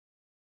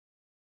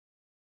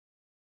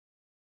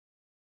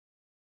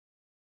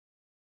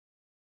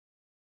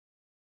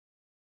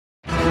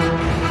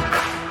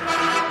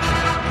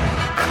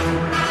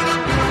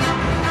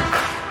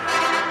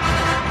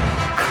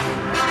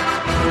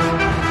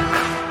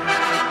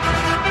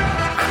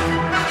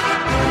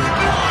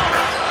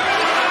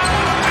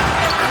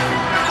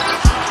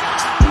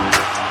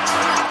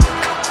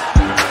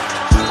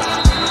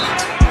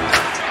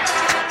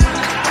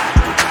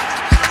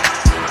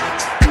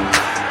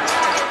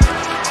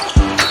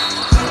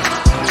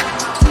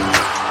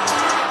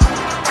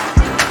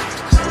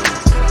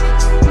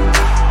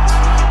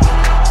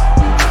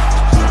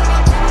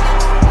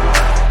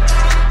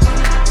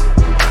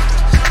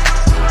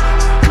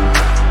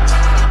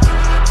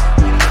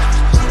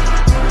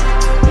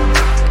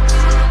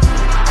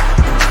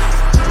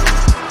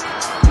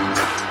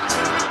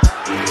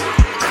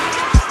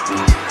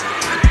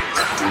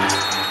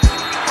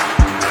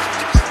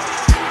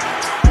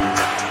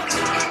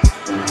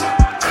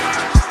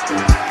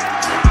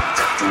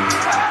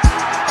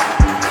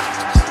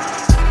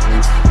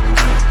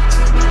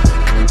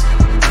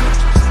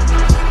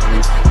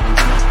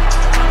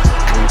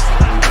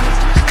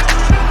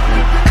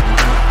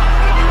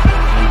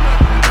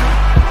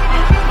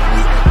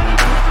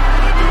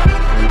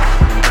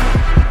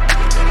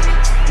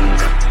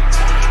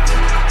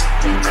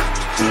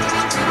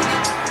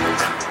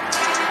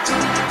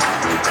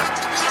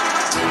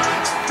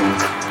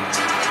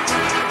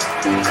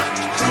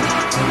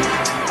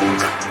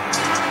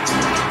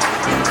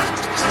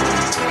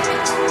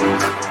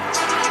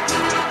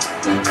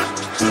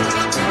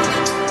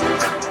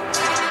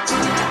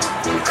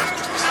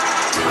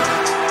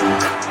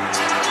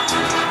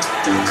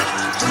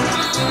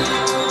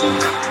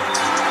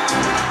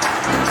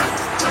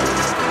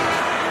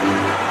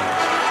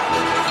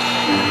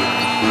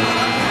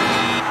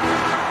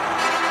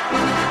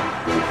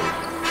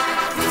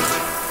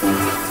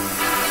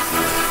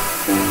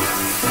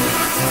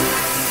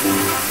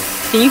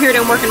Can you hear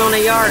them working on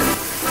their yard?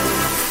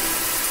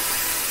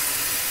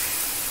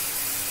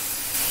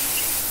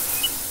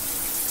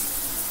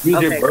 You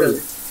hear Okay,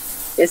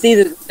 birds. It's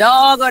either the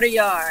dog or the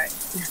yard.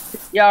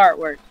 Yard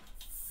work.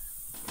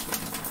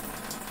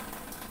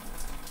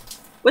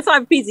 What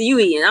type of pizza you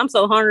eating? I'm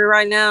so hungry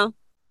right now.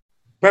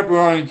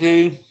 Pepperoni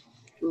cheese.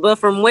 But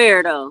from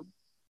where though?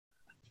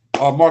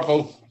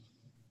 Marco.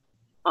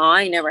 Oh,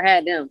 I ain't never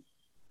had them.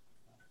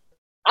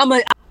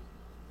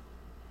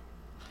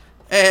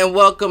 And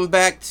welcome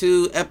back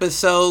to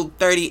episode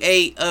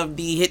 38 of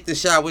the Hit the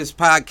Showers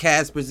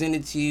podcast,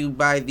 presented to you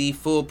by the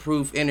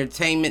Foolproof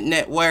Entertainment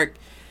Network.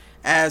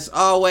 As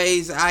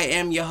always, I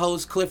am your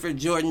host, Clifford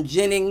Jordan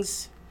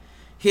Jennings,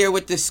 here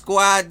with the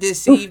squad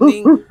this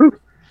evening.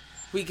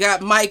 We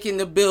got Mike in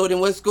the building.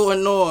 What's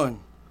going on?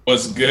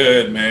 What's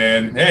good,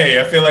 man?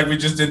 Hey, I feel like we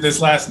just did this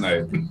last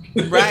night.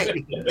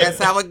 Right. That's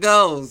how it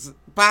goes.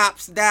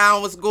 Pops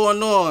down. What's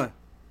going on?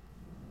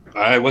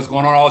 All right, what's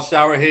going on, all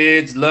shower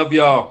heads? Love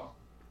y'all.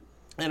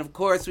 And of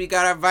course, we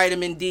got our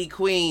vitamin D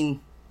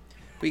queen.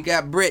 We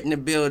got Britt in the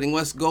building.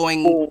 What's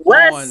going on?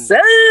 What's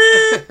up?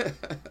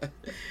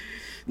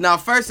 Now,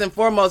 first and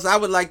foremost, I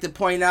would like to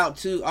point out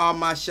to all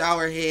my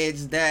shower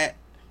heads that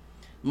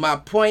my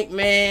point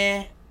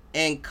man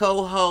and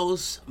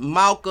co-host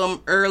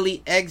Malcolm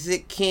Early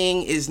Exit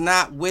King is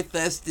not with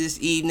us this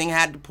evening.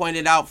 Had to point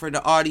it out for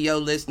the audio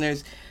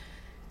listeners.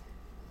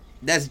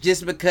 That's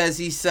just because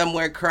he's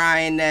somewhere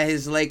crying that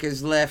his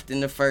Lakers left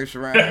in the first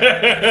round.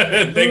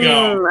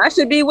 I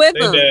should be with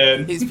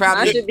him. He's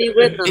probably, I should be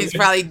with him. He's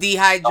probably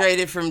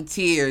dehydrated from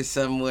tears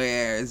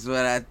somewhere, is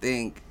what I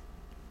think.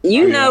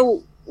 You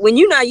know, when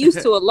you're not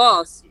used to a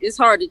loss, it's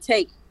hard to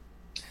take.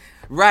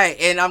 Right,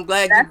 and I'm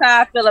glad that's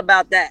how I feel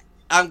about that.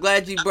 I'm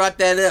glad you brought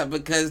that up,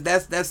 because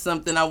that's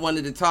something I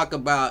wanted to talk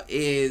about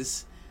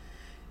is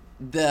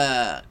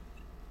Game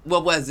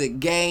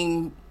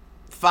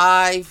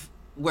 5,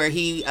 where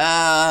he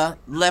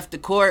left the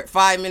court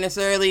 5 minutes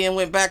early and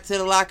went back to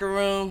the locker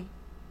room.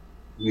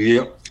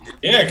 Yep.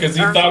 Yeah, because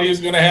he thought he was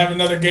going to have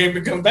another game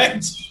to come back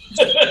to.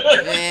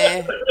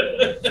 Yeah.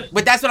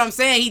 But that's what I'm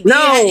saying.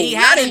 He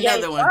had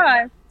another one.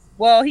 5.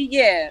 Well,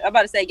 I'm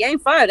about to say Game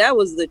 5, that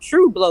was the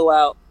true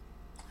blowout.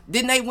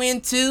 Didn't they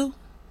win 2?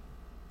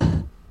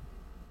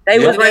 They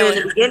was right in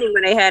the beginning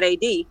when they had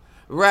AD.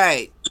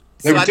 Right.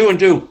 They were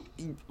 2-2.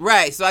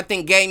 Right. So I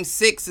think Game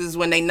 6 is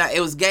when it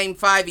was Game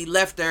 5, he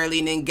left early,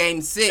 and then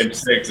Game 6, Game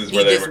 6 is he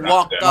where they just were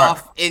walked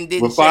off and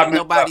didn't shake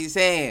nobody's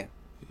hand.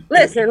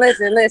 Listen.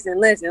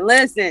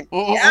 Mm-hmm.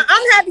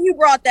 I'm happy you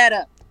brought that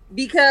up,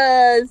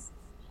 because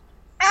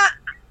I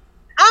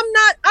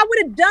would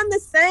have done the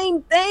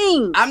same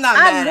thing. I'm not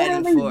mad at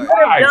him for it. I would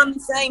have done the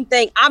same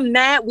thing. I'm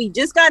mad. We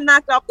just got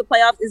knocked off the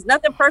playoffs. It's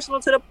nothing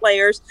personal to the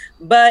players,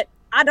 but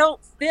I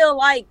don't feel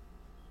like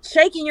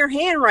shaking your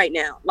hand right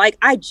now. Like,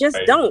 I just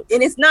don't.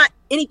 And it's not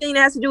anything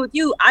that has to do with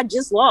you. I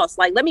just lost.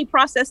 Like, let me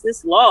process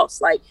this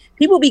loss. Like,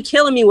 people be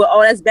killing me with,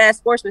 oh, that's bad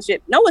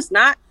sportsmanship. No, it's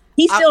not.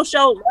 He still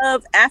showed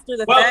love after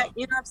the fact.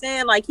 You know what I'm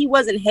saying? Like, he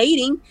wasn't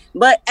hating.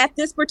 But at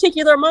this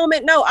particular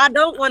moment, no, I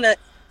don't want to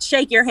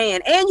shake your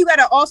hand. And you got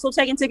to also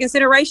take into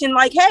consideration,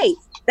 like, hey,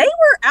 they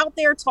were out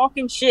there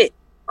talking shit.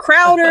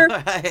 Crowder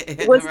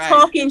was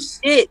talking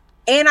shit.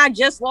 And I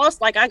just lost.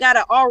 Like, I got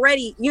to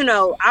already,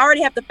 I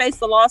already have to face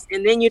the loss.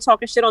 And then you're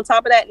talking shit on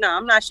top of that. No,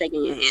 I'm not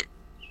shaking your hand.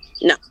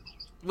 No,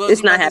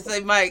 it's not happening.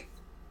 Say, Mike.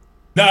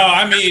 No,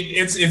 I mean,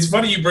 it's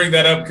funny you bring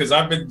that up, because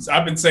I've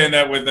been saying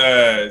that with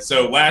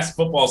so last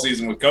football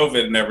season with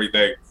COVID and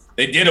everything,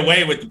 they did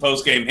away with the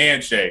post-game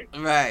handshake.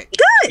 Right.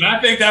 Good. And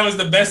I think that was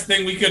the best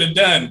thing we could have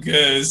done,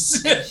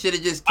 because should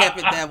have just kept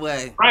it that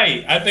way.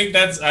 Right. I think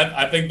that's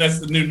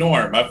the new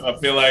norm. I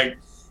feel like,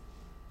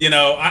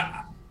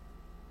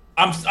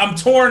 I'm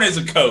torn as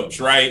a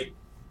coach, right?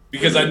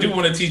 Because I do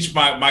want to teach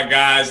my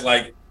guys,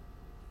 like,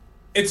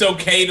 it's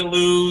okay to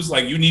lose.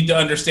 Like, you need to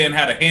understand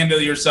how to handle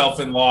yourself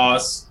in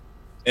loss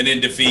and in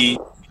defeat.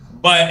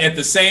 But at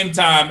the same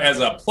time, as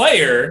a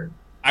player,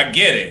 I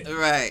get it.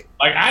 Right.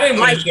 Like, I didn't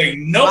want to shake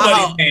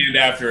nobody's hand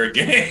after a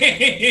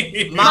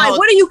game. Mike,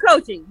 what are you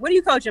coaching? What are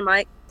you coaching,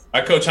 Mike?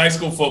 I coach high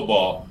school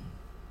football.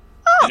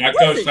 And I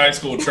coach high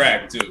school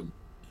track, too.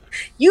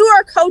 You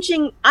are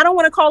coaching, I don't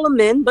want to call them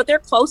men, but they're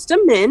close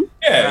to men.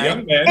 Yeah, right?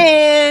 Young men.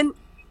 And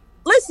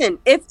listen,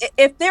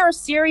 if they're a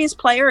serious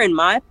player, in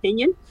my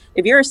opinion,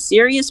 if you're a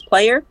serious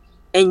player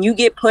and you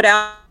get put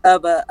out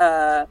of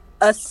a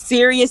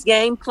serious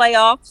game,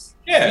 playoffs,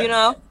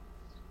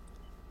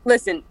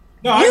 listen,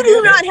 you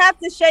do not have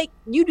to shake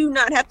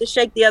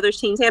the other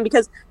team's hand,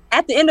 because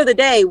at the end of the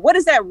day, what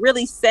is that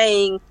really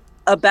saying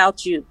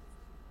about you?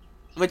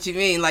 What you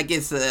mean? Like,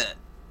 it's a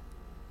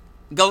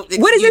what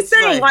is it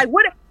saying?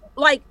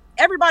 Like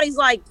everybody's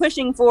like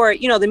pushing for,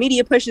 the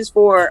media pushes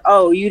for,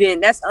 oh, you didn't,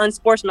 that's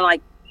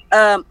unsportsmanlike.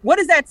 What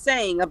is that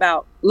saying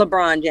about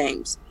LeBron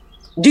James?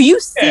 Do you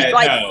see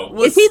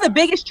is he the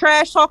biggest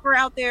trash talker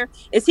out there?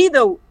 Is he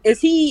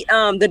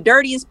the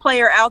dirtiest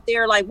player out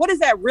there? Like, what is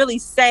that really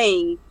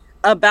saying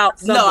about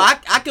someone? No,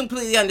 I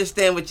completely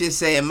understand what you're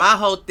saying. My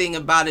whole thing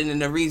about it,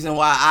 and the reason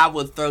why I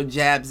would throw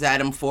jabs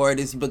at him for it,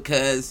 is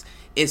because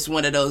it's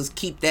one of those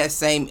keep that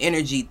same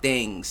energy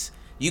things.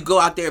 You go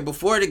out there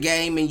before the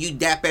game and you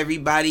dap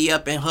everybody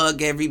up and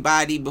hug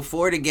everybody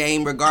before the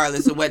game,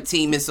 regardless of what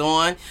team it's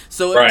on.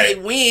 So if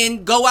they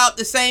win, go out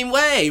the same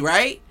way,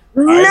 right?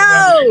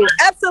 No,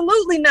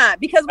 absolutely not.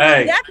 Because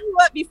when you dap you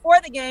up before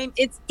the game,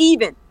 it's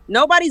even.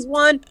 Nobody's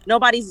won,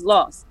 nobody's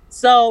lost.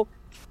 So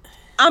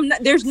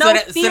there's no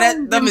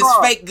feeling them is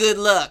fake good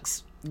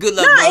lucks. Good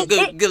luck,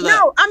 good luck.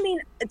 No, I mean,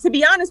 to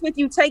be honest with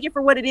you, take it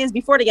for what it is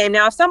before the game.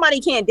 Now, if somebody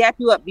can't dap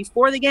you up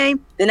before the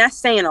game, then that's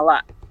saying a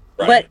lot.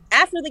 Right. But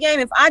after the game,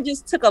 if I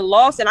just took a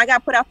loss and I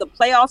got put out the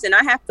playoffs and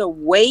I have to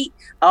wait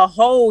a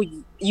whole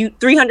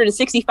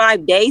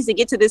 365 days to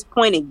get to this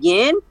point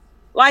again,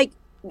 like,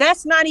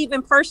 that's not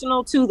even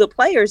personal to the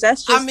players.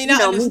 That's just, I mean, I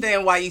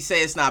understand why you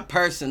say it's not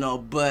personal,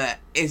 but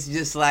it's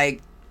just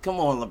like, come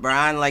on,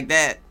 LeBron, like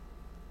that.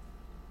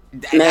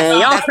 Man,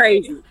 y'all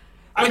crazy.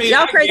 I mean,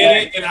 y'all crazy.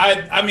 And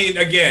I mean,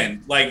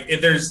 again, like,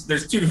 if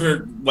there's two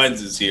different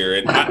lenses here,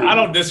 and I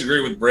don't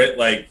disagree with Britt.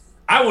 Like,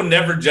 I will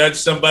never judge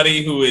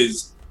somebody who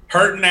is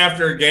hurting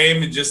after a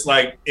game, and just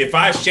like, if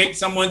I shake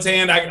someone's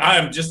hand, I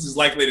am just as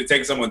likely to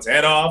take someone's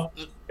head off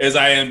as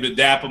I am to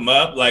dap them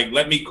up. Like,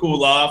 let me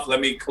cool off,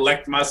 let me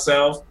collect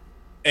myself.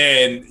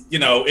 And, you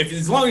know,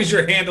 as long as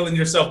you're handling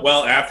yourself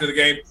well after the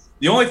game,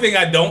 the only thing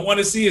I don't want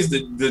to see is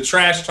the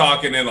trash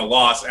talking and a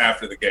loss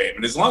after the game.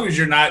 And as long as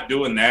you're not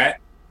doing that,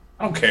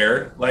 I don't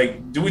care.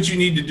 Like, do what you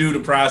need to do to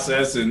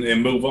process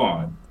and move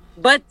on.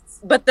 But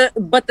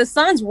the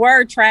Suns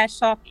were trash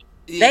talking.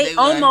 Yeah, they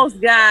almost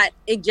got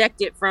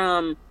ejected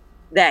from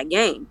that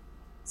game.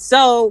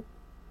 So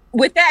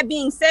with that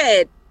being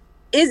said,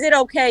 is it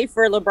okay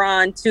for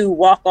LeBron to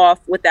walk off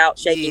without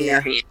shaking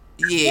their hand?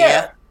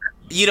 Yeah.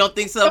 You don't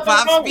think so,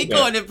 Pop? Speak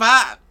on it,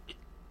 Pop.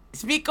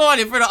 Speak on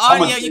it for the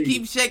audio. You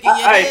keep shaking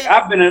your head.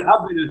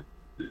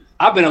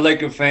 I've been a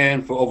Laker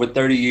fan for over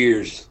 30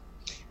 years,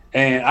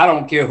 and I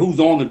don't care who's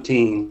on the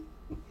team.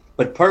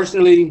 But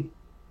personally,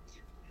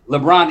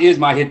 LeBron is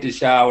my hit the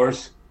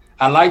showers.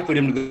 I like for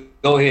them to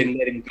go ahead and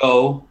let him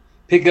go,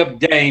 pick up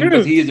Dame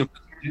because he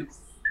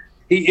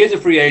is a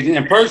free agent.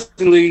 And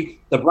personally,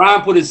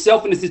 LeBron put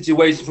himself in the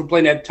situation for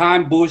playing that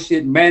time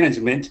bullshit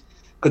management.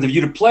 Because if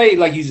you'd have played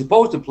like you're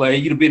supposed to play,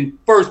 you'd have been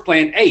first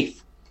playing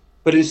eighth.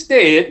 But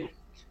instead,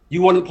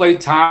 you want to play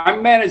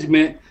time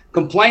management,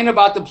 complain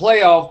about the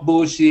playoff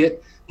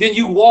bullshit, then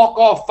you walk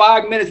off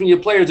 5 minutes when your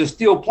players are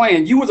still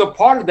playing. You was a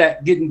part of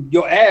that, getting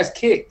your ass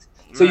kicked.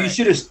 So you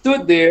should have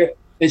stood there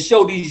and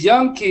showed these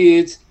young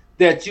kids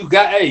that you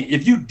got, hey,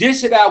 if you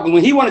dish it out,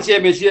 when he won a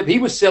championship, he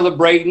was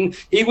celebrating,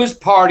 he was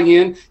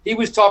partying, he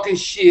was talking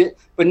shit.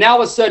 But now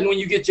all of a sudden, when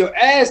you get your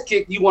ass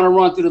kicked, you want to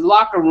run through the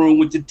locker room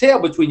with your tail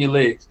between your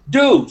legs.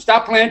 Dude,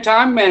 stop playing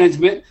time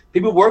management.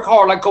 People work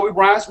hard, like Kobe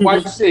Bryant's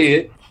wife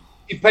said.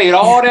 You paid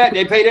all that.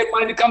 They paid that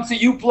money to come see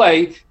you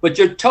play, but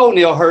your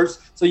toenail hurts,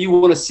 so you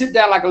want to sit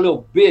down like a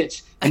little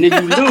bitch, and then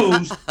you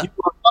lose. You want to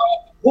run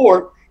off the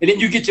court, and then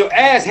you get your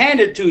ass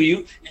handed to you,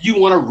 and you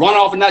want to run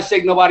off and not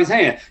shake nobody's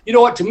hand. You know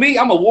what? To me,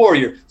 I'm a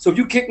warrior. So if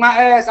you kick my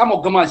ass, I'm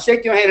gonna come out,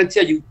 shake your hand, and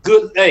tell you,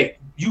 good, hey,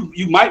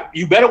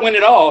 you better win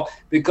it all,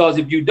 because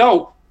if you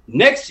don't,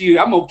 next year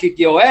I'm gonna kick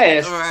your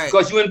ass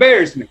because you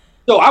embarrassed me.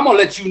 So I'm gonna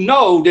let you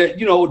know that,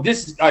 you know,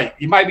 this is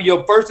it might be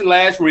your first and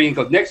last ring,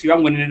 because next year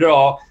I'm winning it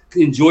all.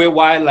 Enjoy it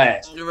while it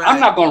lasts. Right. I'm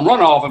not gonna run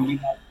off and be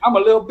like, I'm a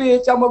little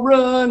bitch, I'm gonna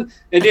run,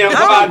 and then I'm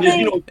come out and just,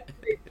 you know,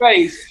 save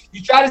face.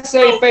 You try to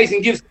save face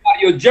and give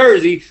somebody your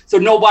jersey so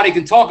nobody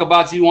can talk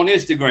about you on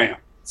Instagram.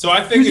 So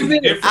I think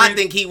I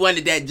think he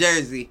wanted that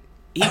jersey.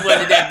 He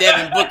wanted that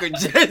Devin Booker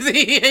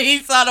jersey. He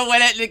saw the way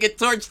that nigga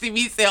torched him.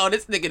 He said, oh,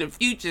 this nigga the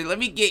future. Let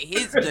me get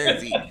his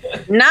jersey.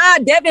 Nah,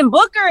 Devin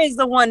Booker is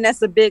the one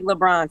that's a big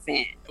LeBron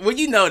fan. Well,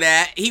 you know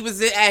that. He was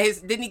at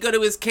his, didn't he go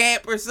to his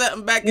camp or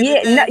something back in the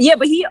day? Yeah,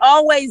 but he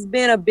always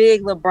been a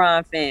big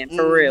LeBron fan,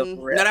 for real.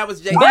 No, that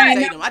was Jason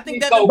Tatum. I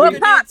think Devin Booker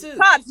did too.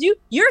 Pops,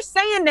 you're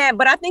saying that,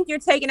 but I think you're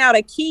taking out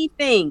a key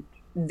thing.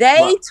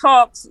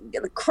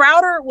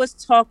 Crowder was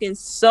talking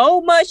so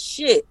much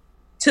shit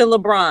to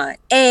LeBron,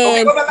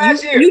 and what about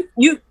last year?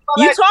 You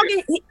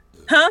talking,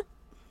 huh?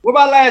 What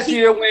about last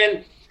year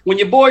when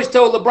your boys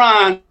told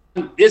LeBron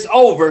it's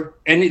over,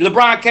 and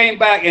LeBron came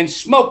back and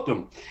smoked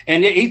them,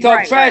 and he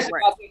talked trash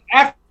about them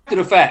after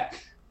the fact.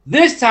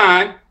 This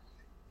time,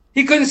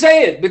 he couldn't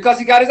say it because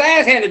he got his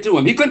ass handed to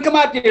him. He couldn't come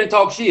out there and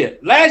talk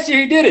shit. Last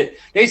year he did it.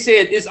 They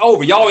said it's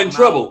over. Y'all in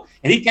trouble,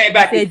 and he came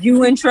back. He said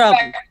you in trouble.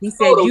 He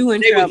said you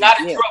in trouble. They was not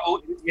in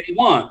trouble, and he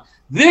won.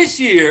 This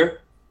year,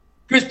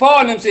 Chris Paul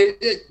and them said,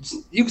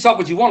 you can talk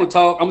what you want to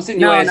talk. I'm going to send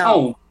your ass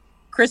home.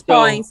 Chris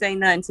Paul ain't saying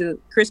nothing to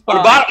Chris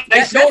Paul.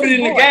 They showed it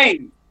in the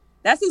game.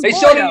 That's his They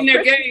showed it in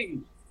their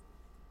game.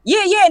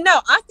 Yeah, no.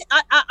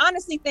 I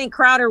honestly think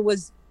Crowder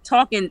was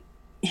talking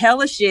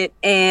hella shit,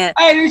 and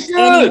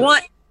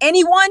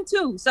he won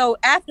too. So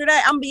after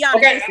that, I'm be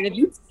honest. Listen, if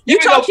you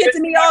talk shit to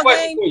me all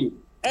game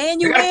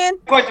and you win.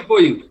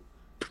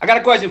 I got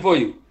a question for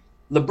you.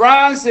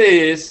 LeBron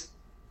says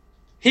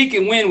he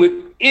can win with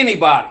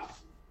anybody.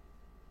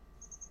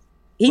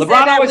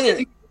 LeBron always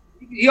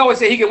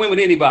says he can win with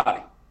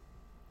anybody.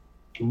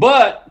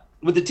 But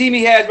with the team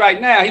he has right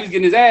now, he was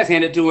getting his ass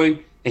handed to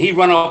him, and he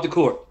run off the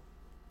court.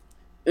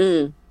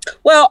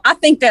 Well, I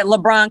think that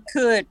LeBron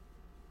could.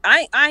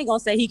 I ain't gonna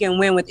say he can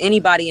win with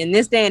anybody in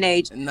this day and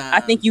age. Nah. I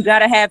think you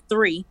gotta have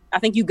 3. I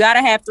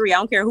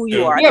don't care who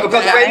you are. Yeah,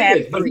 because the way he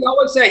is. But he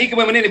always say he can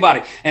win with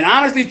anybody. And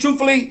honestly,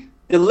 truthfully,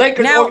 the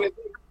Lakers organization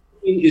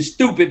is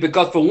stupid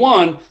because, for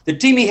one, the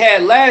team he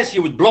had last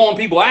year was blowing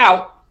people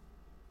out,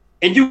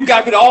 and you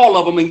got rid of all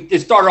of them and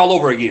it started all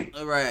over again.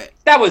 Right.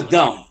 That was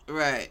dumb.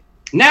 Right.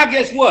 Now,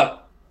 guess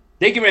what?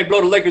 They get ready to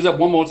blow the Lakers up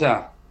one more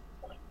time.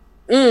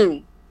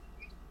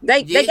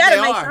 They got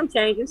to make some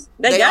changes.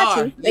 They got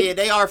to.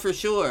 They are for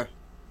sure.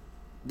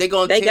 They're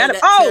going to tear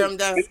them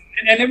down.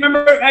 And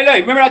remember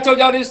I told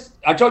y'all this?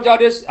 I told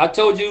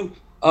you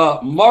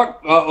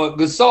Mark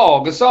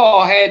Gasol.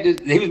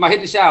 Gasol he was my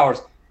hit the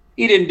showers.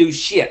 He didn't do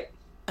shit.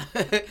 he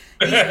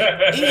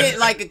hit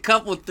like a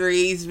couple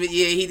threes, but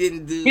yeah, he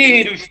didn't do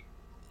shit.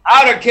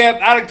 I'd have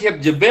kept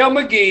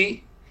JaVale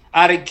McGee.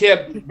 I'd have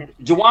kept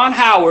Juwan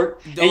Howard.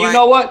 And you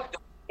know what?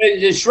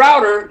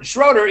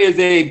 Schroeder is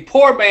a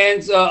poor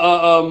man's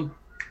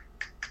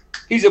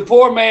he's a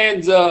poor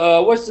man's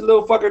what's the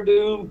little fucker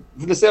dude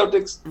from the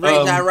Celtics?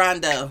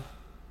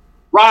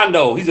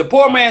 Rondo. He's a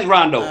poor man's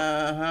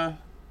Rondo.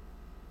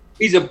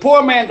 He's a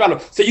poor man's Rondo.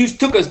 So you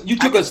took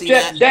a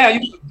step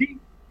down.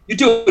 You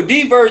took a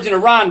D version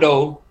of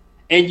Rondo,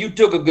 and you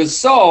took a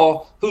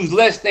Gasol who's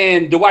less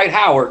than Dwight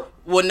Howard.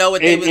 Well, no,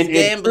 what they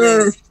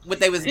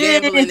was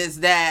gambling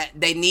is that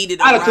they needed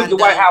a Rondo. I'd have took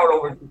Dwight Howard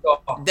over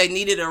Gasol. They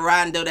needed a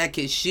Rondo that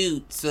could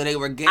shoot, so they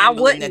were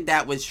gambling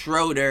that was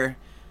Schroeder.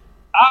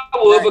 I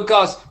would,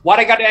 because why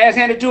they got their ass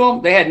handed to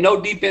them? They had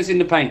no defense in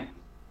the paint.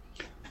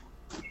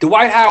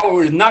 Dwight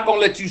Howard is not going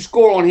to let you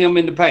score on him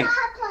in the paint.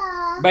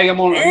 Bang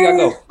him on. You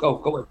gotta go.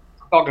 Go. I'm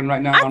talking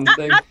right now on the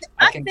thing.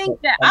 I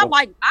think that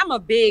I'm a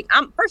big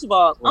Marc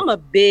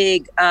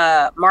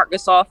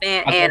Gasol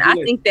fan, and I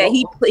think that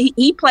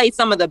he played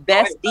some of the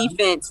best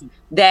defense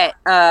that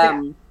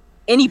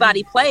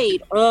anybody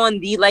played on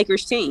the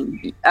Lakers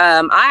team.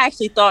 I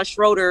actually thought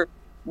Schroeder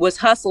was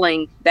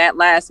hustling that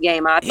last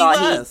game. I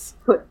thought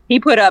he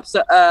put up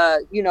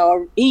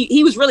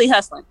he was really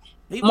hustling.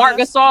 Marc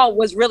Gasol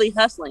was really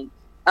hustling.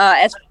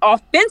 As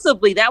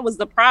offensively, that was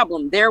the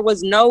problem. There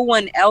was no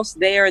one else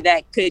there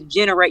that could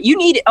generate. You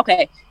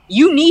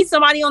need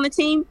somebody on the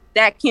team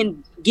that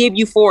can give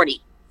you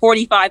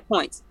 45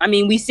 points. I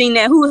mean, we've seen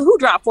that. Who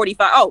dropped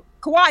 45? Oh,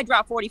 Kawhi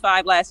dropped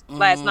 45 last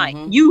night.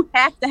 You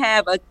have to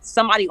have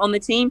somebody on the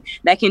team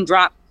that can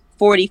drop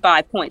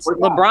 45 points.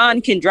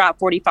 LeBron can drop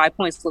 45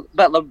 points,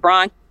 but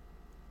LeBron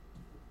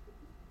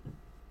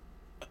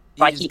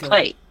he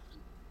played.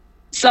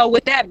 So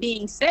with that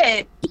being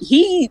said,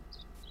 he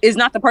is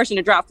not the person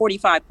to drop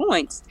 45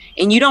 points,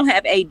 and you don't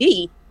have AD.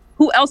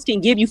 Who else can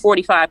give you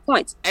 45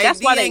 points?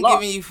 That's why they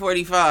lost. Giving you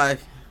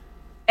 45.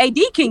 AD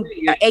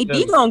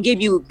gonna give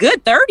you a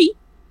good 30.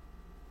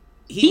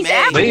 He's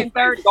averaging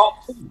 30.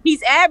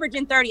 He's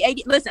averaging 30.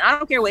 AD, listen, I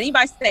don't care what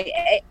anybody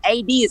say.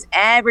 AD is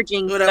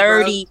averaging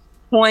 30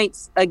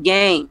 points a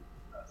game.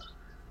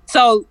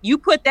 So you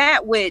put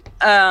that with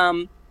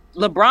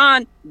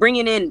LeBron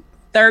bringing in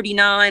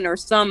 39 or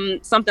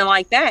something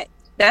like that.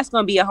 That's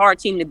gonna be a hard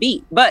team to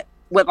beat. But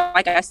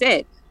like I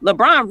said,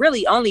 LeBron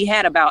really only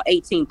had about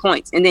 18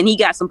 points, and then he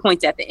got some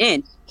points at the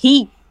end.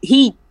 He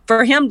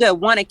for him to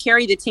want to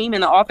carry the team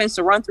and the offense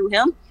to run through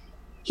him,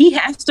 he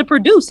has to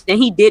produce,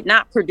 and he did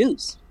not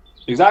produce.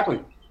 Exactly.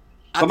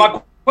 But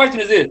my question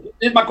is this.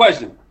 Here's my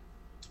question.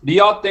 Do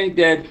y'all think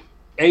that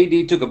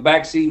AD took a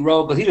backseat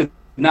role? Because he does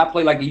not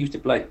play like he used to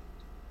play.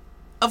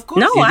 Of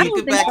course no, he took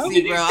a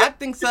backseat role. I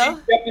think so.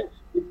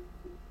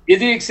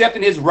 Is he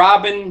accepting his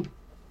Robin?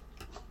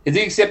 Is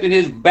he accepting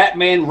his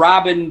Batman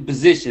Robin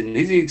position?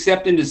 Is he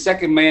accepting the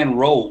second man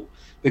role?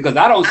 Because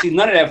I don't see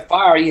none of that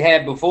fire he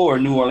had before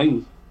in New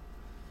Orleans.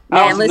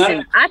 Man,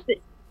 listen,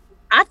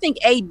 I think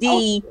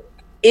AD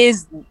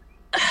is,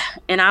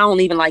 and I don't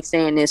even like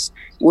saying this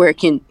where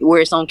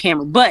it's on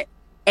camera, but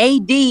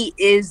AD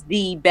is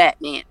the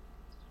Batman.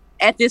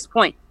 At this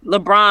point,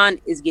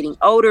 LeBron is getting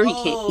older.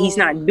 He's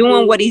not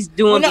doing what he's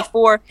doing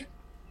before.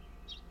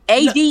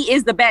 AD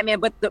is the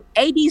Batman, but the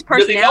AD's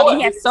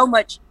personality has so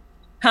much,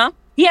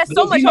 He has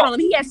so much.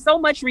 He has so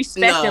much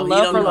respect and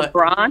love for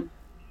LeBron.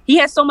 He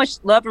has so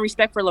much love and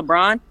respect for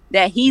LeBron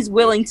that he's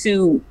willing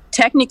to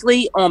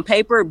technically, on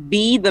paper,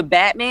 be the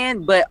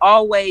Batman, but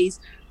always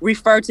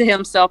refer to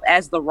himself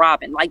as the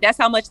Robin. Like, that's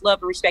how much love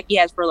and respect he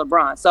has for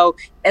LeBron. So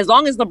as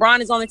long as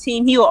LeBron is on the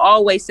team, he will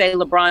always say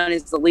LeBron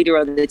is the leader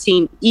of the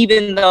team,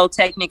 even though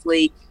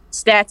technically,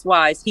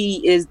 stats-wise,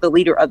 he is the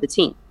leader of the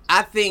team.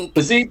 I think.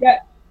 But see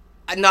that.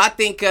 No, I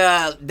think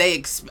I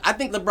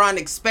think LeBron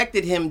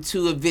expected him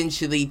to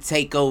eventually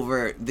take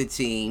over the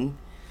team,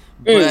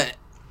 but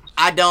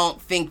I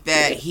don't think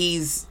that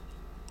he's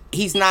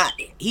not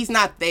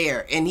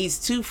there, and he's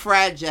too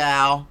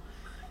fragile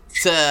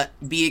to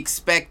be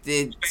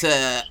expected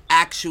to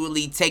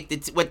actually take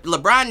what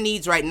LeBron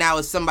needs right now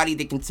is somebody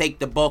that can take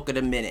the bulk of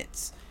the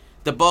minutes.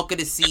 the bulk of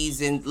the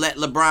season. Let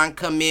LeBron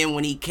come in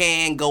when he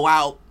can, go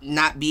out,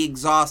 not be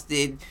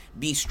exhausted,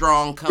 be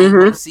strong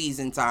come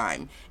season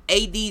time.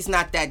 AD's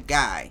not that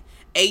guy.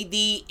 AD,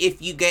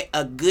 if you get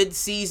a good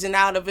season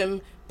out of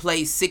him,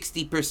 plays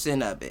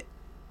 60% of it.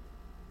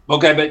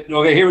 Okay,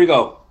 here we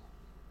go.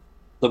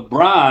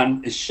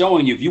 LeBron is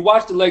showing you, if you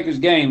watch the Lakers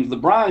games,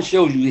 LeBron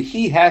shows you that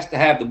he has to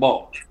have the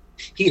ball.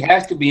 He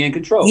has to be in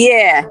control.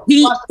 Yeah,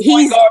 he's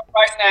guard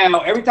right now.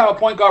 Every time a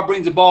point guard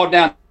brings the ball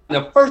down,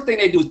 the first thing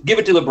they do is give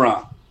it to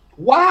LeBron.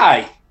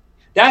 Why?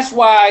 That's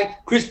why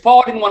Chris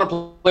Paul didn't want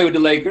to play with the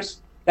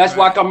Lakers. That's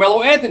why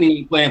Carmelo Anthony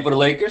ain't playing for the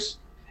Lakers.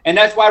 And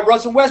that's why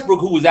Russell Westbrook,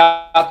 who was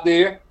out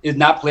there, is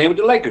not playing with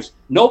the Lakers.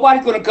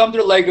 Nobody's going to come to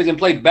the Lakers and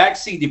play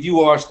backseat if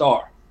you are a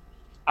star.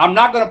 I'm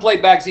not going to play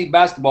backseat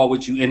basketball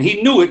with you. And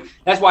he knew it.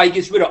 That's why he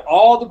gets rid of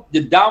all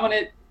the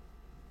dominant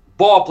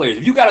ball players.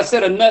 If you got a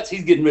set of nuts,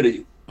 he's getting rid of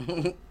you. I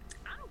don't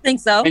think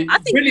so. And I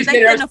think Brittany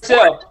they couldn't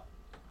afford.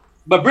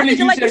 But Brittany,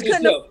 you said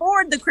couldn't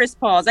afford the Chris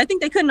Pauls. I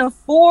think they couldn't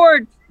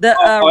afford the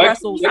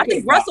Russell. I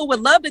think Russell would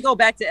love to go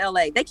back to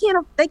LA. They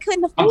couldn't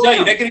afford. I'm telling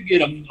you, they couldn't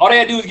get him. All they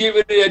had to do was get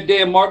rid of that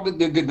damn Mark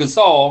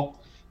Gasol,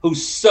 who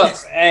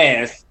sucks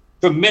ass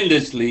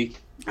tremendously.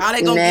 How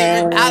they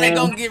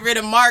gonna get rid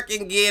of Mark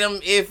and get him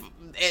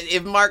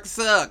if Mark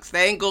sucks?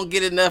 They ain't gonna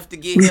get enough to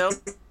get him.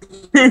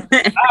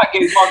 I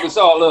gave Mark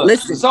Gasol love.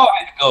 Gasol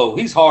had to go.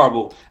 He's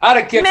horrible. I'd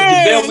have kept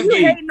JaVale McGee.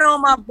 You hating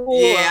on my boy?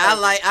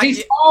 Yeah,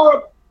 he's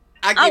horrible.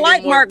 I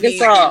like Mark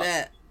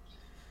Gasol.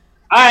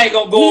 I ain't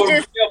gonna go over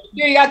JaVale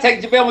McGee. I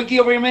take JaVale McGee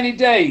over him any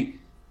day.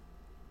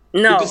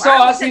 No, Gasol,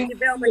 I seen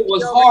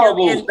was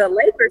horrible. In the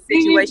Lakers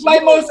situation, he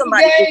played most of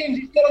the games.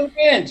 He's still on the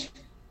bench.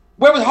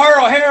 Where was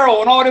Harrell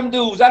and all them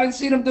dudes? I didn't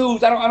see them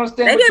dudes. I don't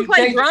understand. They didn't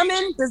play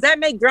Drummond. Does that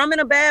make Drummond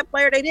a bad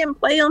player? They didn't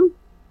play him.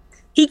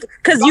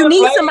 Because you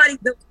need somebody.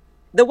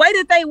 The way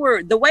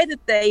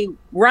that they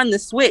run the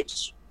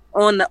switch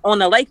on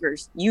the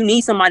Lakers, you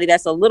need somebody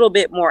that's a little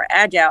bit more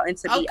agile. And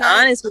to be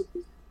honest with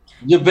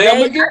you,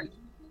 JaVale McGee.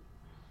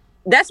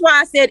 That's why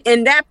I said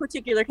in that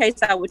particular case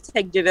I would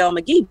take JaVale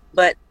McGee.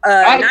 But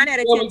 9 out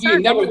of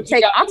 10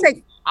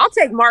 times I'll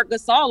take Mark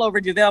Gasol over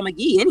JaVale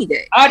McGee any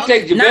day. I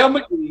take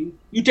JaVale McGee.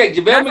 You take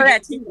JaVale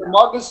McGee,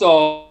 Mark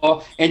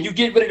Gasol, and you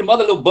get rid of them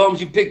other little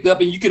bums you picked up,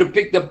 and you could have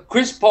picked up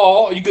Chris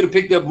Paul, or you could have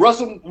picked up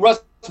Russell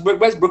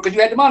Westbrook because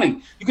you had the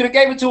money. You could have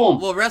gave it to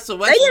him. Well, Russell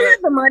Westbrook. They didn't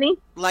have the money.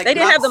 They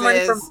didn't have the money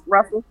from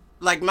Russell.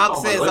 Like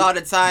Malk says all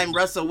the time,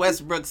 Russell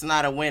Westbrook's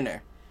not a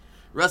winner.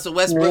 Russell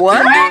Westbrook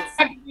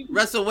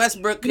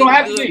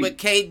couldn't do it with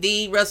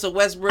KD. Russell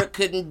Westbrook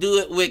couldn't do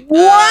it with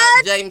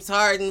James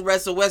Harden.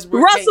 Russell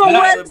Westbrook can't do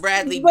it with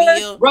Bradley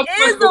Beal.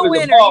 Is a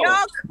winner.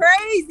 Y'all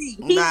crazy.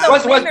 He's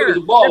a winner.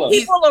 The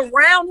people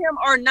around him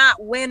are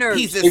not winners.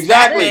 He's a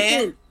stat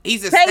man.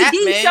 He's a stat man.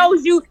 KD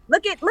shows you.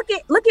 Look at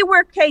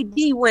where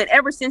KD went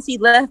ever since he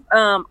left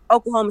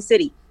Oklahoma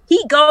City.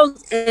 He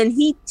goes and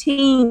he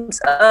teams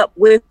up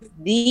with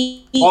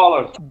the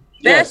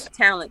best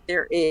talent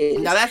there is.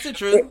 Now that's the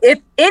truth. If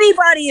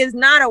anybody is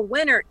not a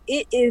winner,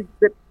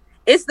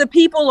 it's the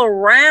people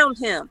around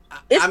him.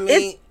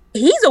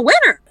 He's a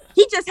winner.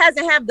 He just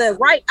hasn't had the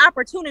right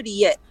opportunity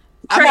yet.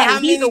 How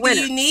many do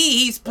you need?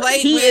 He's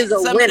played with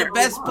some of the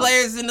best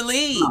players in the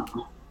league.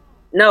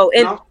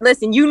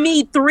 Listen, you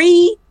need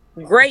 3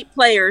 great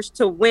players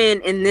to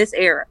win in this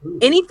era.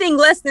 Anything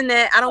less than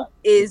that,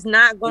 is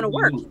not going to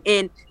work.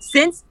 And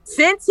since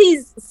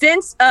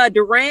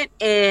Durant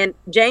and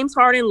James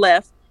Harden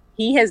left,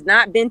 he has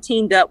not been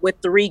teamed up with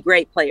 3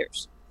 great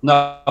players.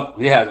 No,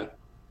 he hasn't.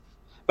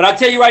 But I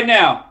tell you right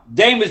now,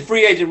 Dame is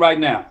free agent right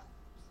now.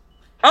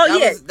 Oh,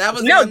 that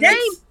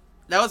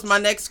was my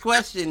next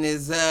question.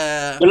 Is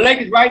the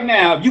Lakers right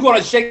now? If you're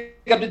gonna shake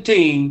up the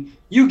team,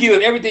 you give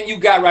it everything you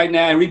got right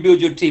now and rebuild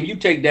your team. You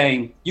take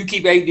Dame, you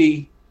keep AD,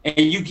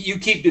 and you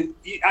keep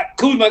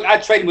Kuzma. I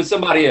trade him with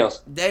somebody else.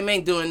 Dame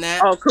ain't doing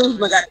that. Oh,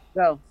 Kuzma got to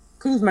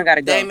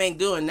go. Dame ain't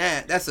doing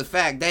that. That's a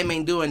fact. Dame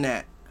ain't doing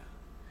that.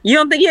 You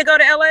don't think he'll go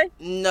to LA?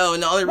 No,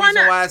 the only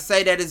reason why I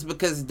say that is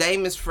because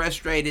Dame is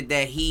frustrated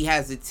that he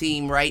has a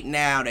team right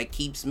now that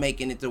keeps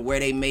making it to where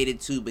they made it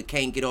to but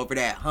can't get over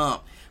that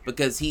hump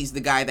because he's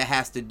the guy that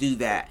has to do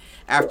that.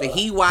 After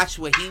he watched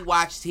what he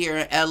watched here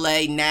in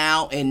LA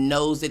now and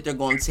knows that they're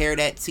going to tear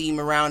that team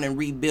around and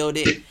rebuild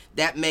it,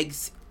 that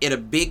makes it a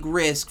big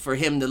risk for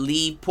him to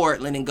leave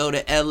Portland and go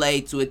to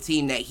LA to a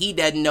team that he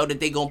doesn't know that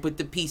they're going to put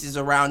the pieces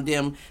around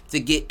him to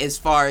get as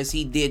far as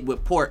he did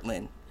with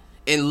Portland.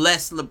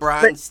 Unless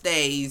LeBron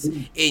stays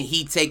and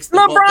he takes the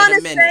bulk of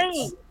the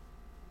minutes.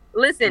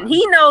 Listen,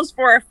 he knows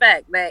for a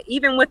fact that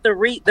even with the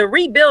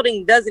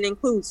rebuilding doesn't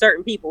include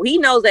certain people. He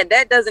knows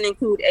that doesn't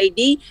include AD,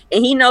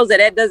 and he knows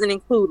that doesn't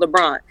include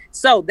LeBron.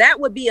 So that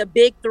would be a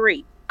big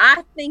 3.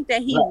 I think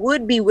that he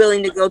would be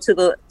willing to go to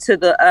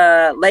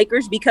the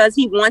Lakers because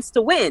he wants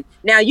to win.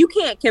 Now, you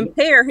can't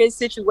compare his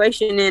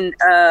situation in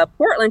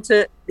Portland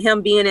to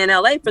him being in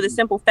LA for the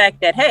simple fact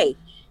that, hey,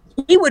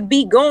 he would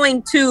be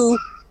going to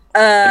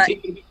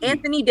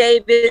Anthony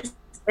Davis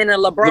and a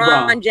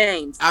LeBron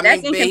James.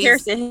 That's in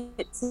comparison.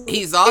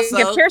 He's also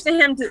in comparison to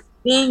him to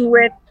being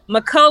with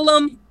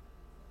McCollum,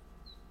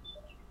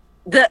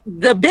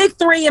 the big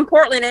three in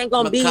Portland ain't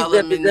gonna be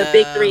the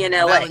big three in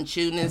LA.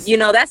 Valanciunas. You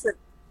know, that's a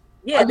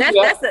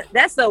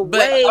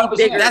way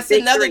bigger. That's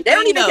big another three. They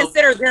don't even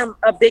consider them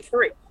a big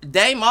three.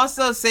 Dame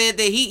also said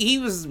that he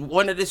was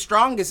one of the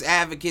strongest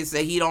advocates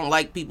that he don't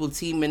like people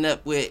teaming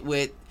up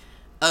with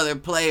other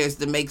players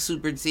to make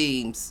super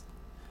teams.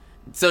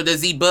 So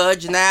does he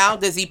budge now?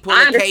 Does he pull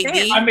a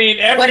KD? I mean,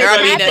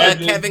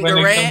 Kevin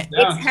Durant.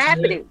 It's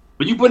happening.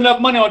 When you put enough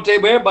money on the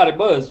table, everybody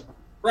buzz.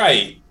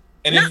 Right.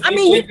 And if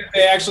you think that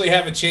they actually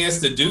have a chance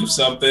to do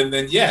something,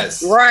 then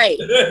yes. Right.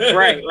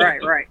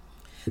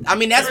 I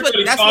mean, that's what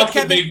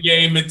Kevin big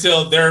game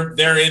until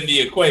they're in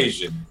the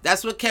equation.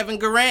 That's what Kevin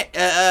Garnett,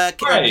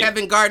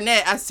 Kevin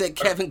Garnett. I said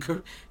Kevin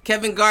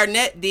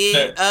Garnett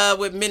did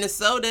with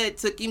Minnesota. It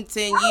took him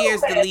 10 years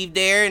to leave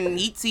there, and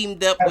he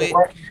teamed up with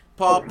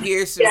Paul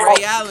Pierce and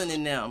Ray Allen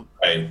and them.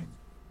 Right.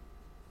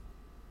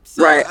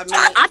 So, right. I mean,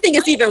 I think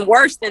it's even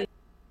worse than.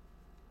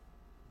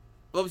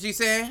 What was you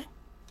saying?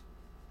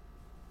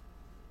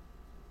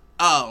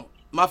 Oh,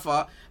 my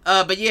fault.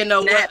 But yeah,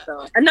 no.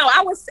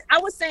 I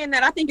was saying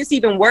that I think it's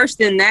even worse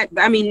than that.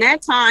 I mean,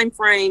 that time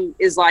frame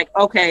is like,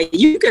 okay,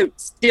 you could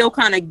still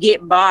kind of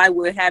get by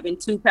with having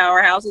two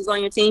powerhouses on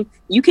your team.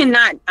 You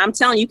cannot. I'm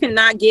telling you, you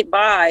cannot get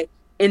by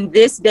in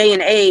this day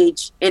and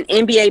age in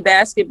NBA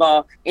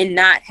basketball and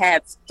not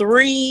have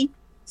 3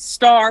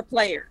 star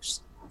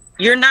players.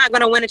 You're not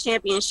going to win a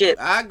championship.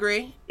 I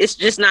agree. It's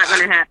just not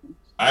going to happen.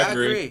 I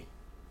agree.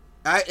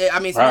 I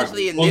mean,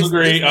 especially in this.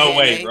 Agree. Oh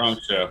wait, wrong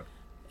show.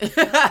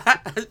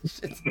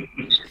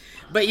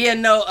 But yeah,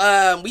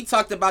 no, we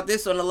talked about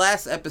this on the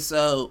last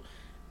episode.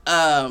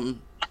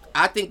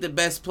 I think the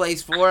best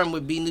place for him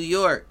would be New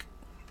York.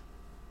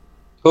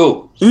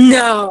 Who?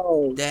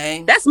 No.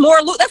 Dang. That's more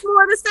of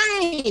the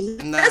same.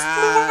 Nah,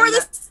 that's more of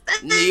the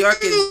same. New York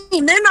is.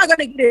 They're not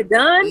gonna get it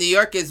done. New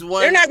York is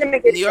one. They're not gonna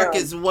get New York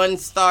done. is 1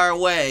 star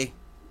away.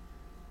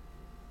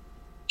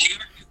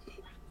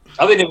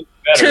 I think they'd be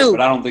better, 2.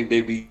 but I don't think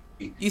they'd be.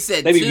 You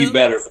said maybe 2? be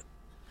better.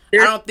 I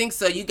don't think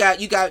so. You got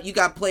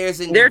players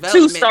in They're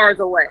development. 2 stars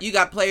away. You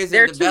got players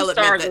in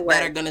development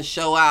that are going to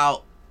show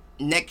out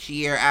next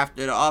year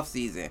after the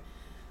offseason.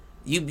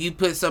 You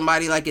put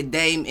somebody like a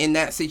Dame in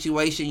that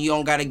situation, you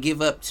don't got to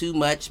give up too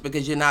much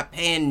because you're not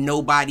paying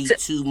nobody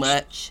too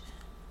much.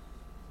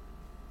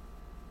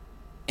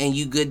 And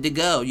you good to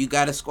go. You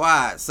got a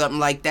squad. Something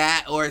like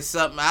that or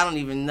something. I don't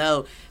even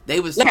know. They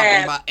was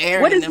talking about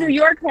Aaron. What does New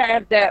York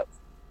have that?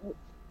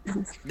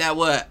 That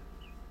what?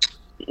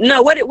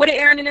 No, what did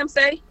Aaron and them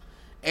say?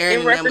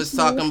 Aaron and them was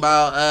talking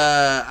about,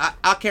 I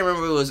can't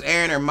remember if it was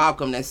Aaron or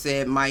Malcolm that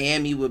said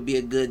Miami would be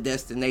a good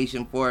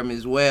destination for him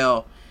as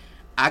well.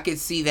 I could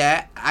see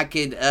that. I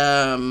could.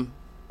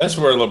 That's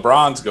where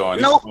LeBron's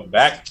going. Nope. He's going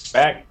back.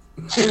 Man,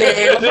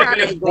 LeBron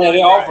ain't going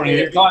They're offering him.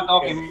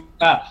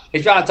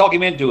 They're trying to talk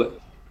him into it.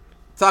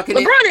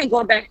 LeBron ain't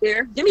going back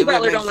there. Jimmy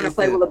Butler don't want to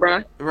play with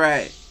LeBron.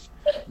 Right.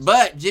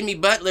 But Jimmy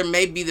Butler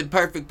may be the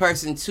perfect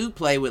person to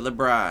play with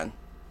LeBron.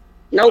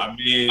 Nope. I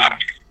mean,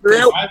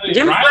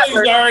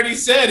 Riley's already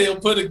said he'll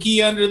put a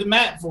key under the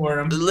mat for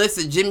him.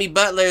 Listen, Jimmy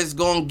Butler is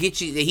going to get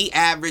you. He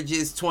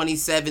averages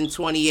 27,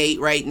 28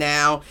 right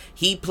now.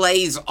 He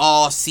plays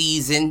all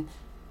season.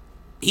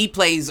 And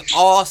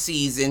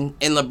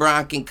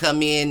LeBron can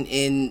come in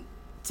and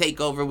take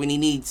over when he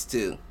needs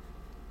to.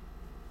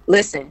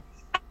 Listen,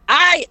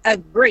 I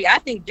agree. I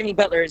think Jimmy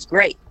Butler is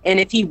great. And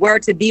if he were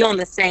to be on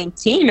the same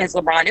team as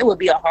LeBron, it would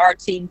be a hard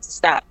team to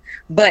stop.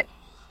 But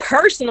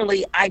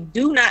personally, I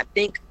do not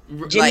think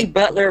Jimmy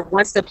Butler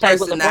wants to play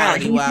with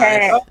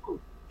LeBron.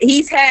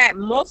 He's had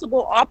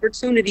multiple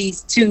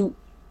opportunities to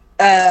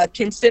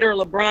consider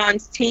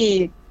LeBron's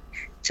team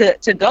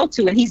to go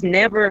to, and he's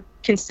never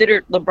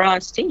considered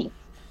LeBron's team.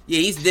 Yeah,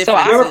 he's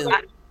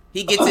different.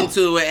 He gets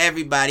into it with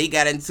everybody. He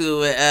got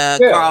into it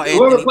with Carl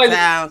Anthony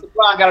Towns.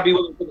 LeBron got to be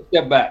willing to take a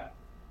step back.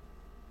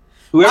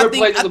 I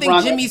think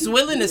Jimmy's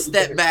willing to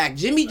step back.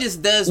 Jimmy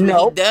just does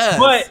what he does.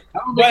 But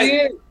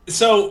I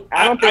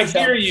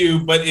hear you,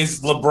 but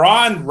is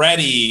LeBron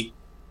ready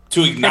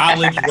to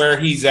acknowledge where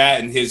he's at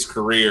in his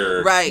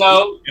career? Right.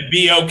 And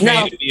be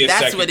okay to be a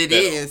That's second what it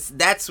fiddle? is.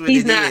 That's what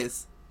it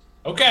is.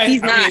 Okay.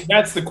 He's not. Mean,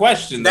 that's the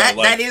question, though.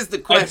 That is the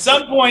question.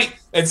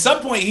 At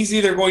some point, he's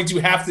either going to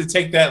have to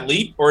take that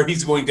leap or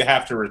he's going to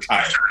have to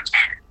retire.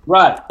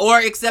 Right. Or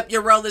accept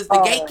your role as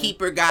the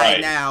gatekeeper guy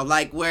now,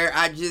 like where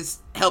I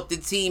just help the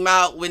team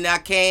out when I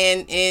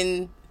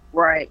can.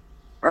 Right.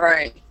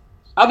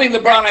 I think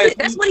LeBron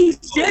that's what he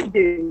should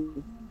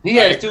do. He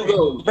has 2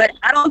 goals. But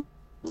I don't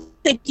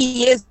think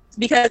he is,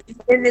 because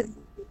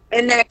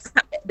in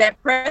that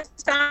press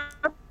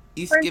conference,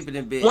 you skipping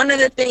a bit. One of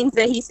the things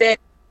that he said,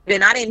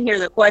 and I didn't hear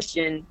the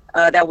question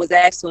that was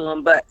asked to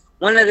him, but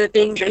one of the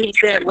things that he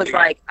said was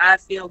like, I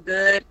feel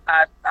good.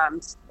 I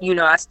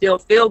still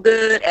feel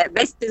good. And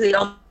basically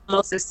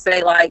almost to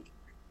say like,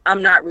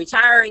 I'm not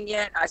retiring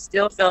yet. I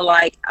still feel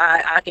like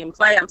I can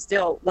play. I'm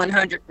still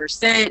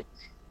 100%.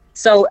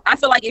 So I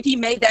feel like if he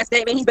made that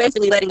statement, he's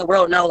basically letting the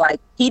world know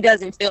like he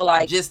doesn't feel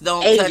like just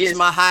don't touch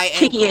my high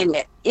ankle. In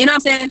yet. You know what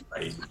I'm saying?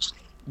 Right.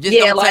 Just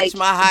don't touch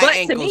my high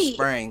ankle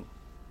sprain.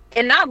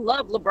 And I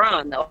love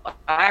LeBron, though.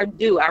 I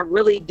do. I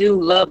really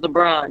do love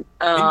LeBron.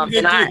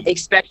 And I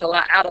expect a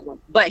lot out of him.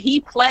 But he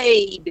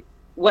played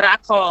what I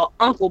call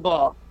uncle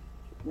ball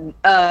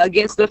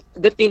against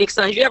the Phoenix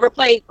Suns. You ever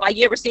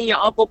seen your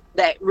uncle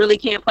that really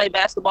can't play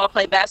basketball,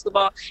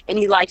 and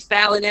he like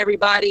fouling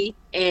everybody?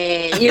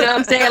 And you know what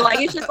I'm saying? Like,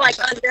 it's just like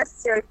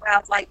unnecessary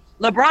fouls. Like,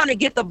 LeBron would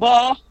get the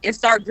ball and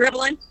start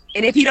dribbling.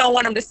 And if he don't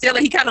want him to steal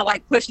it, he kind of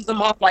like pushes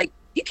him off like,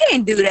 you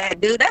can't do that,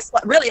 dude. That's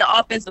really an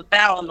offensive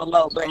foul on the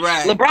low. But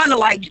LeBron will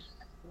like,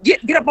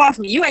 get up off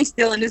me. You ain't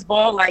stealing this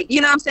ball. Like, you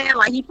know what I'm saying?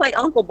 Like, he played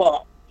uncle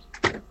ball.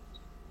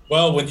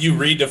 Well, when you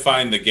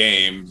redefine the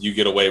game, you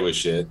get away with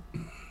shit.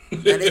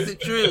 That is the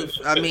truth.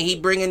 I mean, he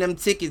bringing them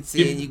tickets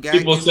in. You got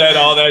people said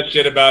all that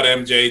shit about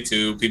MJ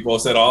too. People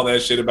said all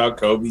that shit about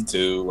Kobe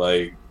too.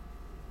 Like,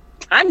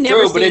 I've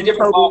never seen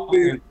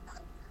Kobe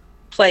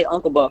play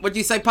uncle ball. What'd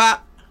you say,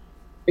 Pop?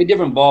 They're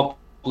different ball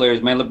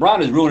players, man. I think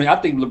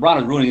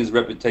LeBron is ruining his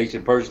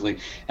reputation personally.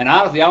 And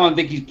honestly, I don't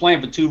think he's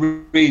playing for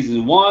two reasons.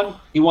 One,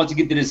 he wants to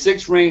get to the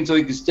 6th ring so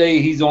he can stay.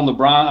 He's on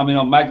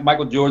on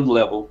Michael Jordan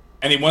level.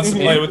 And he wants to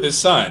play with his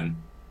son.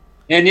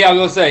 And yeah, I was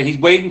gonna say he's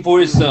waiting for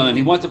his son.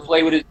 He wants to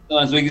play with his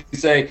son, so he can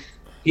say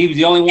he was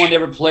the only one that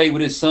ever played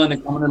with his son to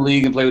come in the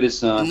league and play with his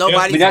son.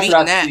 Nobody's beating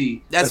that.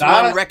 That's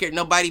one record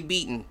nobody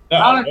beating.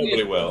 No,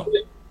 nobody will.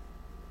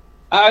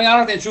 I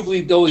don't think,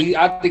 truthfully, though,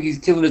 I think he's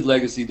killing his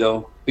legacy,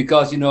 though,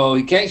 because, he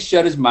can't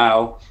shut his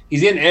mouth.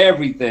 He's in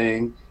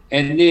everything.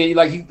 And then,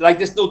 like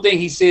this little thing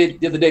he said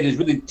the other day just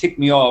really ticked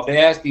me off. They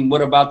asked him,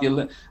 what about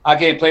I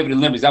can't play for the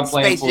Olympics. I'm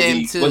playing for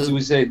what do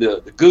we say,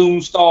 the Goon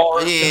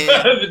Stars?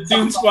 Yeah. The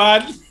Doom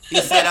Squad. He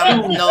said,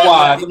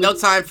 no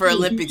time for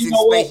Olympics in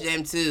Space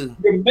Jam 2.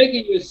 You're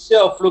making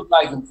yourself look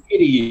like an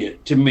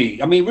idiot to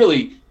me. I mean,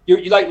 really,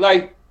 you're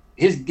like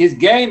his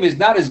game is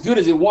not as good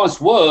as it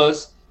once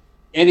was.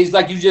 And he's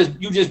like, you just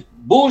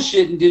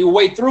bullshitting your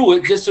way through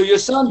it just so your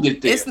son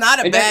get there. It's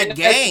not a bad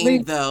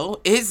game,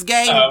 though. His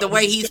game, the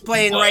way he's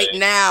playing right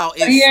now,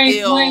 is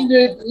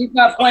he's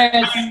not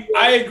playing.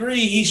 I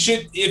agree. He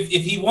should, if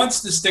he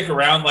wants to stick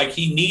around, like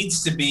he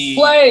needs to be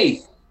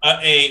play.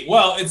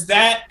 It's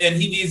that, and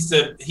he needs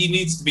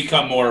to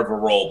become more of a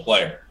role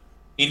player.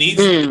 He needs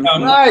to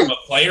become a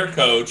player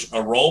coach,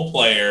 a role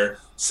player.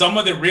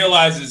 Someone that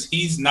realizes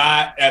he's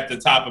not at the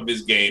top of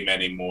his game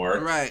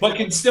anymore, but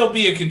can still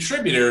be a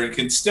contributor and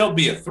can still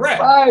be a threat.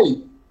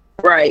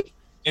 Right.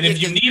 And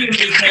if you need him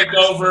to take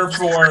over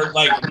for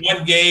like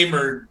 1 game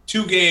or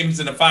 2 games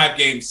in a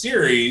 5-game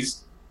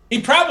series,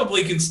 he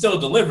probably can still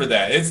deliver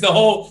that. It's the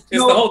whole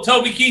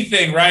Toby Keith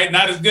thing, right?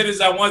 Not as good as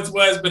I once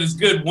was, but as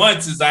good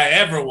once as I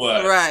ever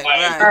was. Right.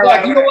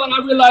 Like, you know what?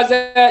 I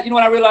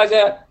realized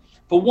that.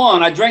 For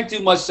one, I drank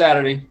too much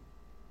Saturday.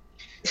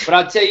 But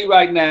I'll tell you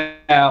right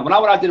now, when I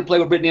went out there to play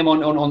with Brittany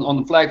on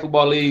the flag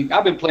football league,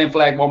 I've been playing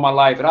flag all my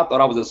life, and I thought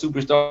I was a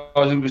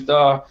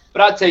superstar.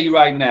 But I'll tell you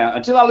right now,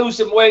 until I lose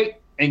some weight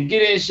and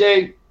get in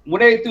shape, when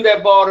they threw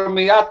that ball to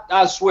me,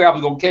 I swear I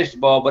was going to catch the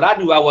ball, but I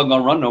knew I wasn't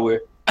going to run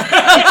nowhere.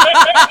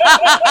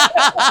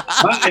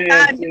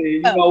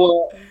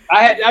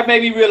 That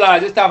made me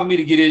realize it's time for me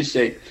to get in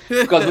shape.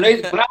 Because when I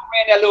ran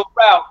that little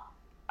route,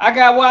 I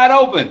got wide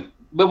open.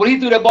 But when he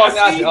threw that ball,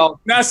 I said, oh.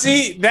 Now,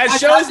 see, that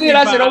shows me.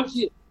 I said, oh,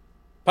 shit.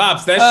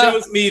 Pops, that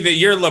shows me that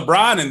you're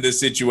LeBron in this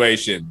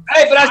situation.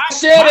 Hey, but I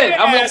said it.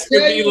 I'm going to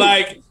be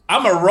like,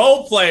 I'm a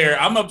role player.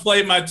 I'm going to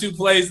play my 2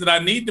 plays that I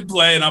need to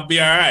play, and I'll be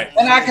all right.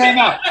 And I came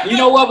out. You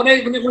know what? When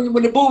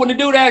the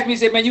dude asked me, he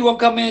said, man, you going to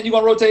come in? You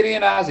going to rotate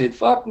in? I said,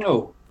 fuck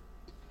no.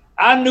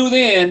 I knew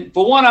then,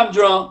 for 1, I'm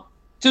drunk.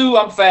 2,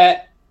 I'm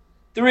fat.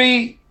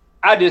 3,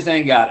 I just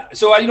ain't got it.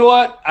 So you know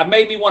what? I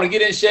made me want to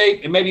get in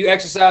shape and maybe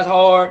exercise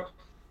hard.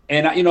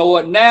 And you know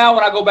what? Now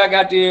when I go back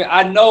out there,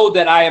 I know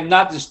that I am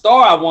not the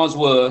star I once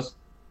was,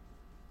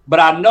 but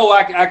I know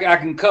I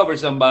can cover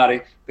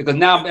somebody because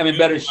now I'm in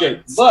better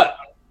shape. But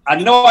I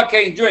know I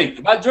can't drink.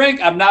 If I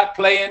drink, I'm not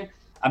playing.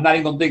 I'm not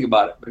even going to think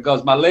about it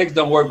because my legs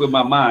don't work with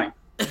my mind.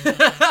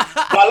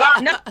 I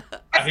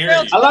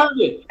learned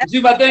it.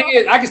 See, my thing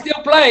is, I can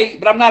still play,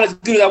 but I'm not as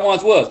good as I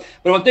once was.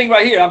 But one thing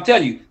right here, I'm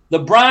telling you,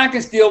 LeBron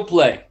can still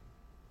play.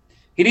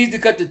 He needs to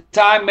cut the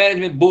time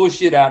management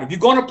bullshit out. If you're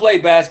going to play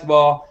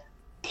basketball,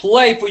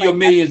 play for your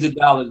millions of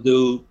dollars,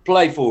 dude.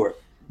 Play for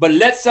it. But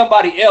let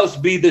somebody else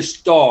be the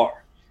star.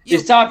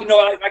 It's time for,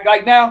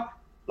 like now,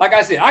 like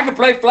I said, I can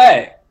play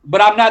flag, but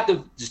I'm not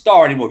the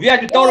star anymore. If you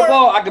ask me to throw the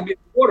ball, I can be the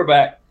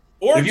quarterback.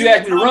 Or if you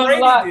ask me to run a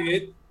lot,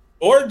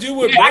 or do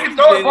what I can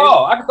throw the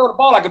ball. I can throw the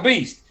ball like a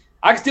beast.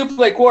 I can still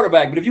play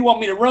quarterback. But if you want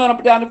me to run up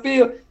and down the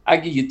field, I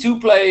give you 2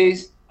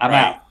 plays. I'm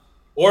out.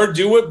 Or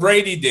do what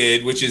Brady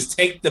did, which is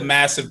take the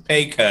massive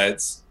pay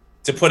cuts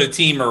to put a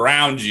team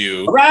around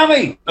you. Around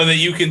me. So that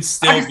you can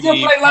still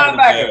play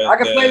linebacker. I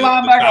can play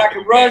linebacker. I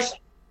can rush.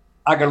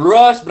 I can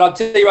rush, but I'll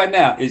tell you right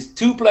now, it's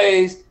 2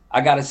 plays.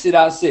 I got to sit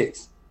out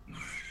 6.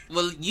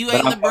 Well, you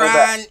ain't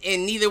LeBron,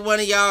 and neither one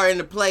of y'all are in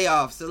the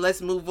playoffs, so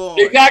let's move on.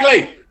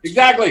 Exactly.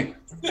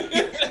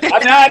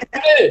 I did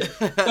it.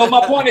 So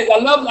my point is, I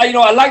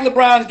like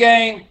LeBron's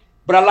game,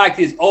 but I like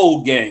his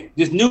old game.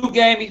 This new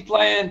game he's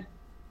playing,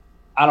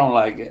 I don't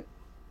like it.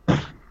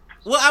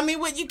 Well, I mean,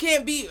 what you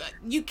can't be.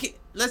 You can't.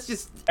 Let's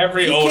just.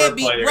 Every you older can't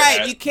be player right.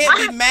 has You can't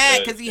be to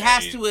mad because he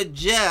has change. to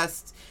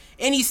adjust,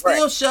 and he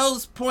still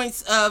shows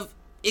points of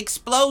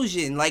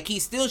explosion. Like he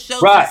still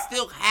shows Right. he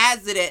still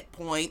has it at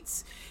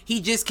points. He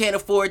just can't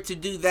afford to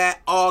do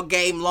that all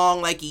game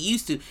long like he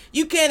used to.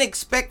 You can't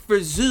expect for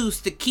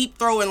Zeus to keep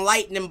throwing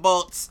lightning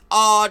bolts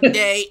all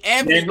day,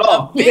 every Game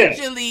long, yeah.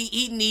 Eventually,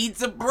 he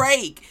needs a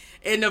break.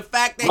 And the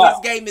fact that Right.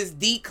 his game is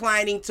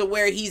declining to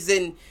where he's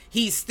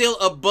still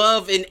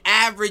above an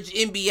average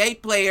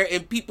NBA player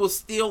and people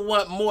still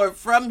want more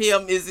from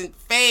him isn't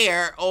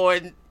fair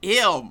on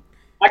him.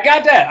 I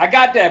got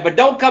that. But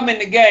don't come in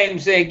the game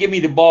saying, give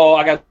me the ball.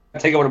 I got to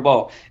take over the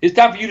ball. It's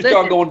time for you to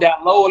start going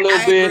down low a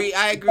little bit.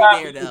 I agree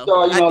there,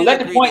 though. Start,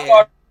 let the point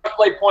guard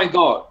play point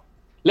guard.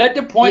 Let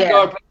the point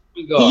guard play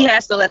point guard. He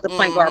has to let the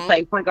point guard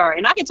play point guard.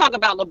 And I can talk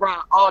about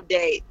LeBron all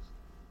day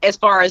as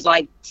far as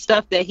like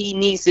stuff that he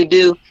needs to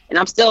do. And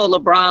I'm still a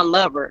LeBron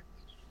lover.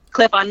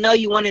 Cliff, I know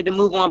you wanted to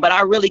move on, but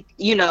I really,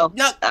 I'm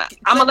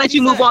gonna let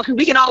you move on because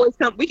we can always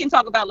come. We can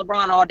talk about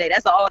LeBron all day.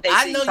 That's an all day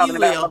I thing know talking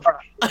you about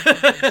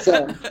LeBron.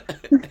 So.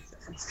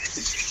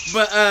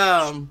 But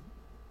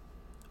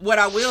what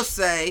I will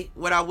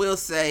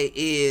say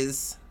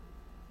is,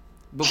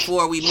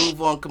 before we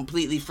move on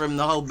completely from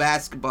the whole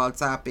basketball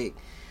topic,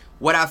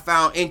 what I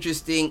found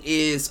interesting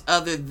is,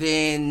 other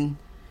than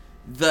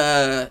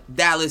the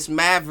Dallas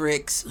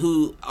Mavericks,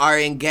 who are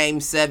in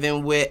Game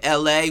 7 with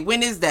LA.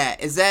 When is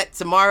that? Is that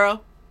tomorrow?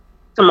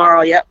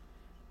 Tomorrow, yep.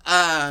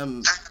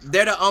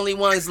 They're the only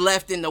ones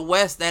left in the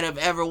West that have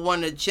ever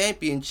won a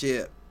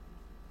championship.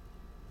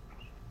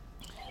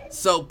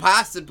 So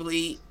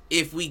possibly,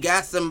 if we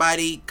got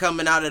somebody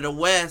coming out of the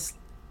West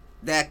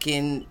that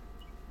can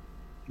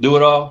do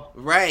it all,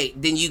 right,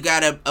 then we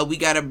got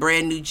a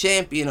brand new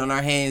champion on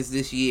our hands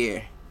this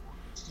year.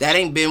 That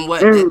ain't been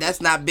that's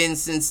not been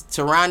since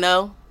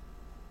Toronto.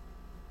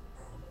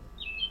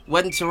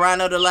 Wasn't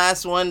Toronto the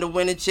last one to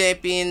win a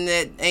champion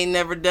that ain't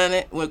never done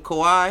it with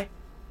Kawhi?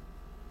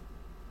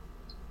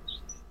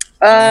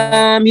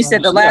 You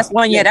said the last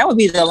one. Yeah, that would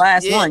be the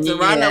last one.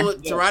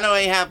 Toronto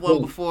ain't have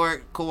one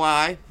before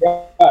Kawhi.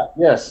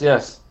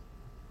 Yes.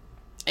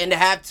 And to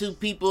have two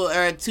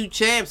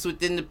champs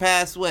within the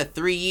past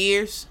 3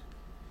 years?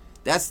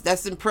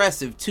 That's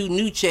impressive. 2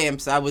 new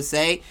champs, I would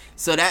say.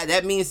 So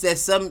that means that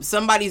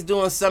somebody's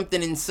doing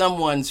something in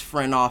someone's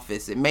front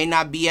office. It may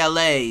not be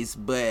LA's,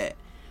 but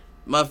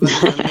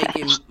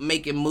motherfuckers are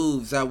making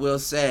moves, I will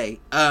say.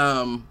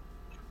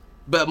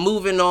 But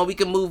moving on, we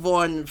can move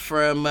on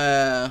from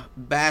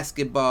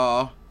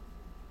basketball,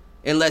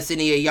 unless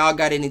any of y'all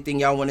got anything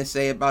y'all want to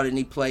say about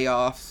any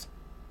playoffs.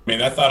 I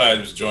mean, I thought I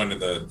was joining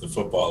the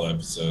football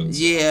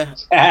episodes. Yeah.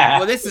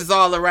 Well, this is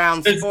all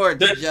around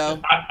sports, Joe.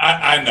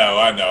 I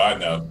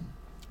know.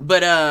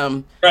 But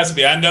trust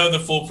me, I know the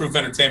Foolproof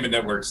Entertainment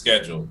Network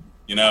schedule.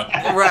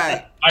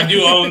 Right. I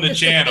do own the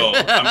channel.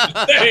 I'm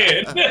just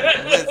saying.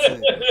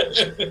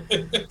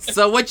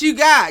 So what you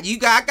got?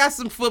 I got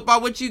some football.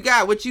 What you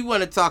got? What you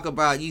want to talk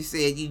about? You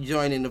said you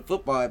joined in the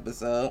football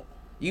episode.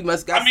 You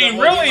must got. I mean,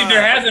 really,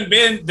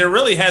 there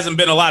really hasn't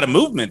been a lot of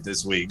movement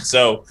this week.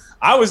 So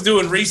I was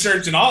doing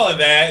research and all of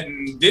that,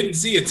 and didn't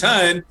see a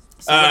ton.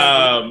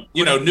 So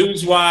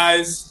news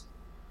wise.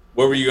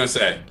 What were you gonna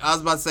say? I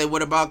was about to say,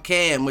 what about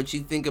Cam? What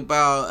you think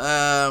about?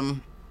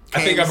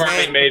 I think I've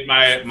already made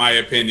my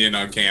opinion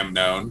on Cam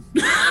known.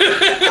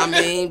 I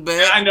mean,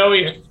 but I know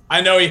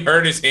he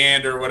hurt his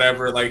hand or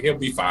whatever. Like, he'll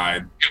be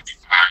fine.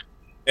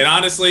 And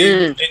honestly,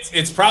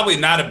 it's probably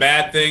not a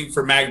bad thing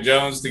for Mac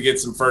Jones to get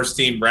some first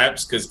team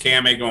reps because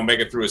Cam ain't gonna make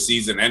it through a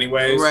season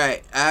anyways.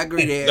 Right, I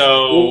agree there.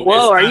 So,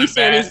 are you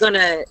saying he's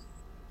gonna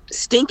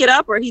stink it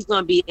up or he's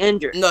gonna be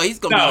injured? No, he's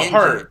gonna be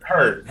injured.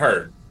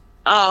 Hurt.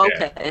 Oh,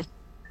 okay. Yeah.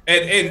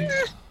 And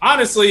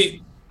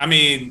honestly, I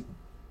mean,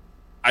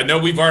 I know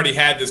we've already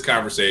had this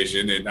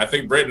conversation, and I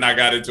think Britt and I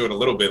got into it a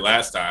little bit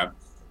last time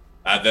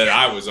that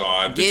I was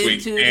on between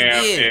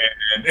Cam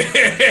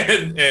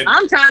and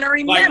I'm trying to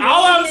remember. Like,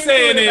 all I'm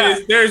saying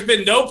is there's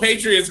been no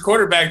Patriots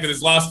quarterback that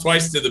has lost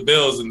twice to the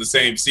Bills in the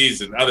same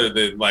season other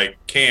than, like,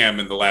 Cam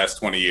in the last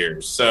 20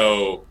 years.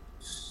 So...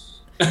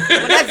 But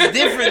that's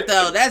different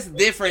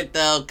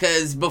though,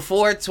 because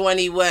before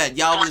 20,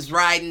 y'all was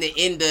riding the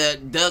end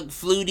of Doug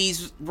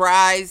Flutie's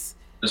rise.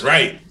 That's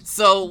right.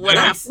 So what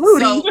I'm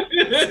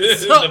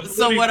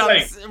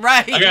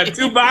right. I got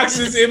 2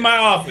 boxes in my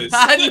office.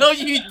 I know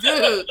you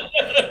do.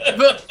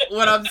 But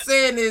what I'm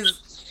saying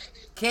is,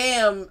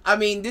 Cam. I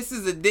mean, this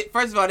is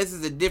first of all, this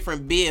is a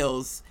different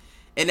Bills,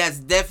 and that's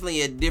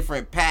definitely a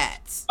different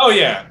Pats. Oh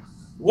yeah.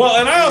 Well,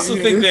 and I also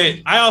think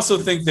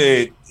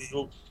that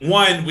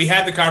one, we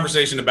had the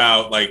conversation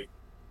about, like,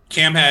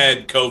 Cam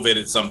had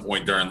COVID at some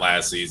point during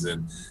last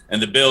season,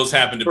 and the Bills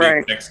happened to be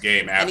the next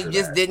game after. And he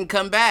just didn't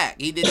come back.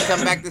 He didn't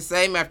come back the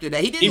same after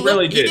that. He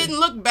didn't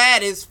look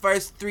bad his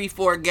first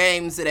 3-4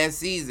 games of that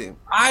season.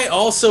 I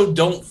also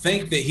don't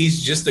think that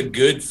he's just a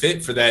good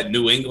fit for that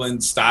New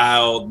England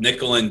style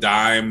nickel and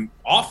dime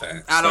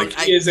offense.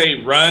 He is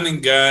a run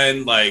and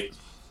gun. Like,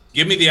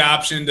 give me the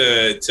option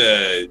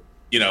to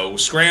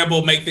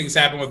scramble, make things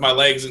happen with my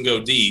legs and go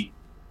deep.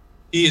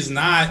 He is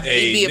not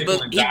a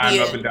nickel and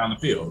dime up and down the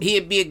field.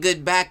 He'd be a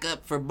good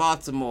backup for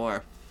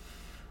Baltimore.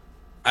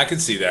 I can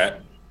see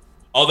that.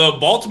 Although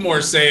Baltimore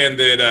is saying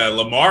that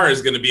Lamar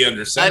is going to be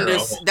under center. I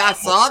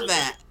saw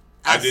that.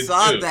 I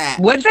saw that.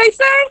 What'd they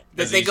say?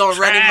 That they gonna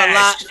run him a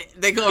lot.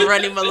 They gonna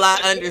run him a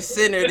lot under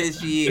center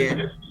this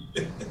year.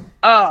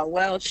 Oh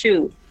well,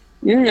 shoot.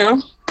 You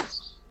know,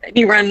 they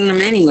be running them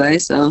anyway.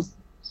 So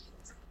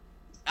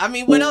I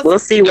mean, what else? We'll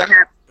see what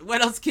happens.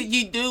 What else can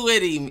you do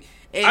with him?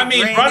 And I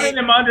mean,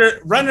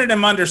 running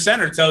him under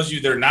center tells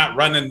you they're not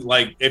running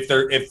like if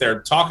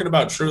they're talking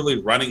about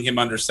truly running him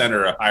under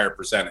center a higher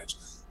percentage.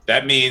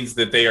 That means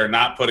that they are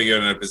not putting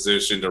him in a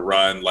position to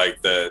run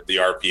like the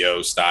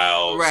RPO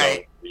style,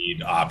 right?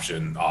 Read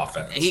option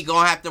offense. He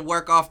gonna have to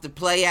work off the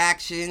play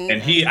action,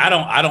 and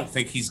I don't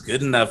think he's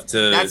good enough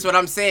to. That's what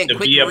I'm saying. To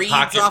Quick be a reads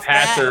pocket off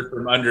passer that.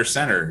 from under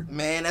center.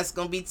 Man, that's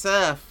gonna be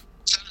tough.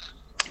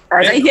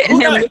 Are they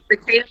hitting him with the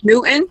Cam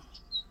Newton?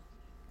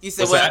 You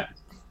said What's what? that?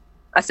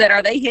 I said,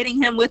 are they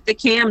hitting him with the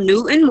Cam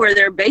Newton, where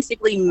they're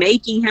basically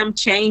making him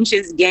change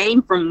his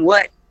game from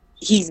what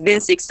he's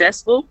been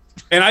successful?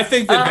 And I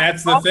think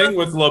that's the thing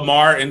with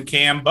Lamar and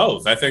Cam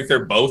both. I think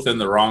they're both in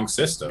the wrong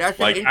system. That's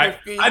like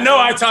I know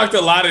I talked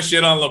a lot of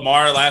shit on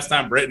Lamar last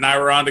time Britt and I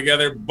were on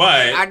together,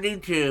 but I do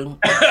too.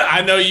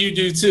 I know you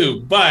do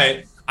too,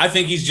 but I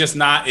think he's just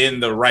not in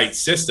the right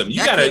system.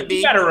 You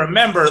gotta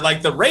remember,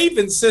 like the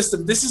Ravens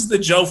system, this is the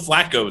Joe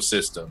Flacco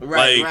system.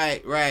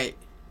 Right, right.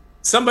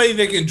 Somebody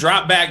that can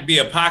drop back, be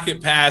a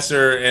pocket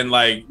passer, and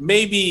like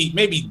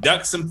maybe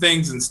duck some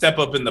things and step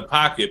up in the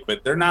pocket,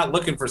 but they're not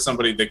looking for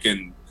somebody that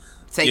can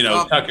tuck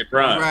and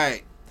run.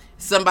 Right.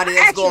 Somebody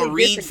that's going to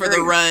read for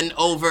the run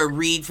over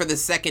read for the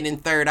second and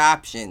third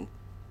option.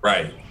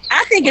 Right.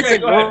 I think it's a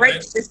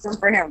great system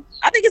for him.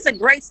 I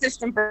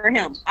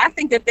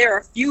think that there are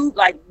a few,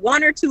 like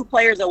one or two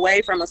players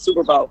away from a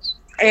Super Bowl.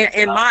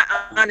 In my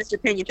honest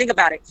opinion, think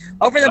about it.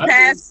 Over the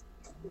past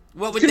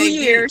 2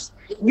 years,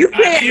 you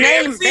can't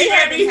name. They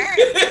haven't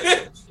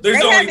had.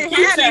 There's only 2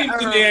 teams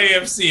in the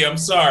AFC. I'm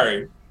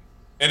sorry.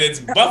 And it's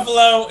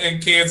Buffalo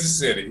and Kansas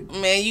City.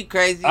 Man, you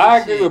crazy. I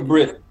agree with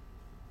Britt.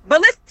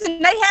 But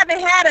listen, they haven't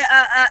had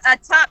a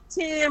top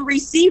 10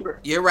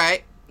 receiver. You're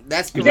right.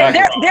 That's correct.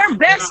 Their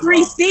best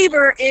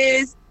receiver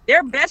is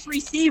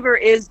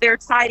their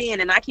tight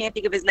end, and I can't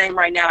think of his name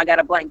right now. I got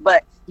a blank.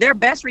 But their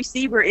best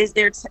receiver is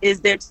their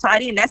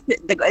tight end. That's is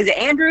it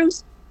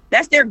Andrews?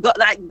 That's their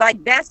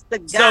that's the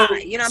guy. So,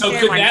 you know what I'm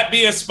saying? Could that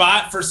be a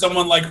spot for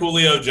someone like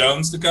Julio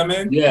Jones to come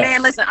in? Yeah.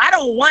 Man, listen, I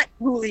don't want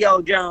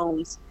Julio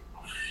Jones.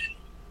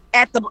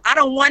 I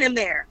don't want him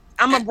there.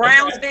 I'm a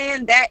Browns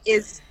fan. That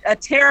is a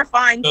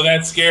terrifying. So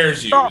that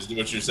scares you, is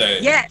what you're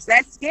saying? Yes,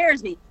 that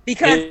scares me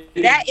because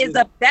that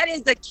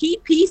is a key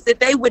piece that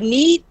they would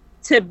need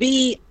to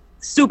be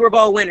Super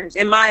Bowl winners,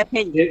 in my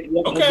opinion.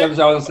 Okay. That's what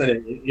I was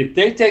saying. If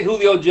they take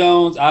Julio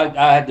Jones, I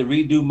had to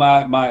redo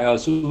my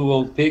Super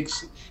Bowl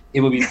picks. It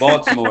would be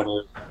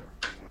Baltimore.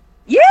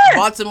 Yeah.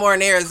 Baltimore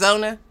and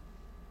Arizona.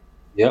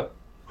 Yep.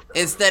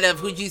 Instead of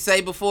who'd you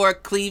say before?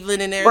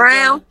 Cleveland and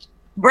Arizona.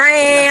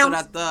 Brown.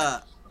 That's what I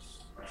thought.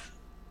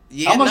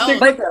 Yeah, I'm gonna stick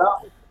with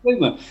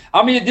that.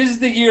 I mean, this is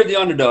the year of the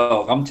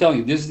underdog. I'm telling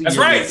you, this is the That's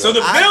year. Right. So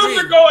the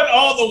Bills are going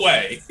all the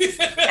way.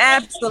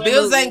 Absolutely.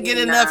 Bills ain't get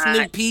enough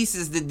new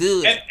pieces to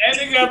do it. And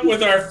ending up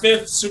with our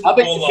 5th Super Bowl. I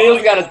think the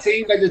Bills got a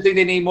team. I just think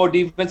they need more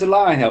defensive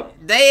line help.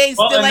 They ain't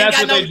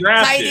got no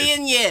tight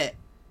end yet.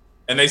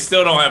 And they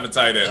still don't have a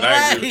tight end.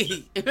 I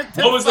agree.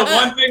 What was the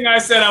one thing I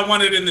said I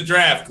wanted in the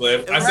draft,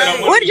 Cliff? I said I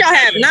wanted. What did y'all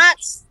have?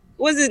 Knox?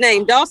 What's his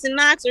name? Dawson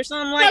Knox or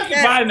something like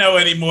that? I know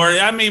anymore.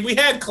 I mean, we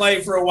had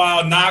Clay for a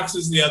while. Knox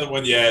is the other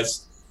one,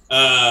 yes.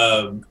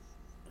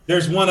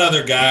 There's one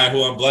other guy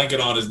who I'm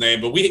blanking on his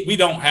name, but we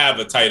don't have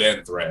a tight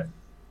end threat.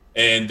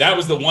 And that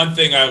was the one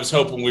thing I was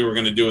hoping we were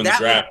going to do in the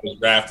draft, was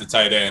draft a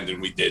tight end,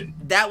 and we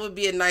didn't. That would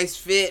be a nice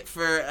fit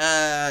for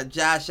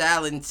Josh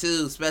Allen,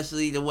 too,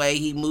 especially the way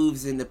he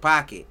moves in the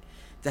pocket.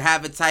 To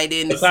have a tight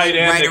end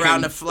right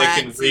around the flat.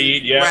 They can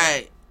read, yeah.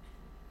 Right.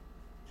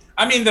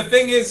 I mean, the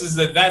thing is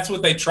that's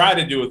what they try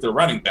to do with their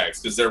running backs,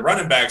 because their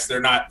running backs,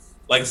 they're not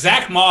like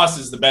Zach Moss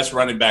is the best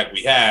running back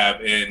we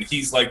have, and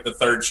he's like the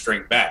third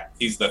string back.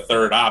 He's the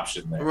third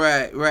option there.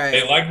 Right.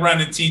 They like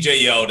running TJ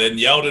Yeldon.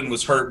 Yeldon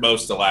was hurt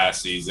most of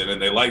last season,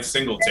 and they like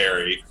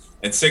Singletary,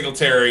 and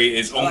Singletary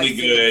is only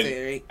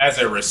good as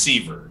a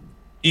receiver.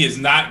 He is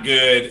not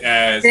good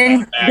as a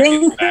back.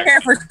 Didn't care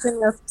for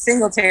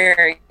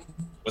Singletary.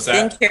 What's that?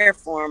 Didn't care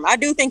for him. I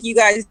do think you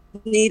guys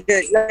need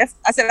to.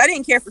 I said I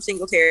didn't care for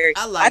Singletary.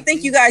 I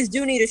think you guys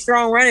do need a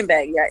strong running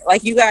back. Yeah,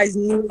 like you guys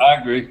need.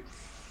 I agree.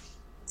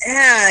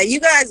 Yeah,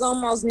 you guys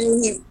almost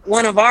need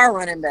one of our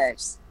running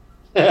backs.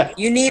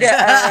 You need a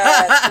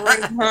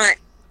Kareem Hunt,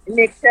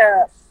 Nick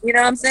Chubb. You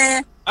know what I'm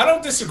saying? I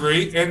don't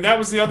disagree, and that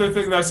was the other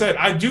thing that I said.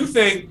 I do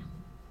think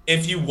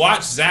if you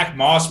watch Zach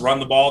Moss run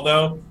the ball,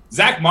 though,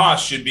 Zach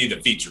Moss should be the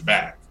feature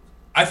back.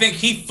 I think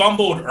he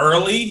fumbled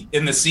early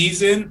in the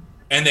season,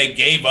 and they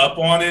gave up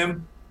on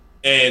him,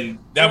 and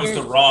that was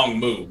the wrong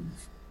move.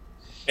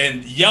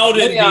 And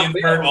Yeldon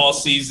being hurt all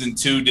season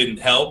too didn't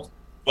help,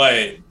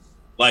 but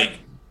like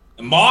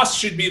Moss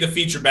should be the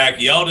feature back.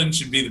 Yeldon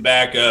should be the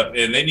backup,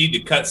 and they need to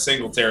cut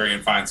Singletary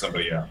and find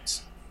somebody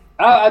else.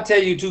 I'll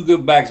tell you 2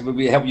 good backs would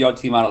be help your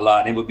team out a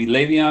lot. It would be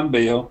Le'Veon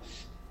Bell,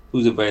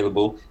 who's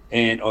available,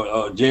 and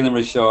Jalen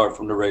Richard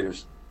from the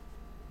Raiders.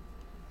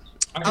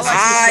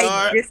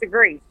 I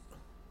disagree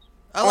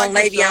on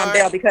Le'Veon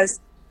Bell because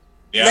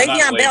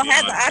Le'Veon Bell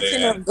had the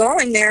option of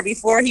going there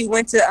before he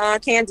went to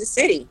Kansas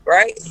City,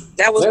 right?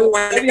 That was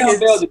one of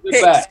his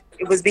picks.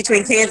 It was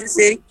between Kansas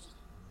City.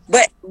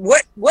 But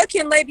what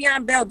can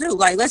Le'Veon Bell do?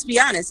 Like, let's be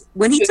honest.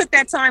 When he took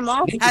that time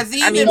off, has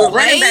he even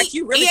played? He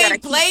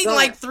ain't played in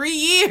like 3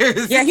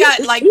 years. Yeah, he got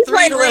like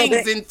 3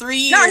 rings in 3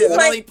 years. No, he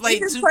only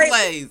played 2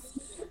 plays.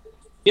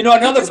 You know,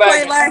 another back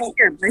played last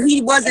year, but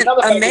he wasn't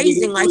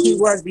amazing like he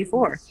was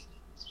before.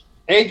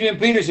 Adrian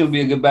Peterson would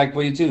be a good back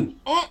for you too.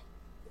 What?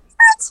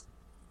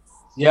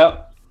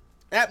 Yep.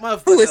 That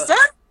motherfucker. Who, his son?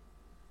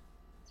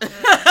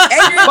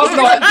 Adrian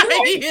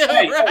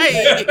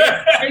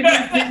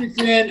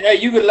Peterson, hey,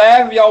 you could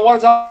laugh if y'all want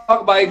to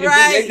talk about Adrian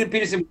Peterson. Adrian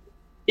Peterson,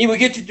 he would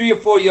get you 3 or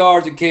 4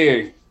 yards a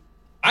carry.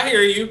 I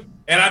hear you.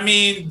 And I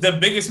mean, the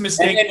biggest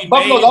mistake and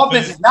Buffalo's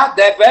offense is not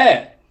that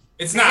bad.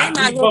 It's not.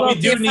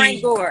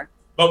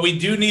 But we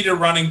do need a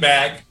running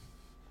back.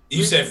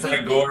 You said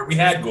Frank Gore. We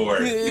had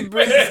Gore. Y'all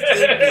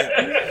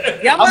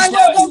might as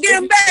well go get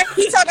him back.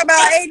 He talking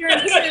about Adrian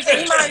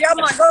Peterson. Y'all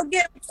might go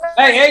get him.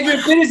 Hey,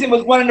 Adrian Peterson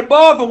was running the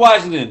ball for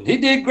Washington. He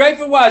did great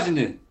for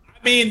Washington.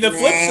 I mean, the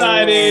flip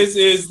side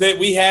is that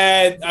we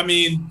had, I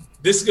mean,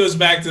 this goes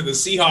back to the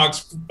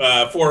Seahawks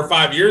 4 or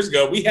 5 years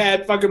ago. We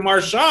had fucking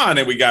Marshawn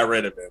and we got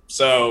rid of him.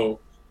 So.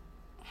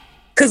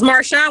 Because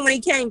Marshawn, when he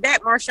came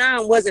back,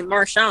 Marshawn wasn't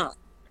Marshawn.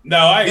 No,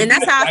 and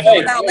that's how I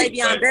feel about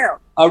Le'Veon Bell.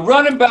 A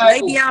running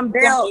back, Le'Veon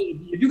Bell.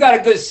 If you got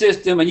a good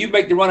system and you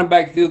make the running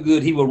back feel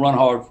good, he will run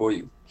hard for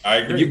you. I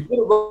agree. If you put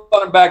a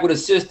running back with a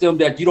system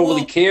that you don't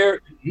really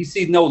care, he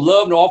sees no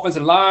love, no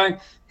offensive line,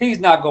 he's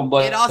not going to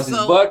bust his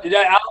butt.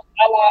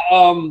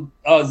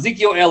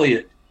 Ezekiel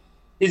Elliott.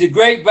 He's a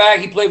great back.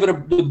 He played for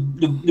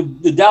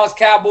the Dallas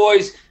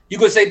Cowboys. You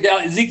could say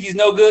Zeke's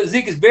no good.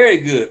 Zeke is very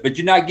good, but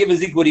you're not giving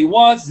Zeke what he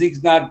wants.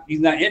 He's not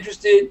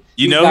interested.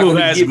 You know who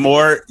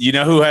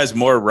has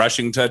more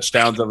rushing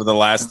touchdowns over the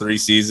last 3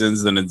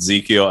 seasons than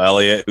Ezekiel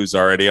Elliott, who's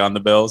already on the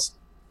Bills?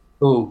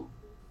 Who?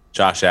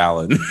 Josh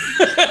Allen.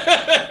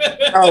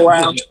 Oh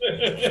wow.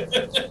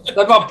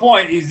 That's my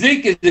point.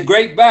 Zeke is a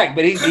great back,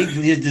 but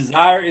his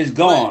desire is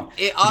gone.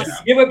 It also,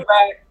 give it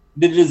back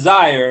the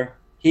desire,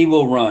 he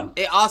will run.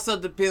 It also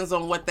depends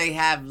on what they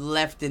have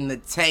left in the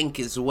tank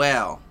as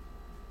well.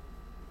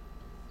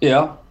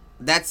 Yeah,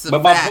 that's the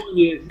fact.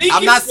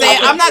 I'm not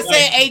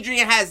saying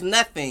Adrian has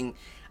nothing.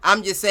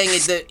 I'm just saying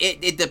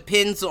it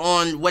depends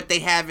on what they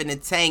have in the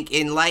tank.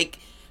 And like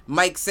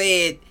Mike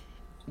said,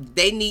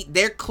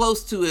 they're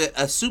close to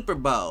a Super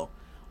Bowl.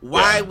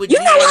 Why would you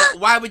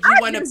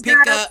want to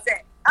pick up?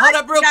 Hold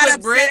up, real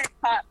quick, Britt.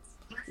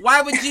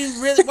 Why would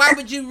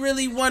you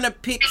really want to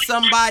pick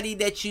somebody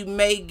that you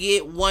may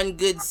get one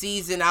good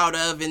season out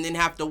of and then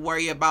have to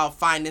worry about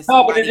finding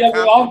somebody? No,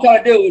 but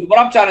what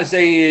I'm trying to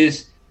say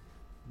is,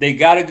 they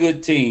got a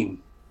good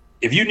team.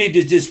 If you need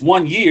just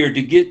 1 year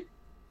to get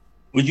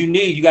what you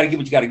need, you got to get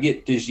what you got to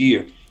get this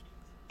year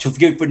to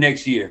get for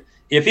next year.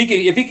 If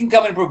he can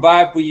come and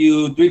provide for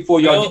you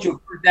 3-4 yards, get you a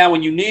first down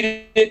when you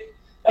need it,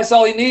 that's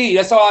all he needs.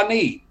 That's all I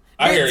need.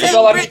 I hear you.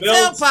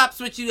 Tell Pops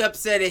what you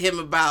upset at him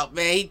about,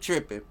 man. He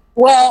tripping.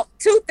 Well,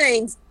 2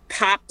 things,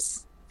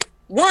 Pops.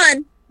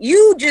 1,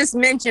 you just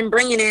mentioned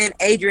bringing in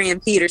Adrian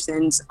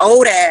Peterson's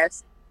old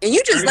ass. And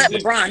you just let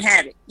LeBron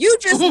have it. You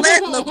just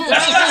let LeBron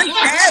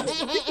have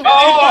it.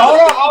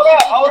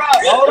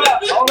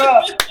 Hold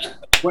up.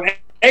 When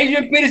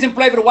Adrian Peterson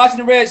played for the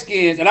Washington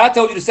Redskins, and I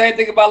told you the same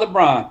thing about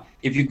LeBron.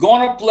 If you're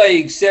going to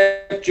play,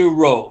 accept your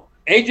role.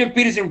 Adrian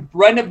Peterson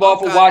running the ball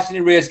for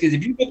Washington Redskins.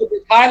 If you look at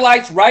his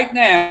highlights right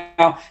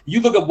now,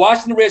 you look at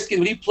Washington Redskins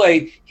when he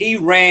played, he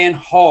ran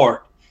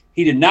hard.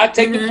 He did not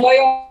take the play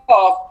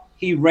off.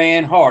 He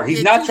ran hard.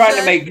 He's not trying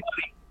to make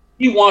money.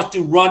 He wants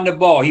to run the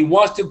ball. He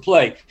wants to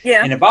play.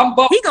 Yeah. And if I'm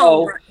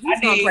Buffalo,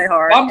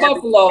 if I'm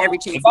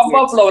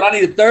Buffalo and I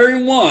need a 3rd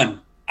and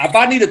 1, if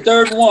I need a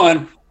 3rd and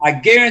 1, I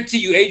guarantee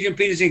you Adrian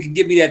Peterson can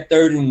give me that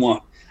 3rd and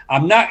 1.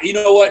 I'm not, you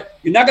know what?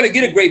 You're not going to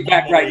get a great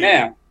back right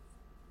now.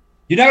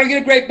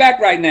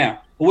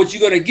 But what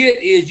you're going to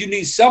get is you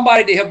need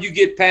somebody to help you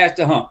get past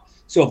the hump.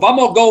 So if I'm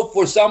going to go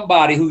for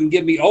somebody who can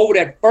get me over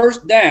that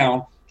first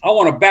down, I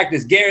want a back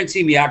that's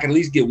guarantee me I can at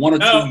least get 1 or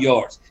 2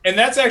 yards. And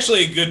that's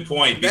actually a good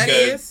point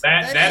because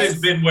that has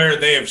been where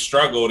they have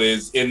struggled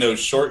is in those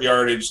short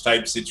yardage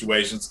type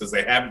situations because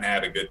they haven't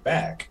had a good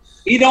back.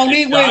 He don't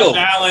need wiggle. If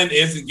Allen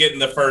isn't getting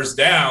the first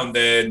down,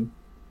 then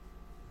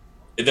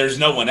there's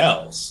no one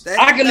else.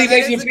 I can leave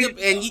Adrian Peterson.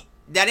 And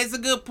that is a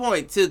good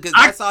point, too, because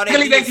that's all they do.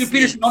 I can leave Adrian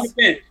Peterson on the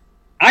bench.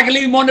 I can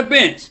leave him on the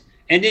bench.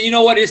 And then you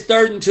know what? It's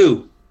 3rd and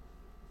 2.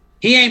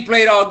 He ain't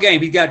played all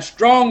game. He's got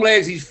strong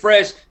legs. He's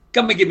fresh.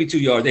 Come and give me 2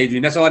 yards,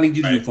 Adrian. That's all I need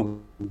you to do for me.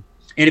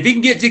 And if he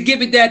can give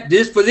me that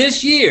for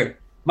this year,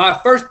 my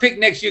first pick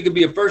next year could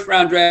be a first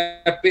round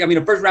draft pick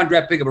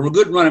of a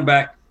good running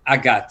back. I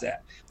got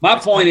that. My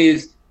point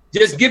is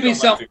just give me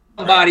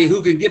somebody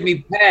who can get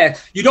me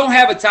past. You don't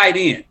have a tight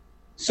end.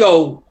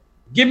 So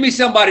give me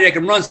somebody that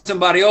can run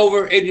somebody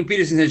over. Adrian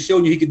Peterson has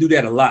shown you he can do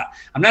that a lot.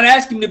 I'm not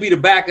asking him to be the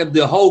back of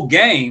the whole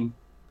game.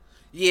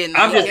 Yeah, no,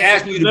 I'm just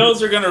asking you. The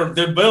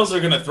Bills are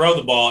gonna throw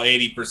the ball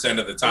 80%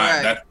 of the time.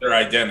 Right. That's their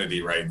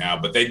identity right now.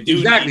 But they do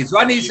exactly. So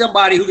I need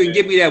somebody who can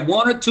give me that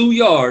 1 or 2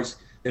 yards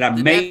that I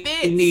may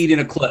need in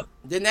a clip.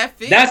 Then that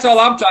fits. That's all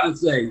I'm trying to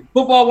say.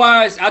 Football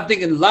wise, I'm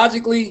thinking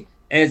logically,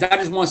 as I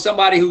just want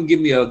somebody who can give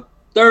me a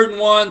 3rd and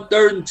 1,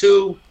 3rd and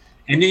 2,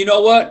 and then you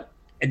know what?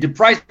 At the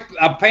price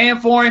I'm paying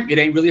for him, it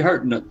ain't really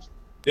hurting nothing.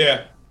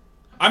 Yeah,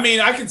 I mean,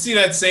 I can see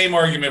that same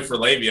argument for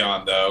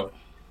Le'Veon though.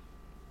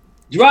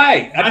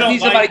 Right. I don't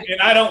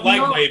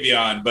like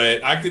Le'Veon,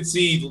 but I could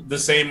see the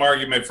same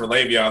argument for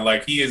Le'Veon.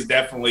 Like, he is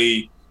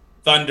definitely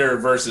thunder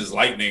versus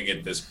lightning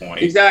at this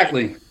point.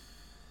 Exactly.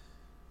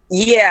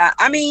 Yeah,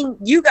 I mean,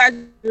 you guys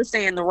are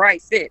saying the right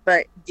fit,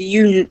 but do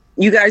you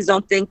guys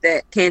don't think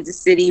that Kansas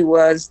City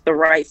was the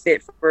right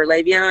fit for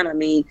Le'Veon? I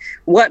mean,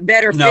 what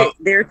better fit?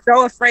 They're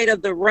so afraid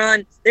of the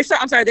run. They're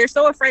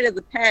so afraid of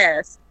the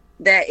pass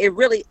that it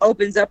really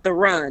opens up the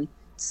run.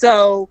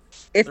 So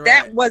if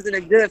that wasn't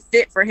a good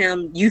fit for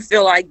him, you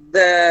feel like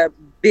the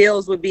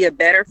Bills would be a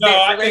better fit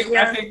for Le'Veon?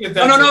 I think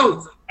that's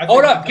no.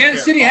 Hold up.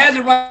 Kansas City has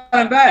a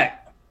running back.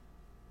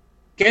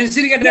 Kansas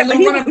City got that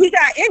little running back. He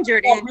got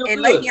injured, and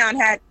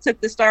Le'Veon took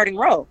the starting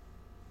role.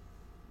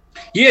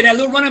 Yeah, that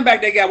little running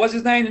back they got. What's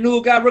his name? The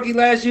new guy rookie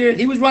last year.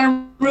 He was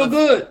running real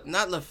good.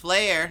 Not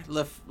LaFleur.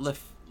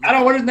 I don't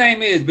know what his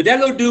name is, but that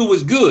little dude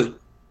was good.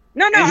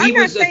 No, I'm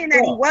not saying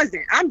that he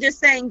wasn't. I'm just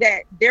saying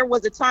that there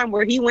was a time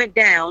where he went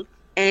down,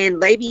 and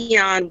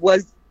Le'Veon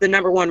was the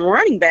number 1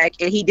 running back,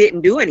 and he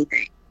didn't do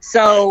anything.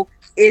 So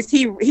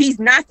he's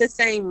not the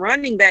same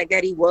running back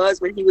that he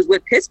was when he was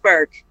with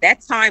Pittsburgh.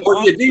 That time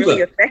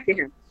really affected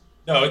him.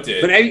 No, it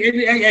did. But hey,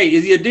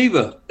 is he a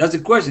diva? That's the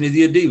question. Is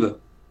he a diva?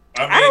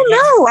 I don't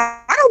know.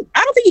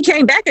 I don't think he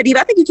came back a diva.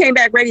 I think he came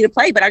back ready to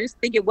play, but I just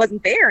think it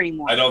wasn't there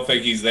anymore. I don't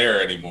think he's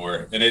there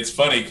anymore. And it's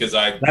funny because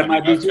I've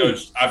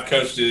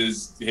coached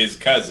his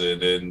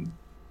cousin, and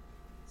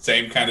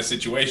same kind of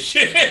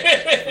situation.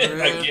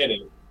 I get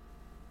it.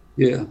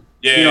 Yeah.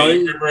 Yeah,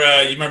 you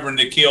remember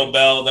Nikhil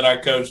Bell that I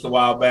coached a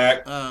while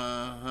back?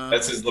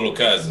 That's his little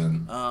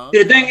cousin.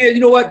 The thing is, you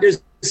know what?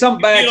 There's some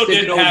backs Nikhil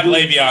didn't have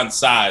Le'Veon's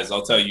size,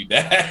 I'll tell you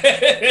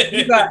that.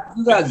 you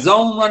got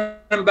zone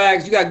running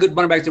backs. You got good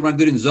running backs that run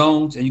good in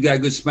zones, and you got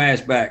good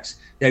smash backs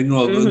that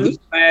good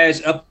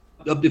smash up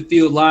the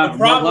field line.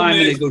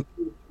 The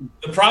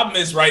problem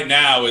is right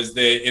now is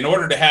that in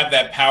order to have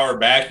that power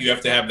back, you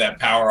have to have that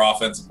power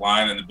offensive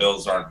line, and the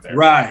Bills aren't there.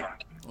 Right.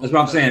 That's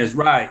what I'm saying. It's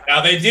right.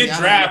 Now they did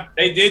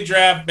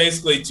draft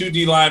basically 2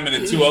 D linemen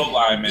and 2 O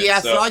linemen. Yeah, I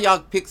saw y'all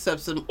picked up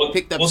some.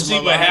 We'll see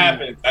what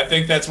happens. I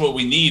think that's what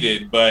we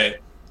needed, but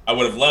I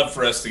would have loved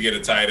for us to get a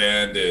tight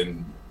end,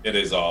 and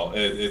it's all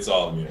good.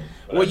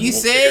 But well, you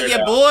said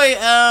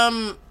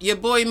your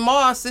boy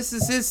Moss. This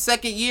is his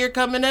 2nd year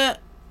coming up.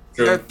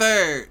 True. Or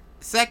 3rd,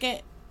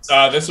 2nd.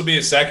 This will be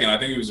his 2nd. I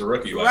think he was a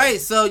rookie. Right,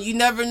 so you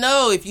never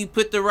know if you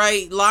put the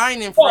right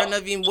line in front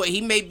of him. What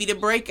he may be the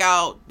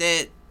breakout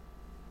that.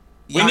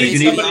 We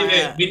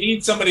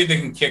need somebody that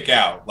can kick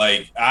out.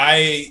 Like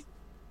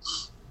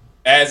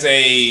as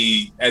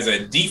a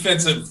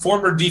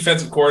former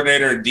defensive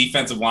coordinator and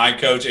defensive line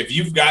coach, if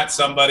you've got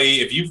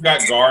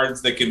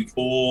guards that can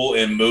pull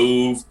and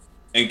move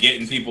and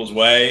get in people's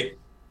way,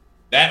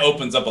 that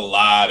opens up a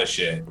lot of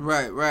shit.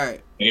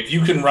 Right. And if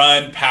you can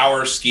run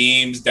power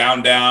schemes,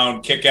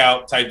 down, kick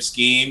out type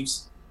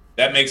schemes,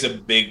 that makes a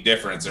big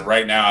difference. And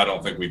right now, I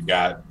don't think we've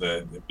got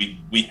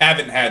we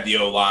haven't had the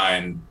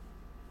O-line.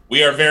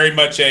 We are very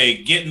much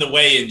a get in the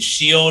way and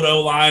shield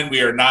O-line.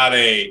 We are not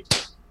a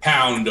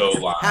pound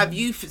O-line. Have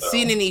you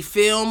seen any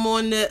film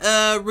on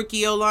the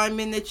rookie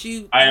O-lineman that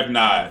you? I have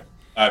not.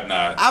 I've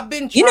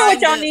been trying. You know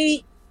what y'all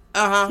need?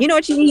 You know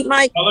what you need,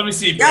 Mike? Oh, let me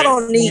see. Y'all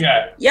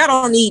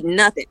don't need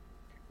nothing.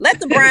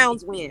 Let the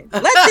Browns win.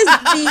 Let this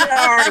be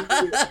our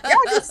argument.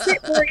 Y'all just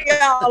sit where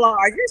y'all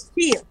are.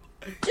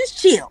 Just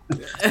chill.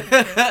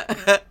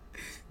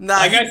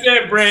 Like I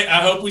said, Brent,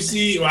 I hope we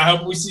see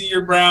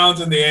your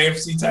Browns in the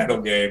AFC title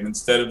game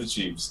instead of the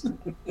Chiefs.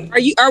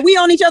 Are we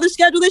on each other's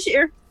schedule this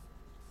year?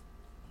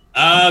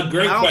 Great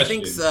question. I don't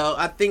think so.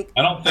 I think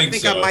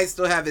so. I might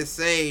still have it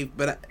saved,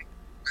 but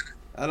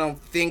I don't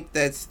think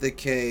that's the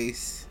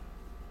case.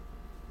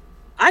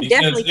 I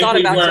definitely thought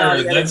about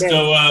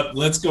y'all.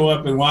 Let's go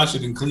up and watch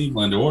it in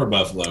Cleveland or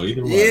Buffalo.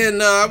 Either one. Yeah,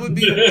 no, I'd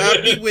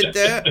be with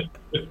that.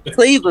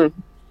 Cleveland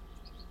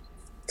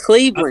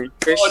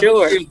for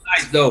sure.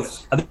 Nice though.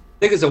 I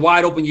think it's a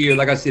wide open year.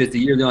 Like I said, it's the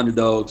year of the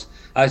underdogs.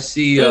 I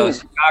see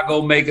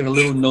Chicago making a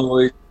little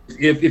noise.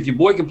 If your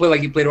boy can play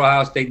like he played at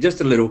Ohio State,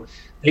 just a little,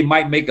 they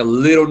might make a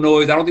little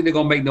noise. I don't think they're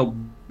gonna make no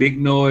big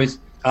noise.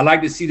 I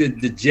like to see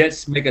the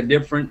Jets make a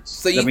difference.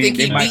 So you think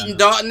he's beating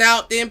Dalton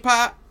out then,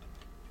 Pop?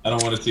 I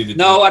don't want to see the.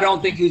 No, I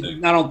don't think so.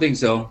 And I don't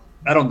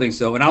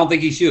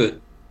think he should.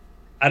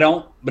 I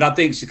don't. But I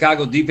think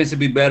Chicago's defense will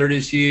be better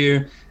this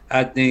year.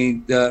 I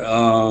think that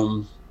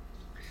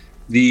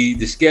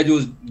The schedule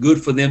is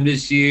good for them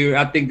this year.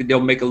 I think that they'll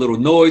make a little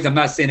noise. I'm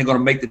not saying they're going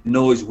to make the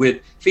noise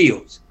with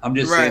Fields. I'm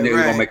just saying they're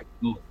going to make a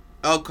noise.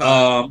 Okay.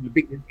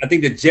 I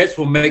think the Jets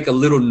will make a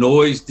little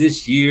noise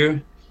this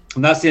year.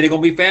 I'm not saying they're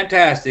going to be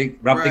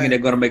fantastic, but I'm thinking they're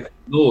going to make a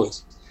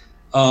noise.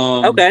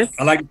 Okay.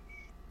 I like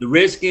the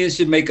Redskins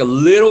should make a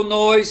little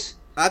noise,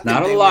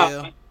 not a lot.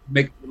 Will.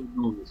 Make a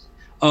little noise.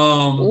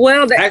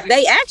 Well,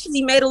 they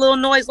actually made a little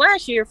noise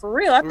last year for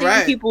real. I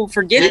think people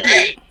forget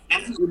it.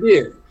 They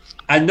did.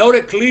 I know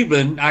that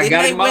Cleveland. I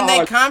got in my heart. Didn't they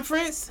win that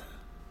conference?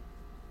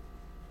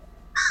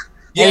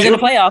 Yeah, in the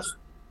playoffs.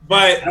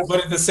 But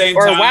at the same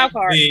Or a time, wild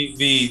card.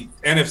 the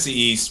NFC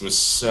East was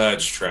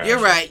such trash. You're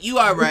right. You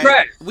are right.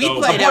 Right. We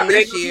played them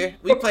this year.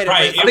 We played them.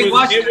 Right.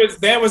 This year.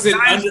 That was an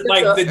under,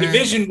 like the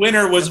division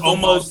winner was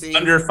almost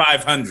under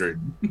 500.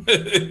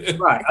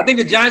 Right. I think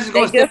the Giants is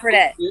going to Good for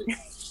that.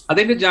 I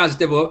think the Giants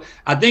step up.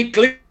 I think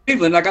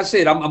Cleveland, like I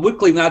said, I'm with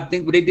Cleveland. I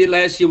think what they did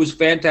last year was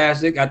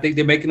fantastic. I think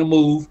they're making a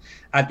move.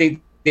 I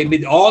think they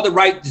made all the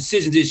right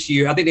decisions this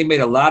year. I think they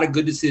made a lot of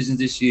good decisions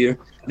this year.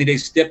 I think they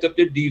stepped up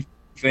their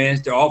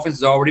defense. Their offense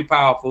is already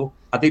powerful.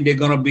 I think they're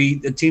going to be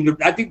the team.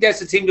 I think that's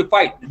the team to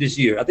fight this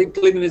year. I think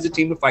Cleveland is the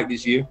team to fight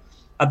this year.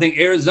 I think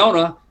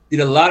Arizona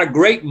did a lot of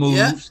great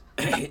moves.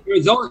 Yeah.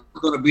 Arizona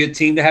is going to be a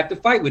team to have to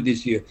fight with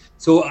this year.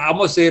 So I'm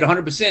going to say it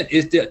 100%.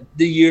 It's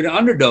the year of the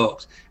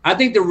underdogs. I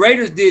think the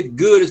Raiders did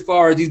good as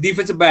far as these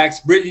defensive backs.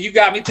 Brittany, you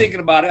got me thinking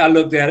about it. I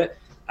looked at it.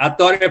 I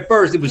thought at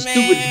first it was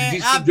stupid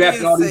to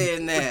drafting all these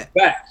defensive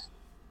backs.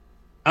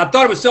 I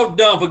thought it was so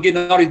dumb for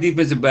getting all these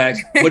defensive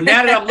backs. But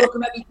now that I'm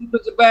looking at these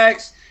defensive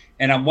backs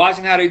and I'm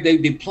watching how they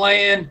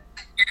playing,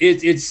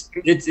 it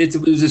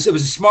was a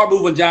smart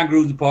move on John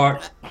Gruden's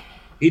part.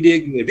 He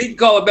did good. If he can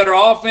call a better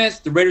offense,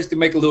 the Raiders can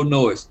make a little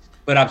noise.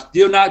 But I'm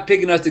still not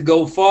picking us to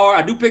go far.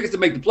 I do pick us to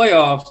make the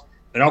playoffs,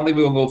 but I don't think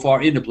we're going to go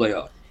far in the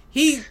playoffs.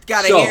 He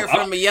got to hear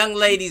from a young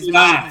lady's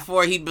mouth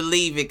before he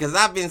believe it, because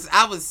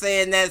I was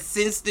saying that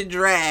since the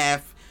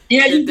draft.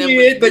 Yeah, you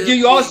did, but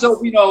you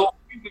also, you know,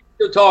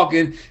 still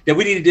talking that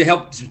we needed to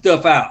help some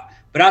stuff out.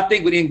 But I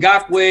think with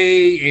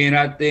Ngakoue and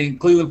I think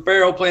Cleveland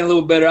Farrell playing a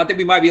little better, I think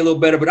we might be a little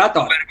better. But I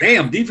thought,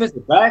 damn,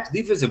 defensive backs.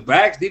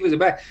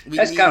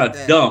 That's kind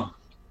of dumb.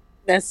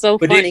 That's so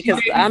funny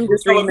because I'm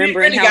just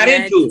remembering how got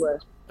into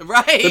it.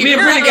 Right. But me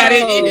and Brittany got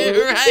into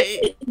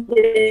it.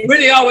 Right.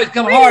 Brittany always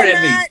come hard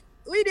at me.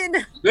 We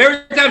didn't.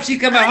 Every time she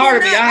come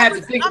hard at me, I had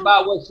to think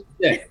about what she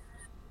said.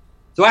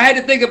 So I had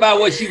to think about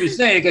what she was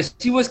saying because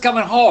she was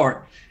coming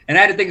hard. And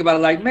I had to think about it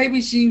like,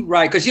 maybe she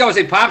right. Because she always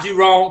say, Pops, you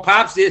wrong.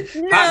 Pops this.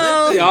 No.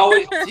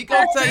 Pops, she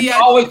gonna tell you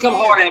always come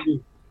hard at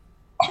me.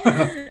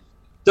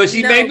 So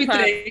she made me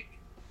think.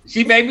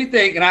 She made me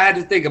think, and I had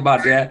to think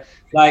about that.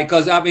 Like,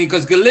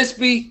 because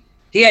Gillespie,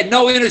 he had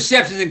no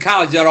interceptions in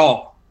college at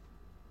all.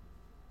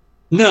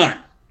 None.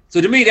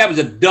 So to me, that was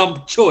a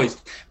dumb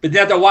choice. But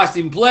then after I watched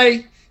him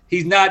play,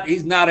 he's more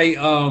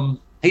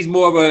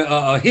of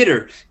a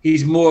hitter.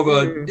 He's more of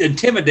an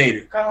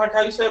intimidator. Kind of like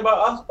how you say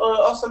about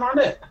Austin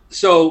Arnett.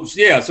 So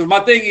my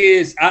thing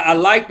is, I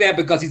like that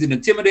because he's an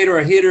intimidator,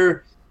 a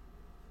hitter.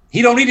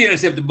 He don't need to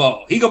intercept the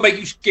ball. He gonna make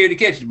you scared to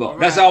catch the ball.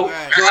 That's all.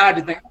 Right. So I had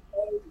to think.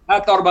 I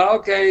thought about,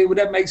 okay, well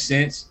that makes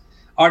sense.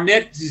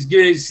 Arnett is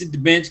getting to sit the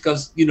bench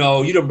because you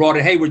done brought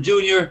in Hayward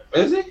Jr.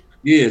 Is he?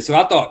 Yeah. So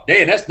I thought,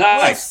 damn, that's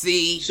nice. We'll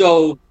see.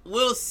 So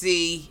we'll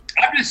see.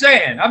 I'm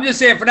just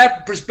saying from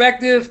that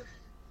perspective.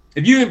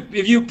 If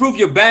you improve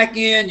your back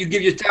end, you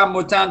give your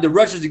more time to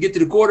rushers to get to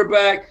the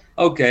quarterback.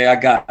 Okay, I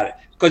got it.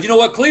 Because you know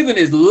what, Cleveland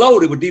is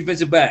loaded with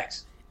defensive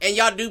backs. And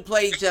y'all do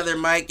play each other,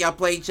 Mike. Y'all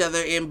play each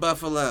other in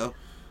Buffalo.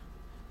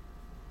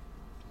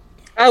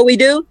 Oh, we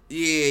do?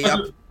 Yeah.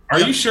 Are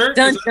you sure?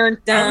 Dun, dun,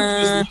 dun. I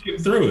was just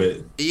looking through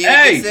it.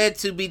 Yeah, it said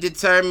to be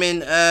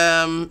determined.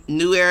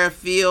 New Era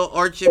Field,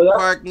 Orchard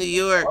Park, New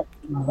York.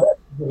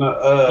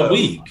 A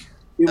week.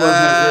 He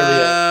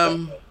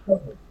wasn't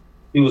really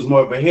he was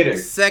more of a hitter.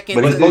 Second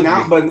to last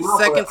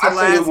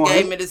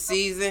game of the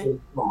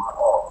season.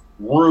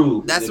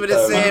 Rude. That's what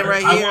it said right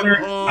here.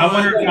 I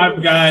wonder if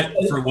I've got,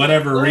 for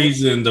whatever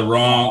reason, the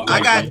wrong. I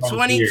got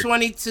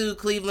 2022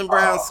 Cleveland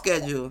Browns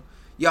schedule.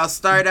 Y'all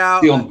start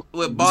out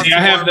with Baltimore. See,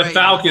 I have the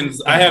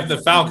Falcons. I have the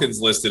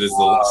Falcons listed as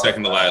the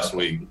second to last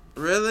week.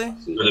 Really?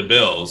 For the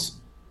Bills.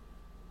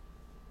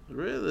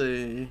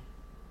 Really?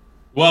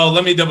 Well,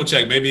 let me double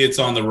check. Maybe it's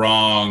on the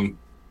wrong.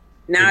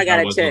 Now I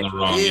gotta check.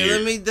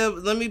 Yeah,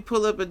 let me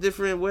pull up a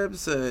different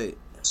website.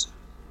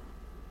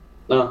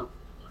 No.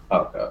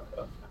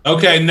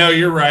 Okay, no,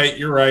 you're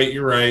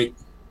right.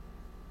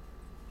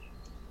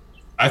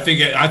 I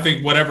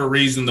think whatever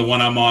reason the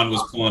one I'm on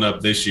was pulling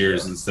up this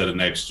year's instead of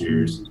next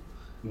year's.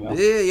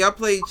 Yeah, y'all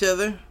play each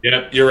other.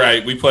 Yep, you're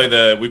right. We play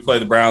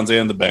the Browns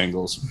and the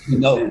Bengals.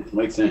 No,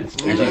 makes sense.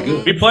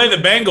 Mm-hmm. We play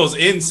the Bengals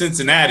in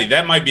Cincinnati.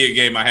 That might be a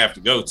game I have to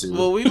go to.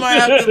 Well, we might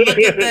have to look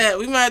at that.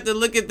 We might have to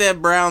look at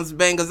that Browns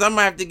Bengals. I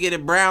might have to get a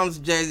Browns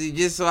jersey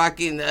just so I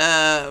can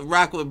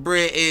rock with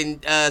Britt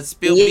and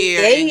spill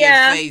beer in your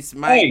face,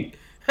 Mike.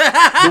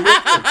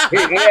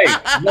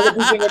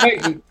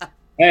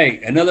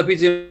 Another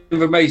piece of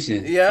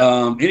information.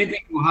 Yeah.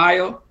 Anything in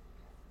Ohio,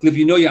 If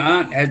you know your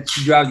aunt,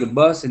 she drives the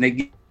bus, and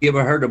they give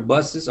her the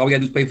buses. All we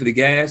gotta do is pay for the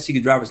gas. She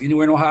can drive us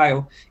anywhere in Ohio,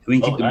 and we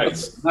can keep the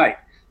buses at night.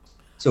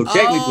 So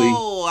technically,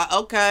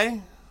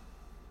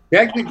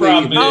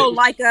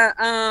 like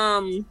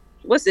a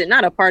what's it?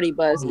 Not a party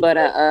bus, but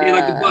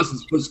like the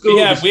buses for school.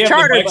 Yeah, we have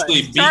charter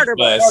charter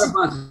bus.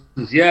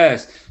 Buses,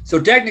 yes. So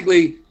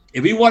technically,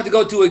 if we want to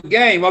go to a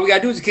game, all we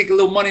gotta do is kick a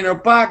little money in our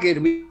pocket,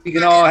 and we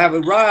can all have a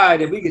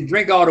ride, and we can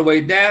drink all the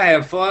way down,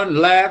 have fun,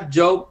 laugh,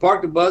 joke,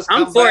 park the bus.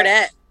 I'm for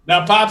that.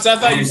 Now, Pops, I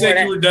thought you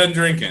said you were done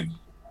drinking.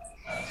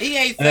 He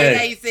ain't said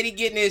that. He said he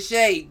getting in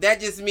shape. That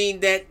just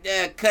means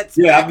that cuts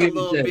back a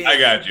little bit. I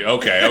got you.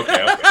 Okay.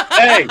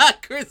 Hey,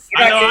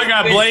 I know I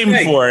got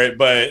blamed for it,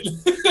 but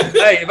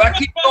hey, if I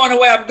keep going the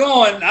way I'm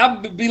going,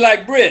 I'll be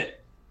like Britt.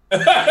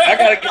 I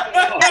gotta get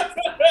it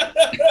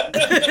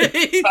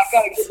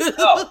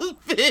off.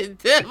 Stupid.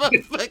 That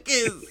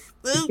motherfucker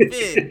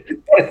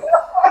stupid.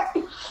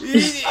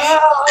 I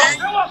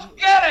was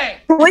kidding.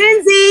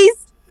 Twinsies.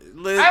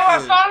 I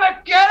was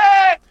gonna get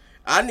it.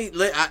 I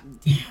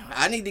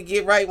need to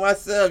get right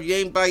myself. You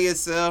ain't by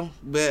yourself,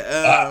 but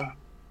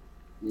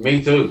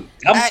me too.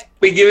 I'm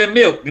be giving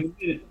milk.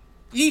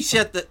 You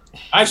shut the.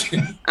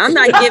 I'm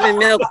not giving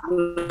milk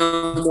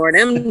no more.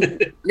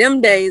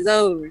 Them days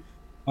over.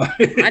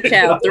 My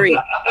child 3.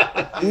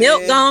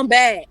 Milk gone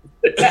bad.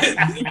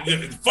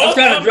 I'm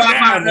trying to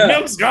drop my nut.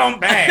 Milk's gone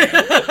bad.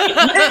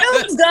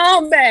 Milk's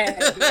gone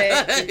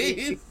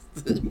bad.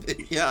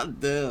 Y'all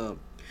dumb.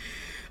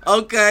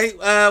 Okay,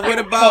 what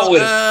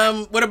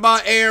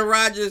about Aaron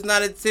Rodgers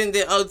not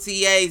attending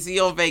OTAs? He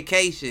on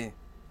vacation.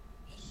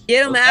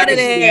 Get him out of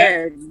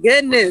there.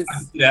 Goodness.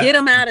 Get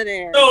him out of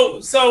there.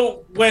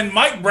 So when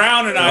Mike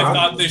Brown and I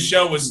thought this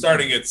show was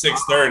starting at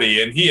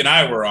 6:30 and he and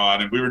I were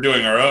on and we were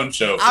doing our own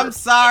show. I'm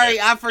sorry,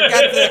 I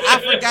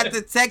forgot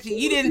to text you.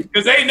 You didn't,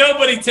 because ain't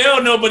nobody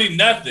tell nobody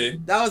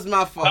nothing. That was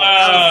my fault.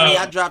 That was me.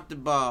 I dropped the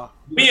ball.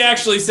 We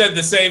actually said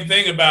the same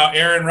thing about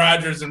Aaron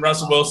Rodgers and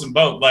Russell Wilson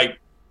both. Like,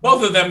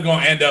 both of them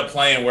gonna end up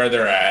playing where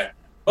they're at.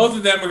 Both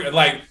of them are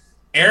like,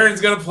 Aaron's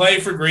gonna play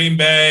for Green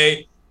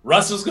Bay.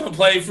 Russell's going to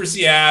play for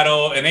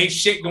Seattle, and ain't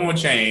shit going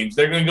to change.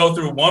 They're going to go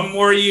through one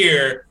more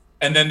year,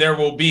 and then there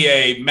will be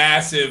a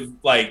massive,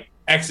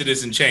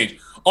 exodus and change.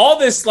 All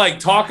this,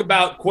 talk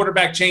about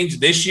quarterback change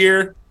this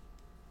year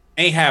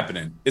ain't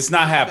happening. It's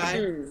not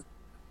happening.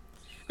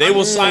 They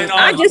will sign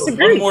on for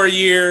one more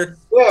year.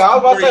 Yeah, I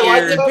was about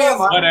to say,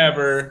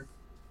 whatever.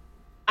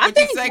 I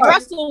think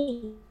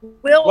Russell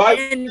will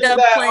end up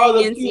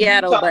playing in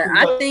Seattle, but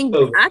I think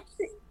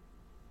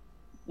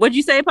what'd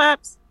you say,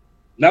 Pops?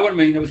 That wasn't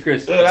me. That was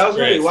Chris. Yeah, that was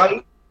me. Why do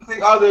you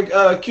think all the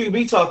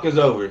QB talk is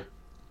over?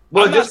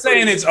 Well, I'm not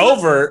saying it's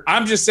over.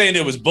 I'm just saying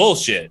it was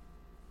bullshit.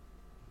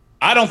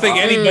 I don't think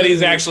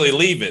anybody's actually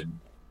leaving.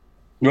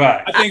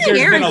 Right. I think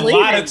there's been a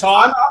lot of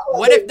talk.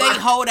 What if they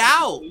hold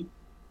out?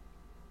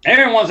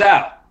 Everyone's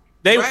out.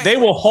 They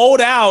will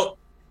hold out,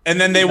 and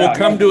then they will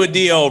come to a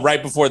deal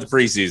right before the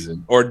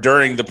preseason or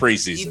during the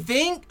preseason. You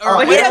think? Or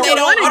what if they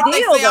don't? What if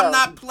they say I'm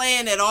not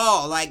playing at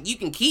all? Like, you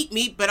can keep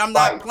me, but I'm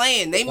not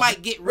playing. They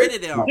might get rid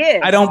of them.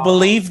 Yeah. I don't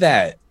believe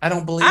that. I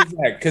don't believe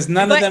that because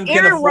none of them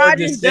can afford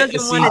to sit a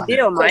season.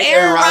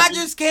 Aaron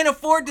Rodgers can't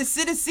afford to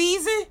sit a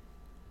season?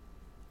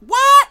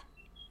 What?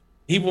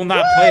 He will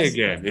not play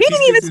again. He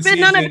didn't even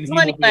spend none of his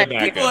money back.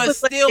 People will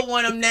still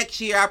want him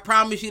next year. I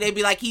promise you. They'd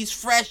be like, he's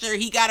fresher.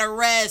 He got a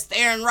rest.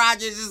 Aaron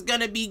Rodgers is going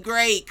to be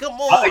great. Come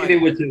on. I'll take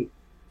it with you.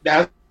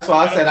 That's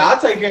why I said I'll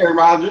take Aaron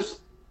Rodgers.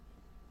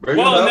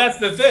 Well, and that's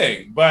the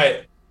thing.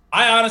 But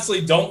I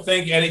honestly don't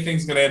think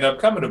anything's going to end up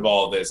coming of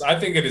all of this. I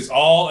think it is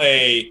all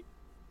a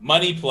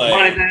money play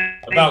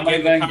about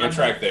getting the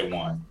contract they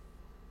want.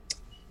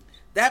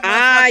 That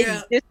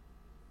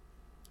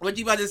what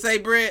you about to say,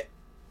 Britt?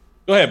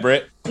 Go ahead,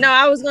 Britt. No,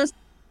 I was going to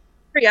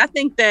say, I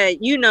think that,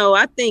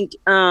 I think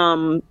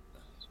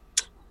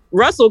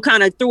Russell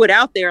kind of threw it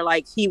out there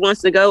like he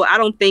wants to go. I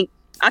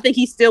think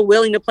he's still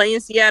willing to play in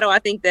Seattle. I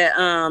think that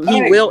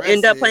he will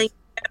end up playing in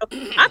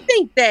Seattle. I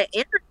think that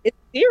Aaron is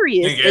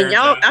serious. And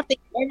y'all, I think.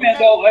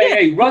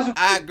 Hey, Russell.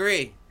 I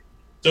agree.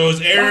 So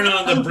is Aaron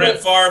on the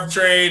Brett Favre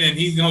train and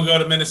he's going to go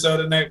to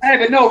Minnesota next? Hey,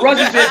 but no,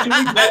 Russell said 2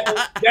 weeks ago.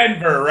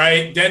 Denver,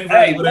 right?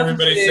 Denver is what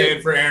everybody's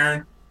saying for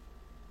Aaron.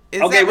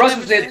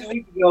 Russell said 2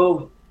 weeks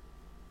ago.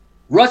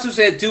 Russell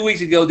said 2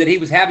 weeks ago that he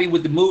was happy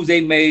with the moves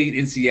they made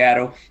in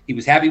Seattle. He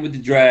was happy with the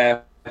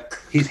draft.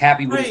 He's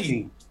happy with the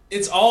team.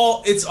 It's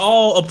all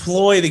a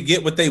ploy to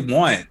get what they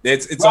want.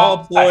 It's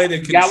all a ploy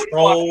to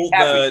control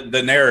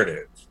the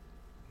narrative.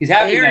 He's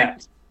happy now.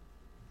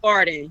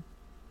 Garden.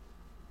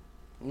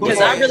 Because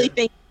I really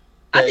think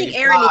Aaron is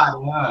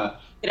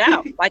sit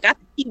out. I think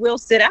he will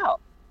sit out.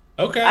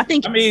 Okay. I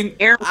think he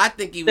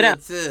will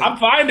too. I'm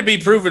fine to be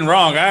proven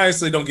wrong. I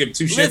honestly don't give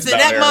two shits about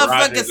that Aaron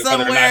motherfucker Rodgers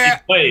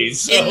somewhere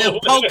plays, in the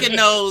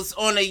Poconos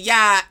on a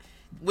yacht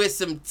with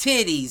some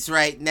titties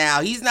right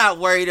now. He's not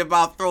worried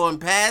about throwing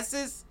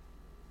passes.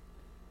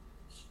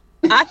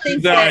 I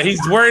think he's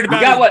worried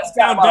about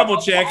discount double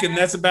check, and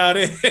that's about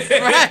it.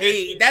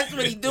 Right. That's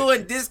what he's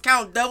doing.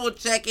 Discount double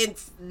checking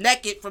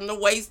naked from the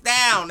waist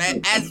down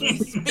as we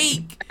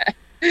speak.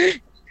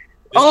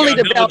 Only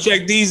the belt.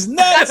 Check these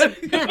nuts.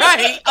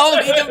 Right.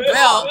 Only the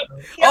belt.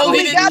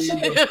 Only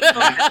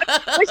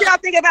the. What y'all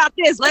think about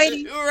this,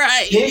 lady?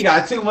 Right. He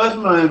got too much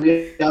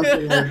money.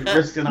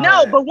 Risking all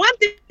No, that. but one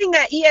thing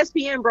that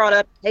ESPN brought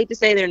up, hate to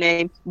say their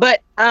name,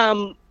 but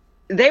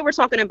they were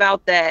talking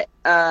about that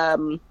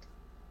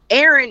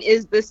Aaron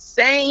is the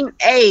same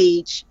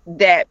age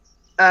that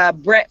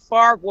Brett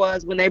Favre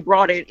was when they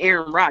brought in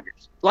Aaron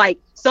Rodgers. Like,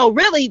 so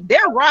really, they're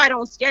right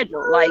on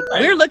schedule. Like,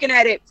 we're looking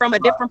at it from a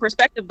different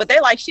perspective, but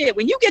they're like, shit,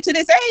 when you get to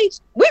this age,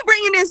 we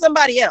bringing in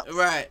somebody else.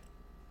 Right.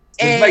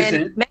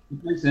 And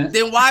Makes sense.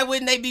 Then why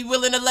wouldn't they be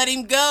willing to let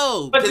him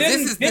go? But Because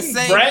this is the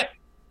same.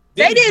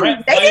 they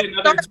didn't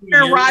start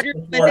Aaron Rodgers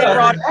when they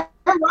brought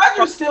Aaron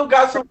Rodgers still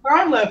got some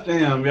time left in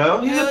him, yo.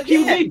 He's a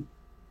QB.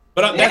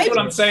 But that's what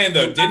I'm saying,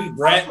 though. Didn't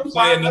Brett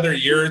play another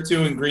year or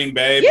two in Green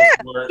Bay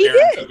before he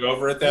Aaron did. took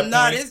over at that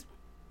No, point? this.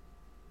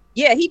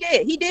 Yeah, he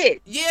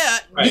did. Yeah,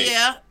 Right.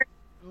 yeah.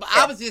 But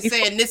I was just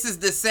saying this is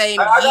the same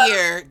I got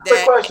year Quick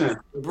that question.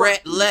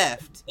 Brett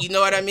left. You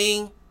know what I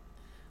mean?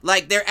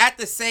 Like they're at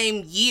the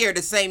same year,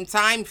 the same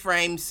time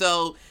frame.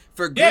 So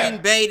for Green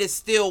Bay to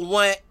still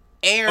want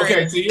Aaron,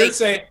 Okay, so you're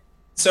saying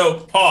so.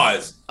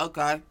 Pause.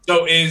 okay.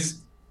 So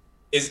is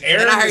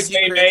Aaron I the heard you,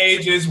 same Chris.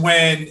 age as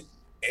when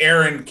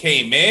Aaron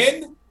came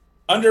in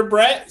under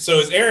Brett? So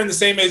is Aaron the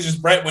same age as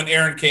Brett when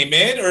Aaron came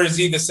in, or is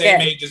he the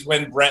same age as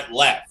when Brett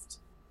left?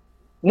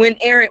 When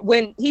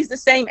he's the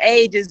same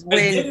age as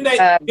when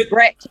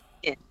Brett came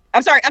in.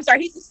 I'm sorry.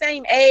 He's the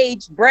same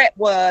age Brett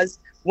was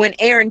when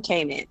Aaron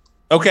came in.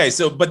 Okay,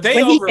 so but they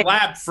When he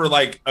overlapped for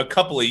like a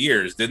couple of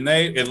years, didn't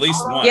they? At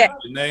least one, Yeah.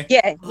 didn't they?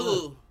 Yeah.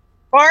 Who?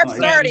 Favre Oh, yeah.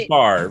 started.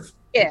 Favre.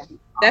 Yeah,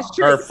 that's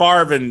true. Or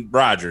Favre and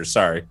Rodgers,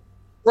 sorry.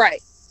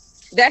 Right.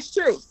 That's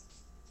true.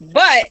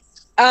 But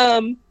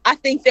I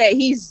think that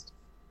he's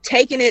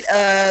taking it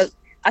I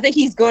think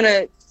he's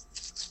gonna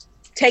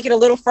take it a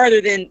little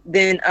further than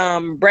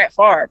Brett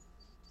Favre.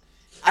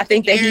 I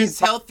think that Aaron's he's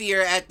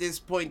healthier at this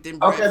point than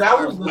Brett Okay, that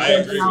was Favre. the I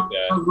question agree I with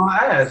that. was going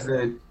to ask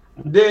then.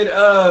 Did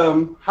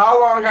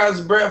how long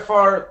has Brett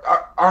Favre?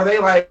 Are they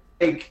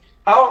like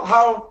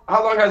how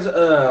long has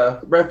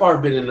Brett Favre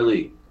been in the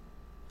league?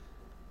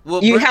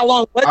 Well, how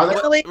long was Are they-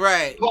 it really?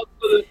 right. Close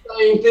to the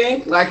same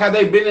thing? Like have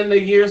they been in the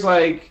years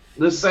like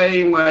the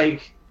same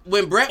like?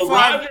 When Brett So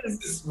Favre,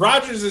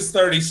 Rodgers is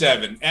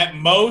 37. At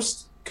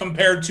most,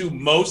 compared to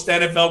most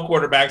NFL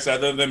quarterbacks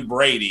other than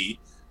Brady,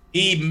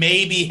 he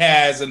maybe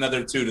has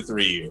another 2 to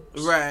 3 years.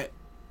 right.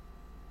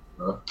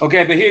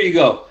 Okay, but here you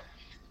go.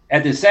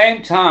 At the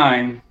same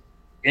time,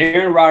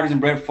 Aaron Rodgers and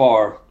Brett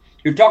Favre,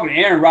 you're talking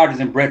Aaron Rodgers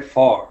and Brett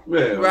Favre.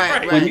 Right,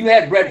 Right. When you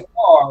had Brett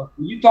Favre,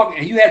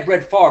 you had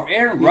Brett Favre.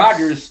 Aaron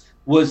Rodgers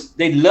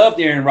they loved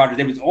Aaron Rodgers.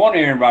 They was on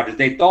Aaron Rodgers.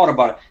 They thought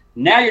about it.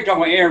 Now you're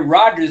talking about Aaron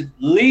Rodgers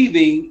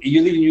leaving, and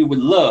you're leaving you with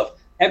love.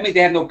 That means they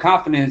have no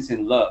confidence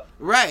in love.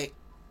 Right.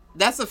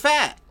 That's a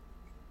fact.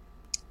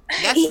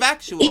 That's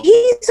factual.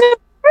 He's a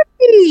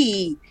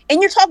rookie,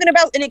 and you're talking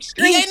about an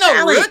extreme He ain't no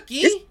talent.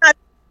 rookie. This is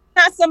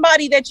not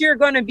somebody that you're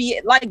going to be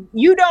like.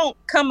 You don't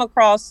come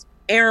across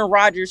Aaron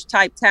Rodgers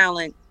type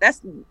talent.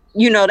 That's I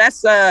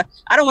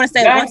don't want to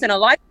say Yeah. once in a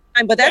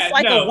lifetime, but that's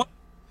a one.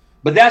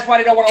 But that's why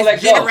they don't want to let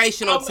It's go.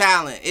 generational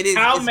talent. It is.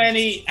 How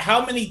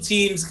it's- many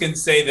teams can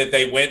say that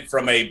they went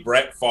from a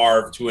Brett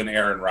Favre to an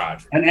Aaron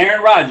Rodgers? And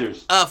Aaron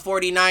Rodgers,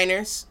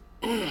 49ers.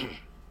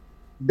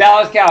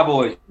 Dallas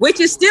Cowboys, Which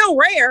is still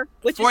rare.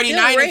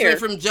 49ers rare. went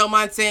from Joe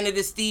Montana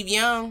to Steve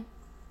Young.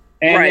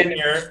 and Right. then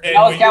And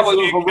Dallas when Cowboys you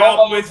went say from Romo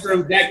Cowboys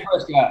to Dak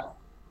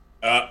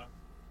Prescott.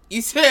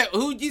 You said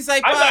who'd you say?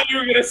 I Pop? thought you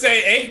were gonna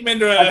say Aikman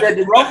to. I said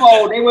the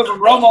Romo. They went from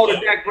Romo to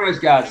Dak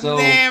Prescott. So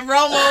Man,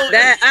 Romo.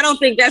 That I don't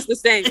think that's the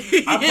same.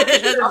 I'm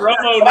pretty sure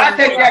Romo. but I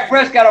take Dak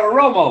Prescott over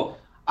Romo.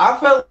 I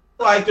felt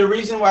like the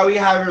reason why we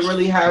haven't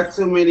really had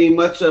too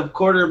much of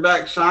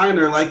quarterback shine,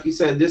 or like you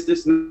said, this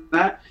and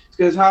that, is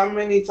because how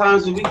many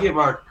times do we give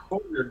our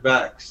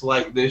quarterbacks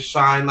like this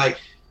shine? Like,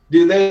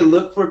 do they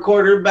look for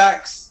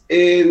quarterbacks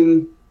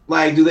in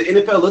like? Do the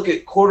NFL look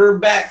at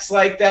quarterbacks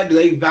like that? Do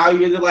they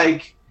value it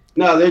like?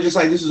 No, they're just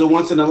like this is a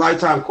once in a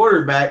lifetime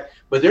quarterback.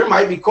 But there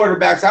might be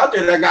quarterbacks out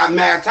there that got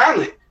mad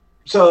talent.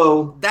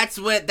 So that's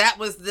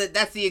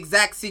the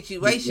exact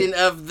situation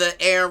of the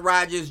Aaron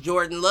Rodgers,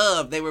 Jordan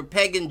Love. They were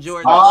pegging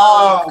Jordan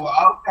Love.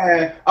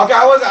 okay.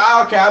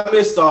 I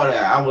missed all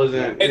that. I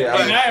wasn't. And, Yeah,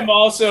 and I'm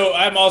also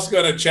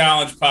going to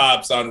challenge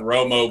Pops on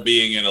Romo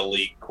being an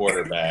elite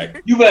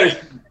quarterback. You better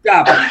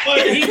stop it.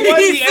 But he was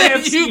He the said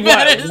NFC you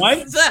better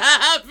once.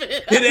 stop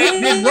it.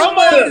 Did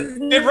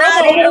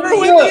Romo ever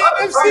win the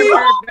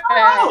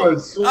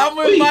NFC? I'm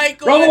with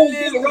Michael. Romo on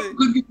this.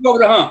 couldn't get you over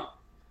the hump.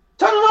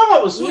 Tony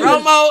Romo was sweet.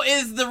 Romo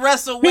is the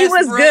Russell He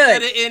Westbrook was good.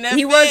 of the NFL.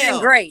 He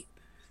wasn't great.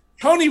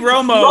 Tony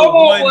Romo Romo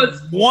won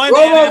was- one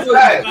Romo NFL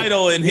was-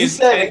 title in his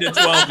said- 10 to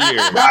 12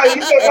 years. Nah,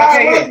 you said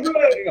Okay, was yeah.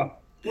 good.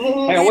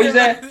 Hang on, what you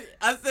said?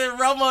 I said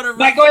Romo the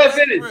Mike, go ahead,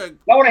 finish. Westbrook.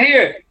 I want to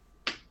hear it.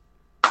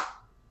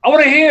 I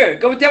want to hear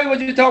it. Go tell me what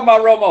you're talking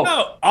about, Romo.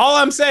 No, all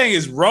I'm saying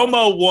is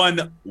Romo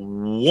won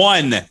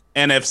one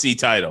NFC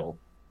title.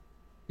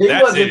 He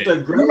That's wasn't it. the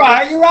great. You're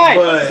right.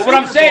 But But what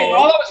I'm saying,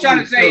 all I was trying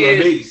to say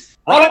is,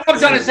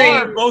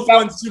 Both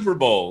won Super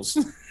Bowls.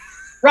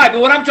 right. But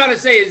what I'm trying to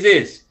say is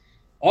this.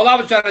 All I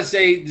was trying to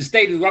say,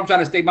 what I'm trying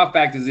to state, my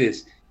fact is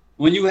this: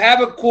 when you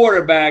have a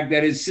quarterback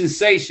that is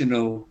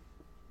sensational,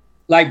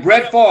 like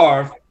Brett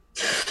Favre,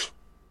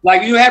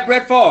 like you had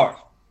Brett Favre.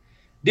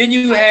 Then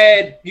you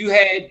had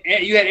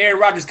Aaron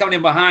Rodgers coming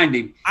in behind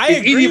him. I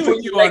agree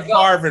with you on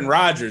Favre and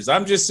Rodgers.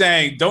 I'm just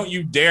saying, don't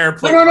you dare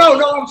put. No.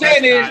 What I'm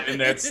saying is, in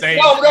that same.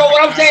 no.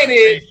 What I'm saying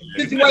is,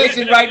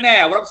 situation right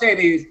now. What I'm saying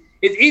is,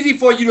 it's easy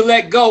for you to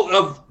let go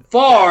of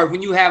Favre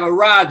when you have a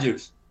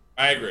Rodgers.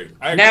 I agree.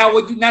 Now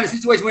the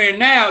situation we're in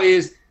now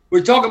is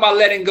we're talking about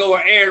letting go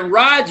of Aaron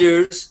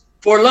Rodgers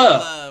for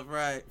Love.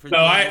 Right. So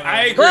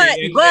I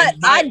agree. But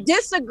I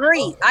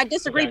disagree. I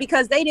disagree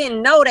because they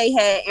didn't know they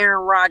had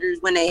Aaron Rodgers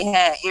when they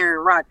had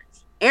Aaron Rodgers.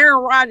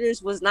 Aaron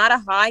Rodgers was not a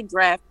high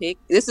draft pick.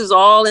 This is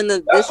all in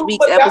this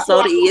week's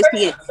episode of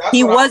ESPN.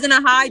 He wasn't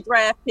a high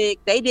draft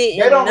pick. They didn't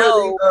know. They don't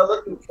really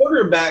look at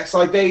quarterbacks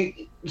like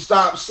they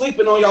stop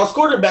sleeping on y'all's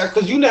quarterbacks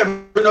because you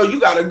never know you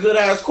got a good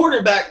ass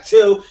quarterback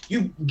till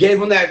you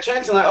gave him that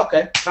chance and like,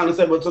 okay, time to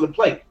step up to the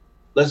plate.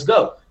 Let's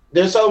go.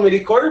 There's so many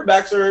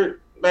quarterbacks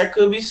that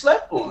could be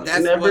slept on.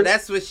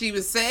 That's what she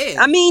was saying.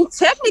 I mean,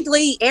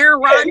 technically,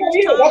 Aaron Rodgers.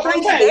 That's what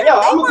I'm saying.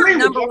 I'm agreeing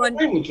with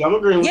you. I'm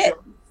agreeing with you.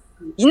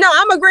 You know,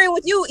 I'm agreeing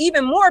with you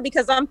even more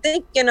because I'm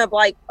thinking of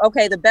like,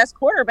 okay, the best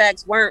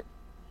quarterbacks weren't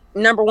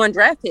number one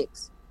draft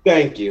picks.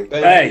 Thank you.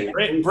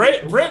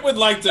 Britt would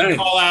like to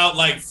call out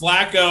like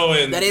Flacco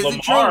and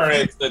Lamar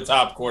as the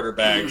top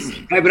quarterbacks.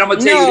 Hey, but I'm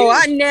gonna tell you. No,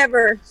 I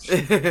never.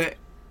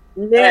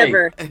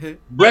 Never. Hey,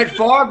 Brett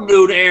Favre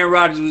knew that Aaron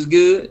Rodgers was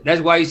good.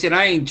 That's why he said,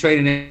 I ain't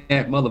trading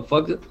that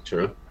motherfucker.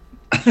 True.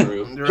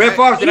 Brett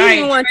Favre said, He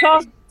didn't want to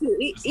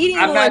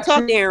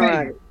talk to Aaron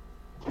Rodgers.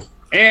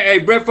 Hey,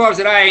 Brett Favre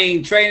said, I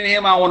ain't trading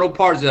him. I don't want no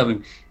parts of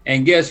him.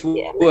 And guess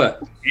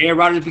what? Aaron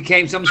Rodgers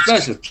became something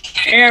special.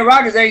 Aaron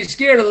Rodgers ain't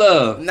scared of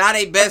Love. Not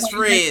they best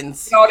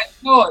friends. No,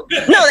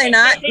 they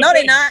not.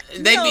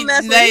 They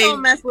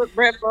don't mess with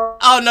Brett Favre.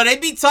 Oh, no, they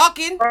be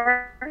talking.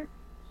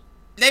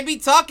 They be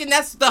talking.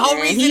 That's the whole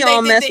reason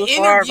they did the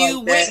interview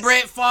with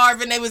Brett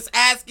Favre, and they was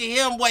asking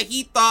him what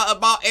he thought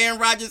about Aaron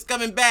Rodgers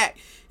coming back.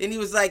 And he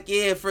was like,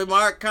 "Yeah, from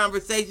our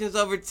conversations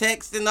over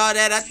text and all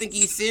that, I think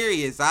he's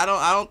serious. I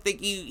don't think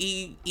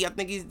I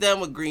think he's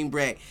done with Green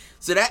Bay."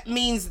 So that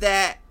means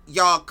that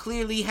y'all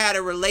clearly had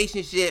a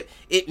relationship.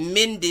 It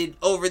mended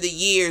over the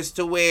years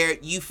to where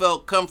you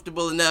felt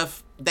comfortable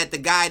enough that the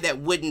guy that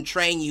wouldn't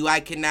train you, I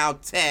can now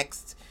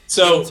text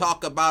and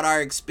talk about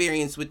our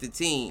experience with the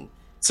team.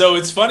 So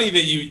it's funny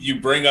that you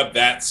bring up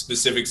that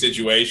specific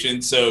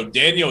situation. So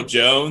Daniel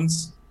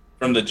Jones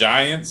from the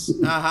Giants,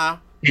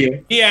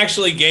 he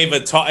actually gave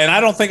a talk, and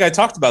I don't think I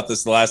talked about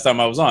this the last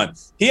time I was on.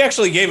 He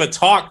actually gave a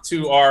talk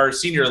to our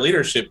senior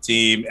leadership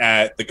team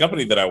at the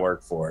company that I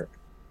work for.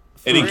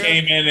 And he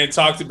came in and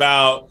talked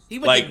about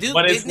like Duke,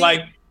 what it's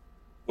like.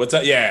 What's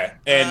up? Yeah,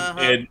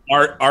 and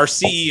our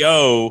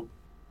CEO,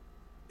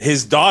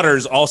 his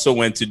daughters also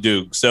went to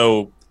Duke,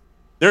 so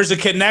there's a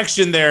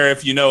connection there,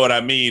 if you know what I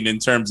mean, in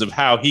terms of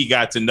how he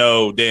got to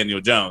know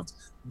Daniel Jones.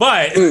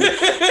 But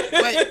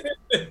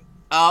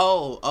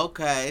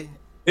okay.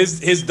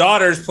 His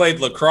daughters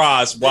played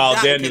lacrosse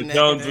while Daniel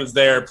Jones was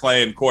there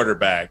playing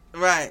quarterback.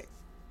 Right.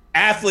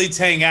 Athletes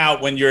hang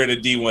out when you're at a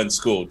D1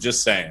 school,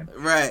 just saying.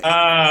 Right.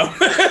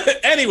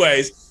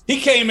 Anyways,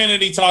 he came in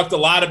and he talked a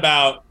lot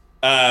about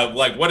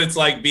like what it's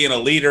like being a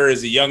leader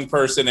as a young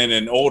person in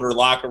an older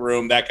locker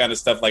room, that kind of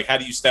stuff. Like, how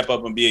do you step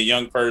up and be a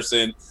young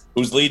person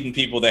who's leading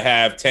people that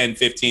have 10,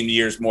 15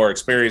 years more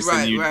experience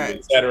than you do,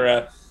 et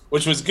cetera,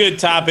 which was a good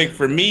topic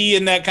for me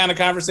in that kind of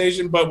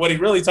conversation. But what he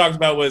really talked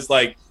about was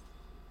like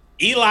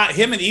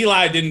him and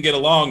Eli didn't get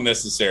along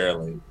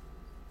necessarily.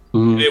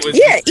 It was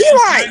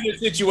Eli. kind of a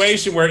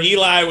situation where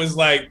Eli was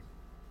like,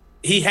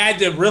 he had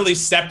to really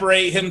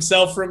separate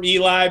himself from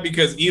Eli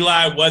because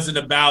Eli wasn't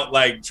about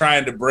like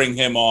trying to bring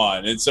him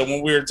on. And so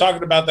when we were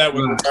talking about that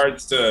with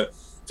regards to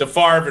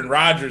Favre and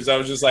Rodgers, I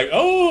was just like,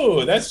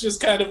 oh, that's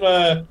just kind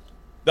of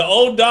the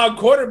old dog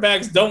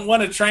quarterbacks don't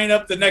want to train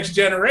up the next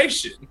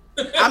generation.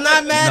 I'm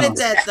not mad at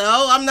that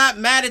though. I'm not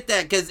mad at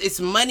that because it's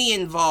money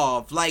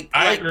involved. I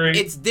agree.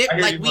 It's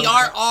like we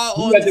are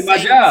all on the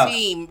same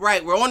team,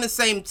 right? We're on the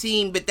same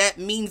team, but that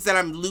means that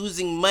I'm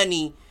losing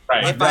money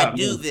if I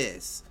do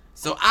this.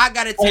 So I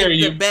got to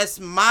take the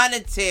best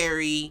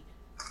monetary.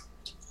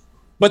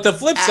 But the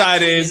flip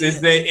side is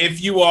that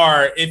if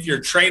you're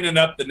training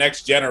up the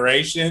next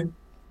generation,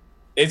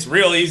 it's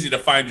real easy to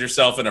find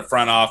yourself in a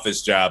front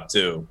office job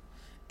too.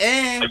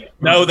 And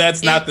no,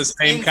 that's not the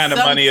same kind of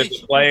money as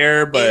a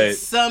player, but in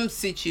some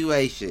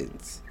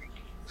situations.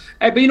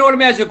 Hey, but you know what? Let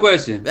me ask you a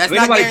question. That's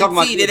not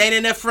guaranteed. It ain't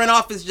enough front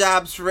office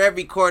jobs for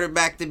every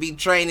quarterback to be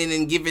training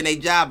and giving a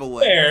job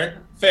away.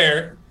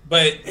 Fair.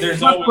 But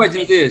there's always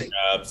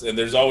jobs, and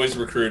there's always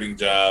recruiting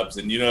jobs,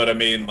 and you know what I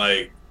mean?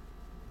 Like,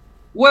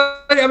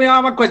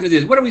 my question is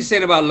this: what are we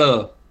saying about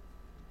Love?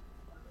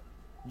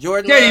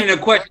 Jordan That ain't even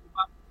a question.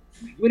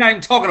 we're not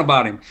even talking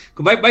about him.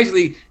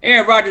 Basically,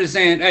 Aaron Rodgers is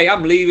saying, "Hey,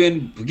 I'm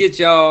leaving. Forget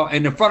y'all."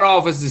 And the front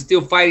office is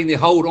still fighting to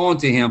hold on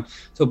to him.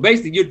 So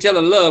basically, you're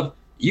telling Love,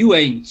 you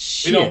ain't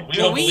shit.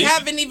 We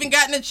haven't even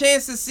gotten a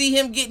chance to see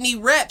him get any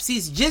reps.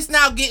 He's just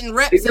now getting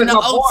reps in the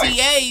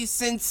OTAs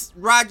since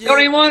Rodgers don't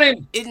even want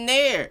him in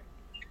there.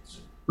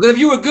 Because if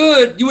you were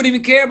good, you wouldn't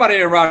even care about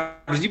Aaron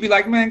Rodgers. You'd be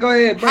like, man, go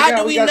ahead. How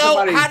do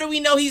we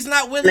know he's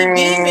not Willie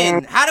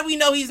Beeman? How do we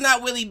know he's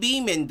not Willie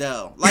Beeman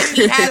though? Like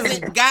he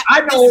hasn't got.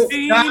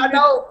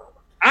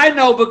 I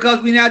know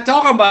because we're not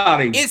talking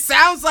about him. It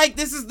sounds like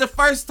this is the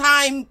first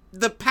time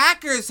the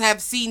Packers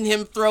have seen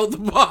him throw the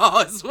ball.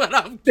 Is what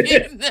I'm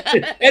getting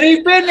at. And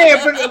he's been there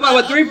for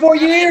about 3-4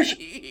 years.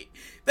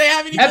 They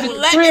haven't even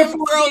let him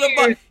throw the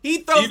ball. He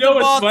throws the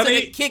ball to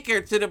the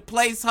kicker, to the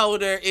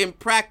placeholder in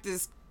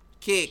practice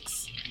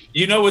kicks.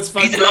 You know what's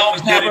fucked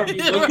up?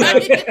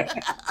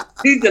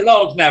 He's the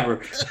long snapper.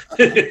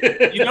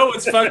 You know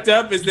what's fucked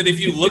up is that if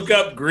you look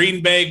up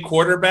Green Bay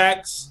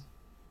quarterbacks,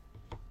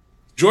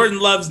 Jordan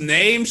Love's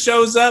name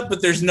shows up,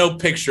 but there's no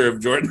picture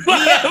of Jordan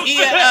Love. That's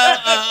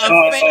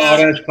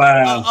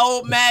fine. An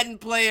old Madden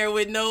player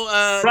with no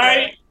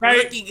right.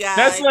 rookie guy.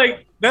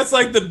 That's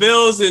like the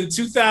Bills in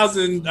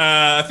 2000.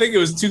 I think it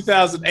was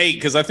 2008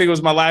 because I think it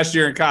was my last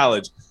year in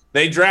college.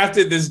 They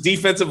drafted this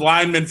defensive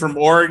lineman from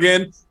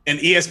Oregon, and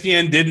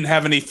ESPN didn't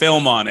have any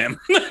film on him.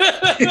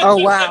 Oh,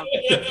 wow.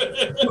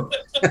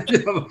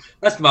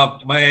 That's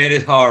man.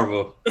 It's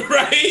horrible.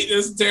 Right?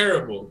 It's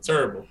terrible.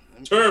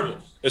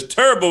 It's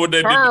terrible what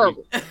they did.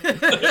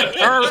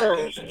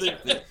 Terrible.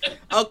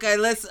 Okay,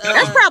 let's.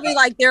 That's probably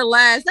like their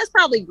last. That's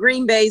probably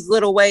Green Bay's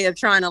little way of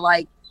trying to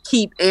like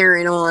keep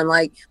Aaron on.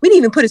 Like, we didn't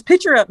even put his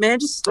picture up, man.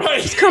 Just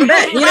come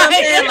back. You know what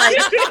I'm saying? Like,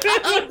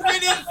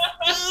 pretty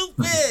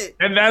stupid.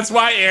 And that's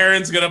why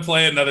Aaron's gonna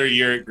play another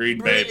year at Green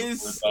Bay.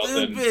 It's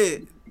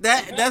stupid.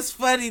 That's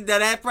funny.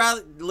 That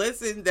probably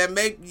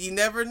you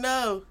never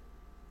know.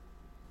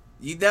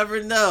 You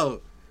never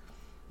know.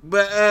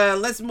 But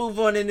let's move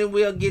on and then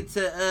we'll get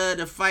to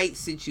the fight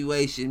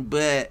situation.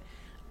 But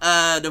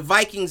the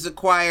Vikings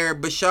acquire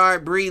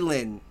Bashard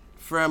Breeland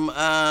from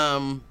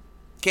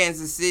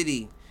Kansas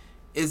City.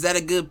 Is that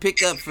a good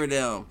pickup for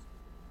them?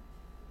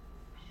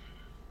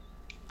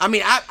 I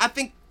mean, I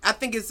think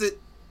it's a.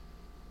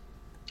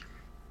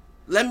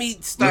 Let me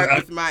start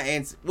with my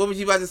answer. What was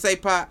you about to say,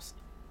 Pops?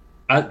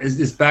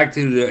 It's back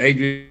to the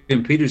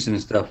Adrian Peterson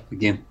stuff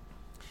again.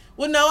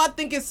 Well, no, I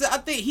think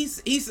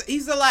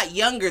he's a lot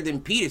younger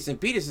than Peterson.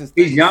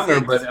 He's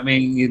younger, but I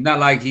mean, it's not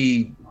like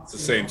it's the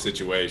same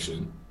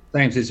situation.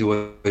 Same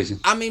situation.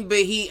 I mean, but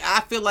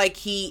I feel like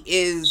he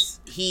is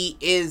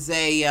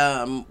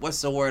a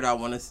what's the word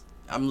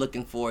I'm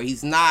looking for?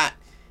 He's not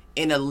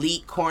an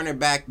elite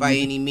cornerback by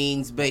any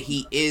means, but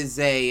he is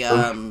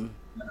a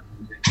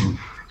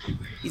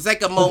he's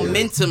like a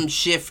momentum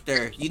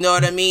shifter. You know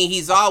what I mean?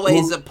 He's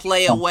always a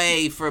play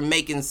away from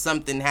making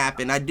something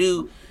happen.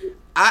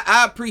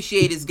 I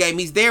appreciate his game.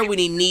 He's there when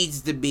he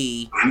needs to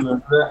be.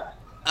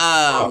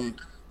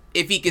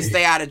 If he can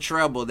stay out of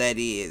trouble, that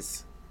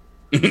is.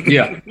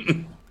 Yeah.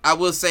 I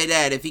will say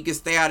that. If he can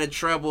stay out of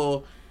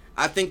trouble,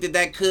 I think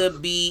that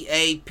could be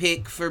a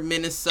pick for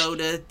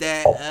Minnesota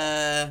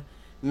that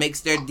makes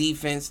their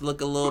defense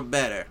look a little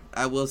better.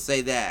 I will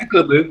say that. It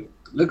could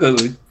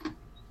be.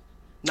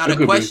 Now,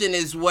 the question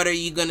is, what are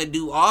you going to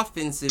do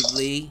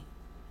offensively?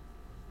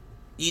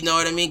 You know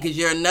what I mean? Because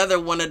you're another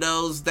one of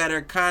those that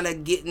are kind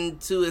of getting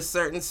to a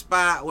certain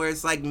spot where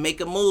it's like, make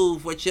a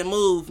move. What's your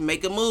move?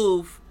 Make a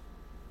move.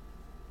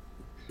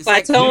 It's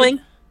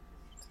plateauing.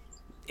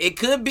 It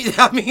could be.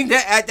 I mean,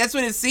 that's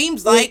what it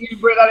seems like.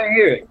 Britt, I didn't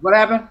hear it. What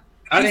happened?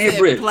 I didn't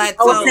hear Britt.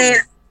 Plateauing.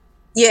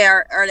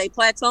 Yeah, are they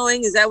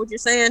plateauing? Is that what you're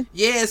saying?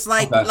 Yeah, it's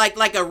like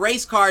like a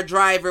race car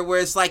driver where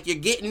it's like you're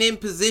getting in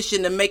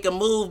position to make a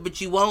move, but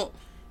you won't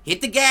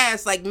hit the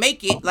gas, like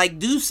make it, like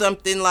do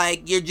something,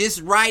 like you're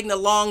just riding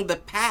along the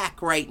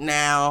pack right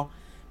now,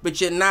 but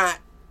you're not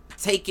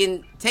take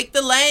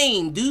the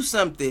lane, do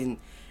something.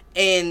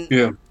 And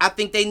yeah. I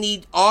think they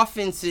need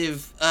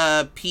offensive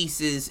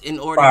pieces in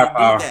order to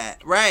do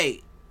that.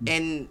 Right.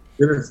 And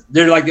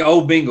they're like the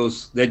old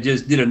Bengals that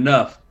just did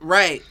enough.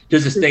 Right.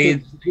 Just to stay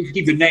in,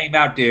 keep your name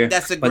out there.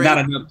 But not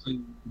enough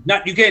to,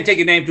 you can't take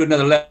your name to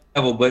another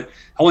level, but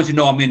I want you to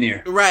know I'm in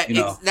there. Right. You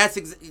know?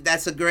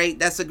 That's a great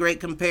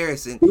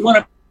comparison. We want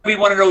to be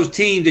one of those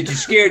teams that you're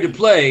scared to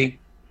play,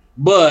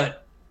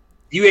 but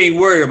you ain't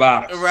worried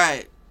about it.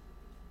 Right.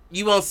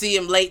 You won't see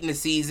him late in the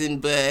season,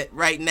 but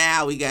right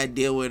now we got to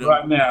deal with him.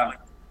 Right now.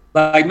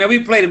 Like, man,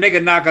 we play to make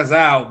it knock us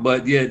out,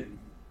 but yet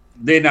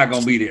they're not going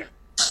to be there.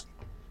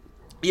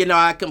 You know,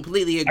 I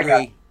completely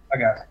agree. I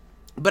got it.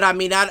 But, I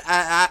mean,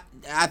 I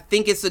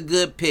think it's a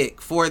good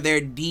pick for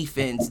their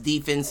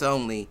defense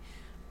only.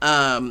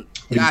 I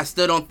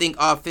still don't think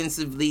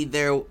offensively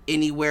they're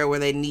anywhere where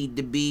they need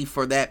to be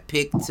for that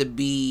pick to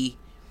be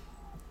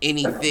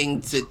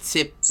anything to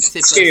tip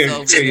us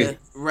over.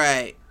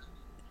 Right.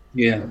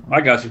 Yeah,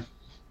 I got you.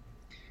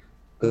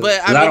 But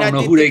I mean, I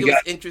did think it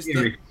was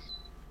interesting.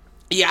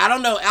 Yeah, I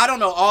don't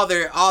know all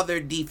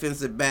their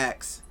defensive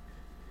backs,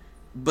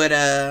 but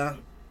I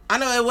I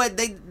know what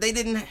they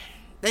didn't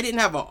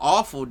have an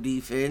awful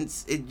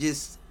defense. It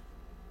just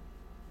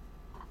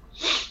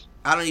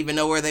I don't even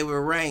know where they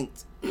were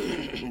ranked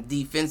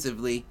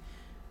defensively.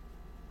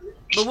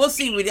 But we'll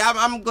see.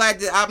 I'm glad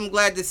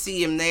to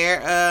see him there.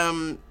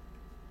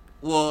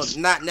 Well,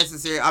 not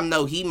necessarily. I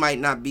know he might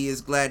not be as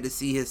glad to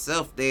see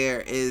himself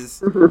there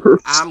as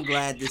I'm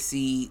glad to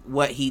see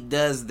what he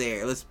does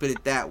there. Let's put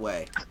it that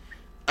way.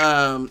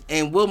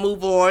 And we'll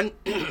move on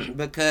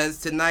because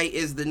tonight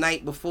is the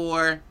night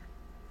before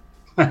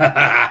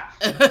the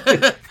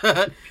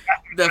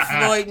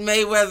Floyd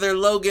Mayweather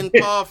Logan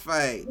Paul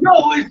fight.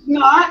 No, it's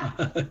not.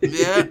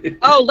 Yeah.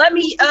 Oh, let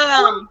me.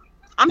 I'm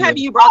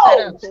happy you brought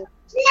that up.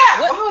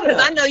 Yeah,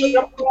 Because I know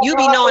you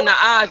be knowing the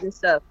odds and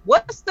stuff.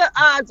 What's the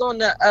odds on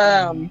the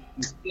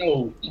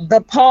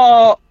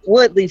Paul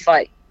Woodley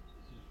fight?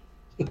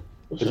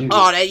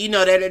 Oh,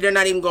 they're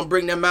not even gonna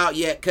bring them out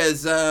yet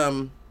because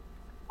since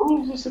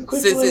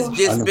it's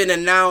just been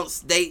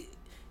announced, they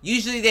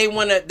usually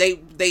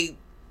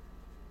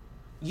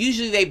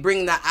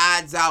bring the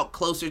odds out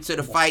closer to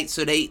the fight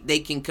so they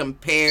can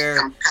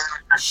compare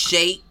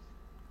shape,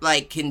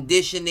 like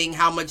conditioning,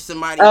 how much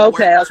somebody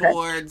works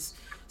towards.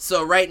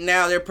 So right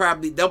now they'll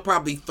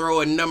probably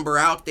throw a number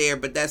out there,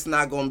 but that's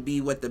not going to be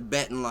what the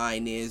betting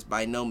line is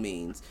by no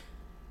means.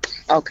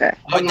 Okay,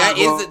 but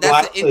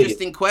that's an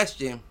interesting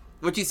question.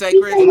 What you say,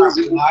 Chris?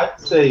 I'd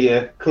say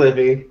yeah,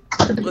 Clippy.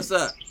 What's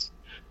up?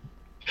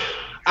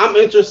 I'm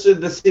interested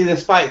to see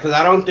this fight because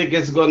I don't think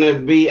it's going to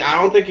be.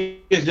 I don't think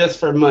it's just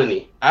for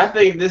money. I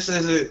think this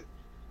isn't.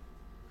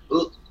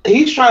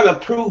 He's trying to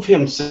prove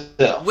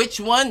himself. Which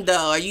one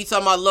though? Are you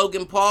talking about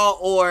Logan Paul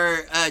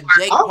or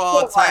Jake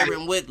Paul,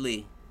 Tyron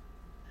Woodley?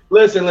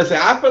 Listen.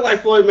 I feel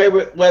like Floyd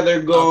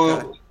Mayweather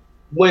going to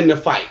win the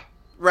fight.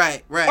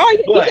 Right. Oh,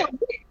 yeah, but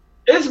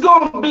it's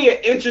going to be an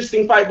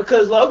interesting fight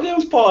because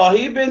Logan Paul,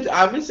 I've been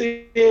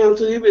seeing him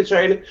too. He's been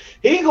training.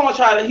 He's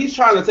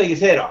trying to take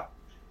his head off.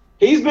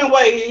 He's been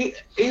waiting.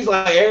 He's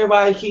like,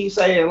 everybody keeps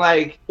saying,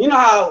 like, you know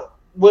how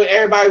when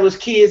everybody was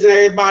kids and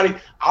everybody,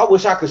 I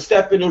wish I could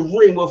step in the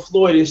ring with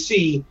Floyd and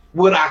see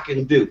what I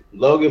can do.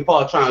 Logan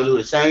Paul trying to do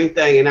the same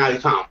thing, and now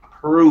he's trying to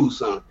prove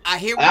something.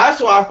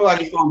 That's why I feel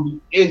like it's going to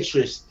be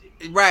interesting.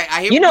 Right,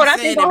 I hear what you're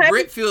saying, and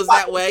Britt feels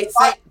that way.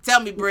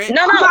 Tell me, Britt.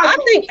 No,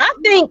 I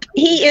think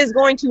he is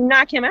going to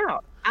knock him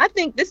out. I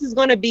think this is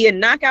going to be a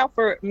knockout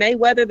for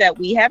Mayweather that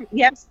we haven't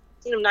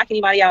seen him knock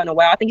anybody out in a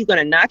while. I think he's going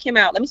to knock him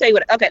out. Let me tell you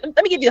what. Okay,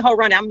 let me give you the whole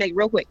rundown. I'm gonna make it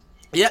real quick.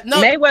 Yeah,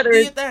 no. Mayweather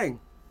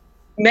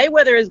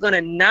is going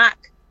to knock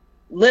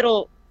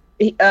little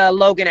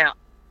Logan out.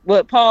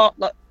 But Paul,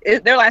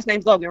 their last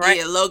name's Logan, right?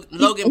 Yeah,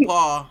 Logan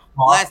Paul.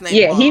 Last name.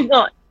 Yeah, Paul. he's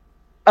going.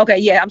 Okay,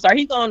 yeah, I'm sorry.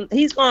 He's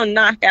going to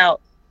knock out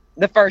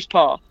the first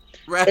Paul.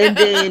 Right. And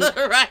then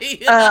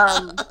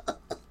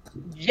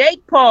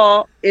Jake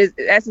Paul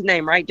that's his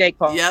name, right? Jake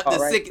Paul. Yeah,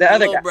 right? The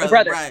other guy,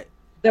 brother. Right.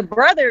 The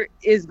brother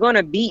is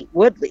gonna beat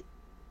Woodley.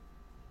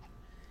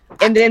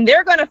 And then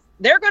they're gonna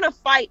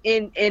fight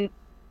in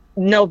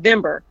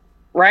November,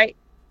 right?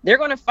 They're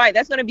gonna fight.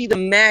 That's gonna be the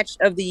match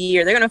of the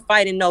year. They're gonna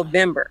fight in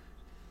November.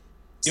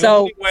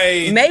 So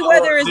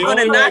Mayweather is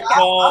gonna knock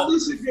out.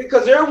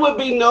 Because there would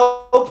be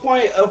no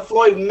point of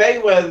Floyd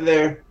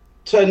Mayweather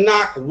to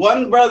knock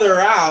one brother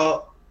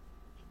out.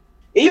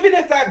 Even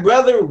if that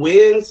brother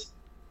wins,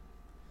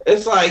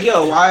 it's like,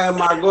 yo, why am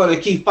I going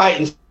to keep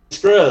fighting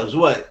scrubs?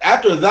 What?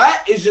 After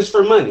that, it's just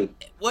for money.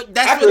 What?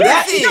 That's what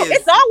that is. No,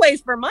 it's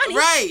always for money.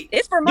 Right.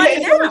 It's for money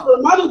now. It's for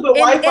money, but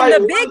why fight?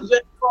 The big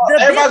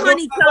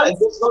money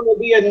comes. It's going to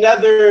be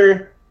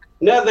another.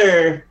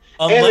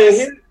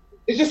 It's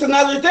just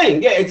another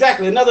thing. Yeah,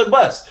 exactly. Another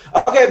bust.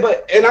 Okay,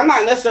 and I'm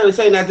not necessarily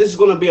saying that this is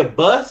going to be a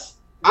bust.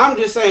 I'm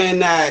just saying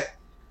that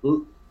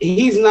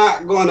he's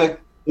not going to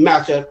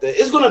match up.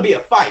 It's going to be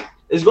a fight.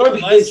 It's going to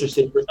be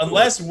interesting.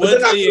 Unless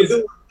Woodley is,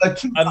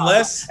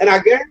 and I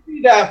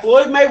guarantee that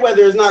Floyd Mayweather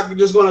is not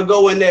just going to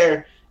go in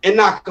there and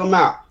knock him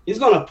out. He's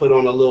going to put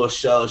on a little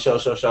show, and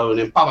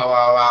then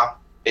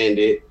end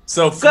it.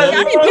 So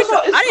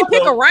I didn't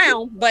pick a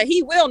round, but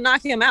he will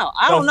knock him out.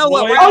 I don't know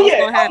what round is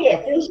going to happen.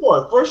 Yeah,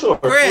 for sure.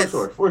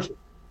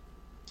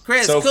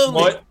 Chris, so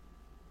cool.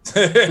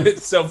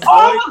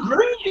 I'm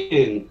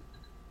agreeing.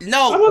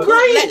 No, I'm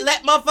agreeing.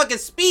 Let motherfuckers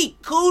speak.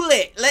 Cool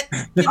it.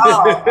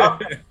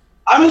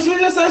 I mean, she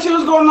just said she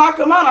was going to knock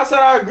him out. I said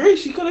I agree.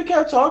 She could have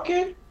kept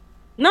talking.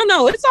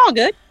 No, it's all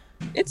good.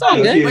 It's all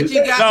good. What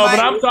you got, no, Mike?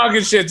 but I'm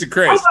talking shit to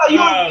Chris.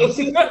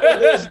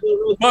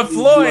 But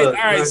Floyd, all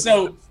right.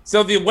 So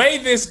the way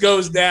this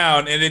goes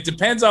down, and it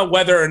depends on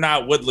whether or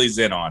not Woodley's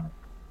in on it.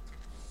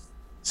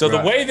 So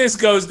the way this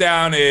goes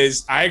down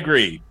is, I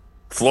agree,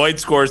 Floyd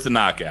scores the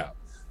knockout.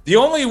 The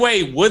only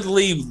way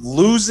Woodley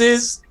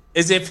loses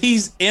is if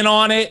he's in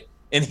on it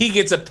and he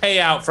gets a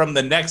payout from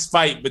the next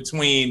fight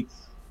between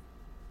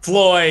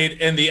Floyd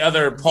and the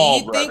other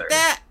Paul brother.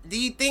 Do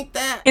you think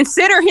that?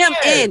 Consider him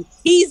in.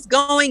 He's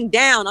going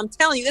down. I'm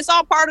telling you, it's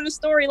all part of the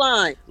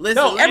storyline.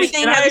 Listen,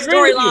 everything has a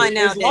storyline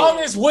nowadays. As long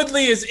as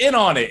Woodley is in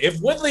on it.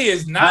 If Woodley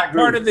is not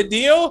part of the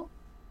deal,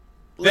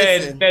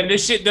 Listen. then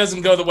this shit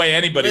doesn't go the way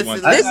anybody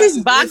Listen, wants. This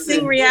is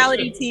boxing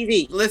reality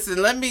TV.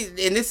 Listen, let me,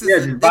 and this is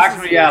Yes, it's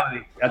boxing reality.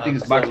 I think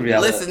it's boxing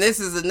reality. Listen,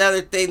 this is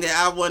another thing that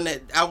I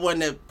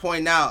want to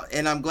point out,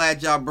 and I'm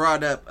glad y'all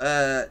brought up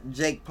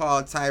Jake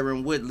Paul,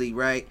 Tyron Woodley,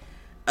 right?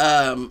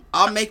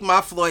 I'll make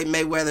my Floyd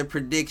Mayweather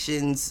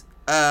predictions.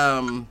 I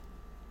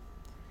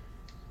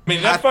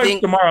mean, that fight's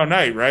tomorrow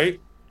night, right?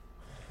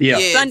 Yeah.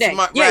 Sunday.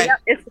 Right. Yeah.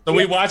 So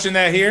we watching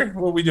that here?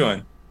 What are we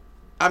doing?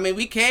 I mean,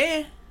 we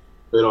can.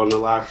 Put it on the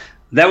live.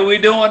 That what we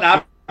doing?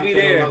 I'll be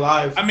there.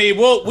 Live. I mean,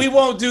 we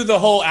won't do the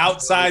whole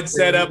outside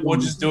setup. We'll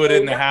just do it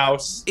in the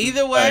house.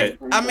 Either way,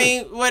 I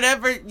mean,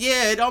 whatever.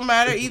 Yeah, it don't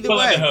matter either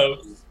way.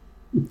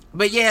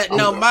 But yeah,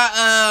 no,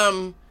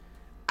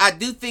 I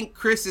do think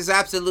Chris is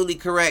absolutely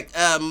correct.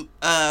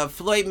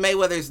 Floyd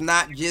Mayweather's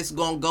not just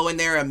gonna go in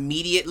there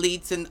immediately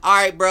to. All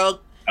right, bro.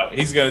 No,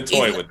 he's gonna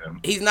toy with him.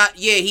 He's not.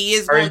 Yeah, he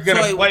is. Or he's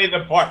gonna play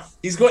the part.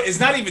 It's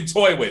not even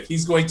toy with.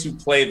 He's going to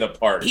play the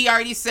part. He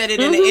already said it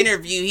in the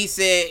interview. He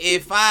said,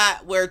 if I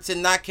were to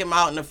knock him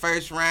out in the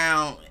first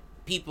round,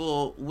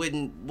 people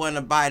wouldn't want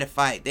to buy the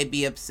fight. They'd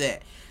be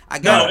upset.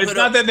 It's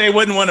not that they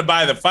wouldn't want to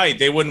buy the fight.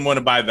 They wouldn't want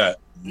to buy the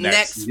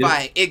next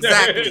fight.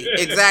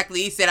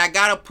 Exactly. He said, I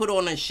gotta put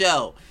on a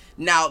show.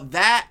 Now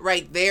that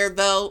right there,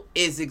 though,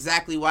 is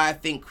exactly why I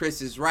think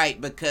Chris is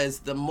right, because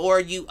the more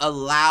you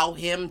allow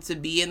him to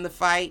be in the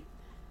fight,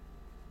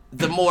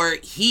 the more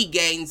he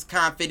gains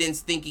confidence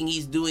thinking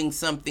he's doing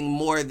something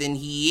more than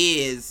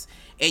he is.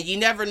 And you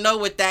never know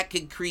what that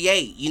could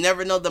create. You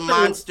never know the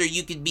monster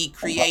you could be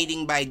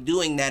creating by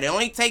doing that. It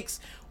only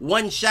takes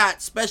one shot,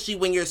 especially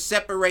when you're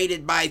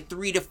separated by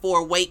 3 to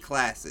 4 weight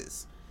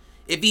classes.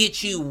 If he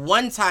hits you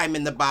one time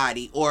in the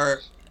body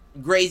or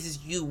grazes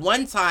you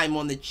one time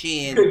on the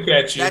chin,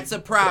 that's a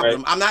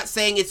problem. Right. I'm not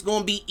saying it's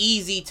going to be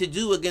easy to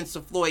do against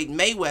a Floyd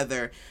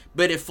Mayweather,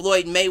 but if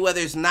Floyd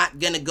Mayweather's not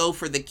going to go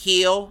for the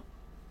kill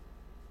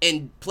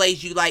and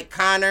plays you like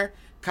Conor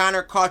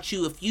caught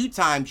you a few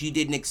times you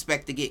didn't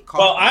expect to get caught.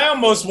 Well, I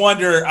almost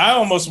wonder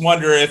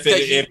if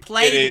it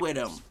played with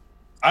him.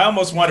 I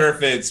almost wonder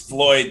if it's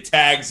Floyd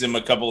tags him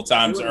a couple of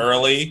times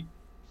early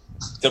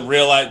to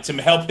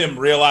help him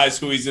realize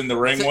who he's in the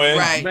ring with.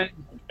 Right.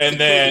 And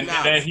then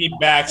he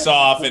backs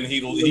off and he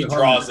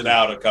draws it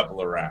out a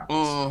couple of rounds.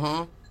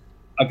 Mm-hmm.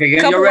 Okay,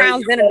 couple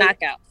rounds then a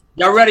knockout.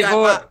 Y'all ready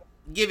for it?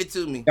 Give it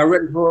to me. Y'all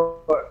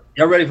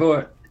ready for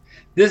it?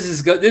 This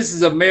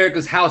is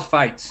America's house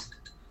fights.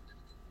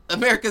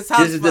 America's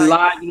house. This is the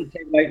live,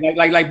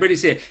 like Brittany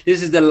said.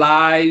 This is the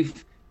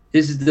live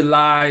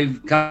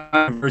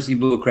controversy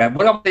bullcrap.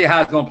 But I'm gonna tell you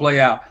how it's gonna play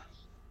out.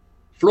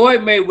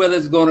 Floyd Mayweather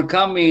is gonna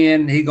come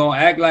in. He's gonna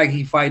act like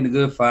he's fighting a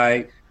good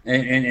fight.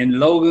 And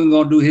Logan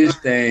gonna do his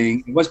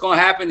thing. And what's gonna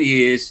happen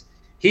is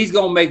he's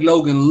gonna make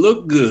Logan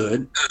look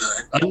good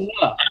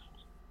enough,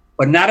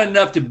 but not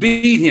enough to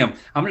beat him.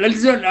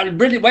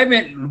 Brittany, wait a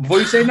minute before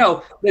you say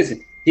no.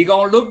 Listen, he's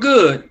gonna look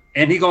good,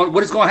 and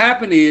what's gonna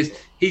happen is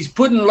he's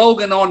putting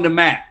Logan on the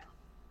map.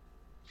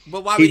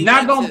 But why he's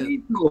not gonna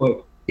beat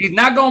Floyd. He's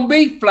not gonna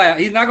beat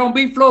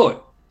Floyd,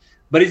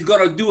 but he's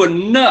gonna do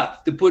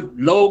enough to put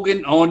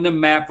Logan on the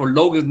map for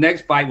Logan's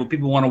next fight where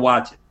people want to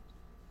watch it.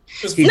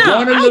 He's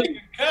going to lose.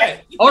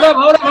 Hold up.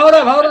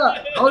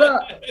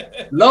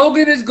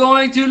 Logan is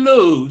going to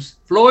lose.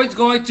 Floyd's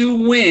going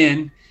to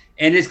win.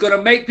 And it's going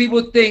to make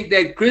people think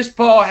that Chris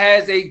Paul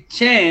has a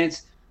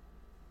chance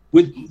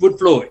with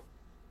Floyd.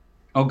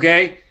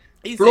 Okay?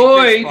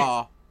 Floyd.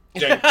 Paul.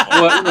 Right,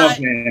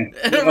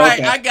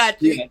 I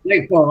got you.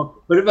 Yeah,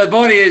 but the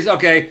point is,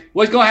 okay,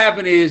 what's going to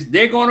happen is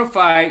they're going to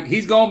fight.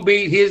 He's going to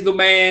beat his the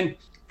man.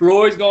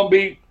 Floyd's going to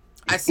beat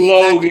I see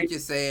Logan. Exactly what you're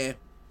saying.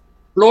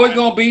 Floyd's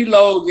gonna beat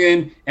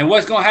Logan, and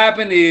what's gonna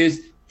happen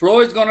is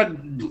Floyd's gonna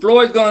do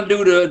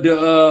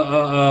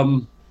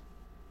the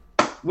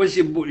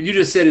you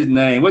just said his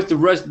name. What's the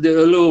rest?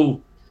 The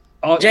little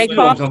Jake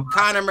Paul,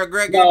 Conor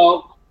McGregor.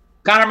 No,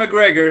 Conor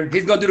McGregor.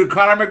 He's gonna do the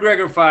Conor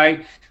McGregor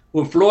fight.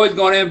 Well, Floyd's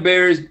gonna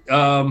embarrass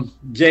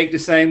Jake the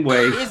same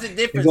way. Here's the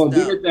difference. He's gonna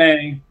do the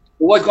thing.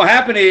 But what's gonna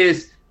happen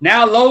is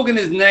now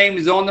Logan's name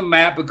is on the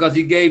map because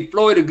he gave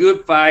Floyd a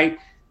good fight.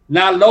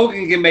 Now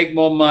Logan can make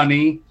more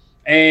money.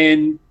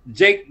 And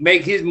Jake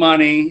make his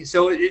money.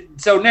 So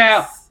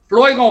now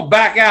Floyd gonna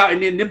back out,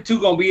 and then them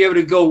two gonna be able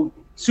to go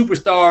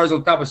superstars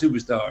on top of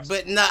superstars.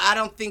 But no, I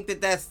don't think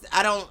that's.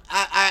 I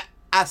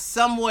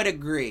somewhat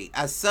agree.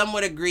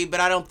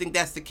 But I don't think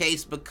that's the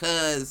case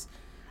because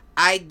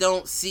I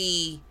don't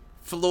see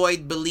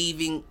Floyd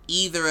believing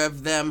either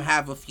of them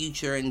have a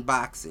future in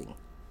boxing.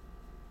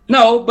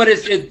 No, but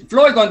it's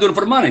Floyd gonna do it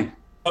for the money.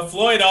 But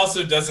Floyd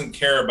also doesn't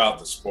care about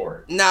the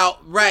sport. Now,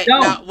 right. No.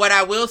 Now, what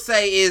I will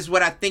say is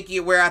where I think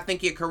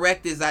you're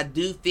correct is I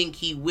do think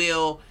he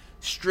will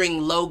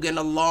string Logan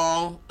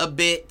along a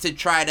bit to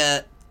try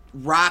to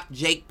rock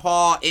Jake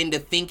Paul into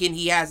thinking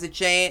he has a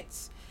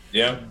chance.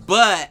 Yeah.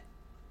 But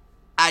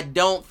I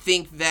don't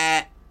think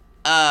that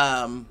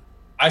I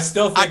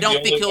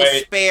don't think he'll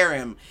spare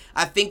him.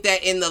 I think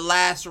that in the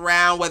last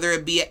round, whether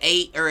it be an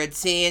 8 or a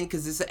 10,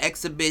 because it's an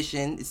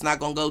exhibition, it's not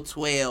gonna go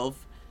 12.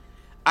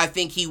 I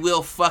think he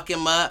will fuck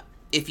him up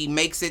if he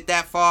makes it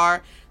that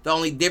far. The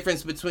only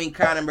difference between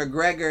Conor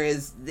McGregor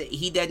is that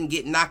he doesn't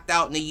get knocked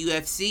out in the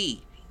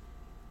UFC.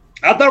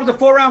 I thought it was a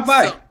 4-round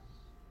fight.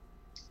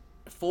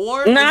 So,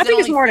 4? No, I think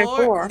it's more than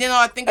 4. No,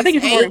 I think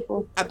it's more 8. than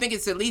 4. I think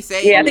it's at least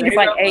 8. Yeah, I think it's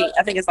like 8.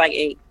 I think it's like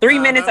 8. 3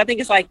 minutes. I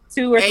think it's like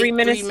 2 or 3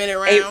 minutes. 3-minute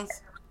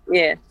rounds. 8.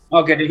 Yeah.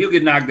 Okay, then he'll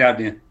get knocked out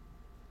then.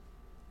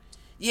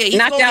 Yeah, he's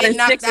knocked out in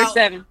 6 or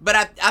 7.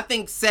 But I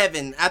think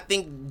 7. I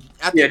think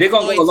yeah, they're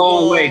gonna go a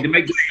long way to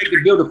make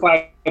to build the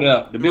fight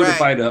up. To build the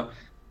fight up.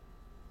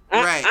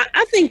 Right.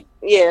 I think,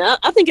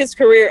 I think his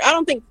career, I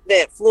don't think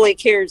that Floyd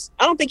cares.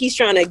 I don't think he's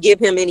trying to give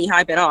him any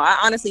hype at all. I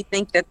honestly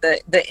think that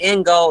the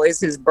end goal is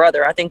his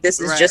brother. I think this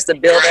is just a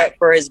build up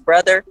for his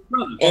brother.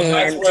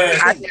 And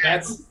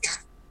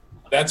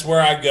that's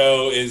where I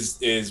go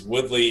is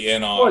Woodley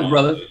in on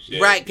brother.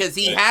 Right, because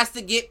he has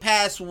to get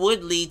past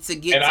Woodley to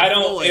get to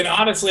Floyd. And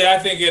honestly, I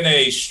think in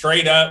a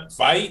straight up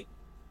fight,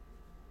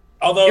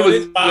 although it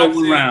is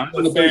boxing,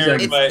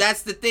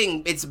 that's the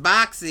thing. It's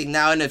boxing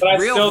now. In a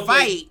real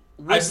fight,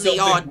 Woodley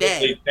all day.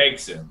 Woodley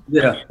takes him.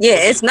 Yeah,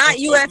 it's not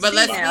UFC. But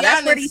let's now. be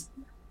honest.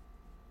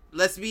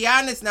 Let's be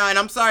honest now, and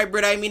I'm sorry,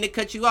 Britt, I didn't mean to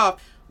cut you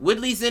off.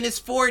 Woodley's in his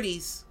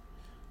 40s.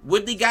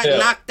 Woodley got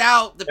knocked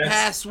out the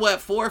past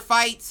 4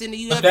 fights in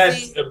the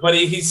UFC. But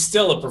he's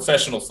still a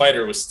professional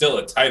fighter with still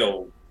a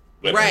title.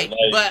 Right,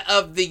 but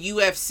of the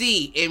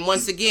UFC, and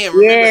once again,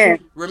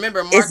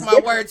 remember, mark it's my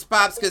words,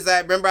 Pops, because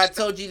I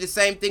told you the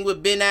same thing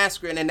with Ben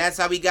Askren, and that's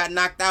how he got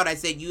knocked out. I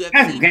said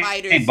UFC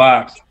fighters.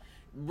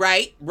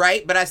 Right,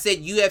 but I said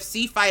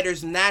UFC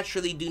fighters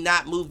naturally do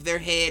not move their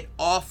head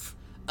off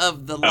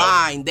of the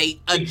line.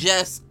 They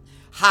adjust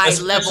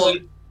level.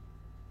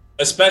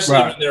 Especially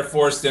when they're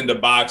forced into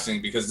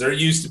boxing, because they're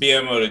used to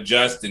being able to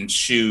adjust and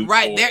shoot.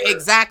 Right,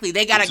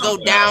 they got to go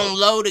down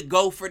low to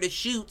go for the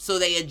shoot, so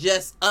they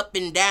adjust up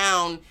and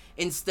down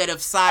instead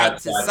of side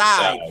to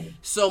side.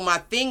 So my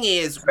thing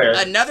is,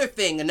 another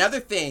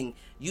thing,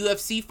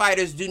 UFC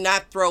fighters do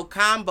not throw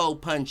combo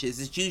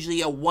punches. It's usually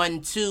a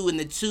 1-2, and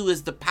the 2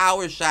 is the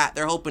power shot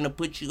they're hoping to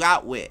put you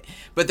out with.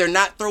 But they're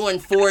not throwing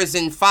 4s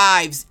and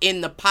 5s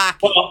in the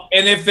pocket. Well,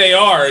 and if they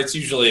are, it's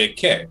usually a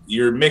kick.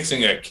 You're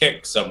mixing a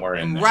kick somewhere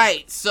in there.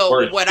 Right.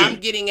 So what I'm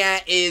getting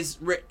at is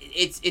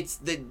it's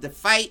the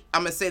fight.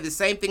 I'm going to say the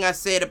same thing I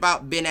said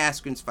about Ben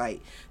Askren's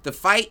fight. The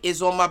fight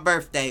is on my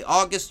birthday,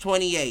 August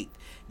 28th.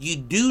 You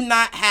do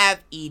not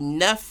have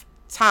enough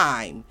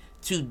time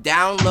to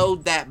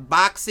download that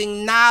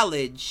boxing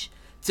knowledge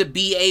to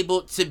be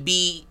able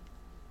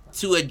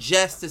to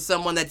adjust to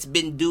someone that's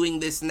been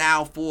doing this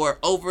now for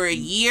over a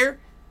year.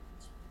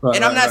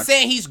 And I'm not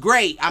saying he's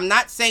great. I'm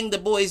not saying the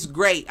boy's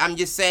great. I'm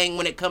just saying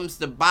when it comes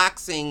to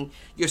boxing,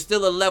 you're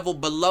still a level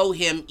below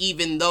him,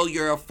 even though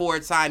you're a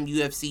 4-time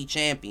UFC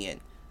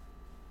champion.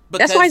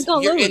 Because that's why he's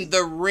gonna lose. In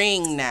the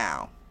ring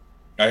now.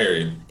 I hear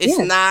you. It's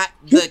not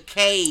the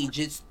cage,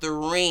 it's the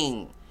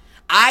ring.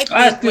 I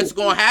think what's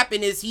going to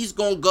happen is he's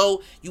going to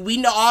go.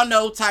 We all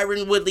know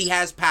Tyron Woodley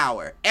has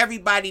power.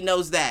 Everybody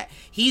knows that.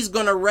 He's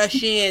going to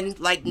rush in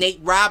like Nate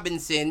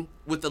Robinson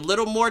with a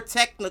little more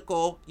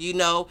technical,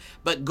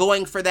 but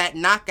going for that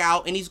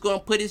knockout, and he's going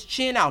to put his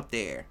chin out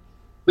there.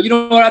 But you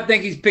know what? I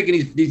think he's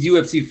picking these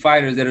UFC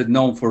fighters that are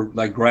known for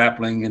like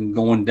grappling and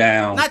going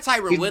down. Not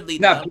Tyron Woodley,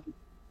 though.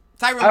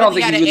 Tyron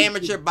Woodley had an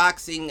amateur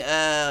boxing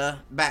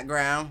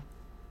background.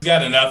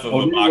 Got enough of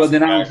a boxing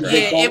background.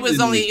 Yeah, it was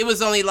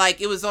only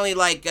like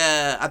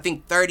I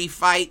think 30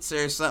 fights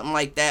or something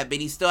like that, but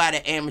he still had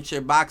an amateur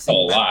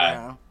boxing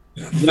background.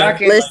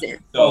 Listen,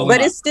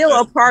 but it's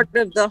still a part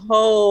of the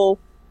whole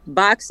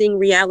boxing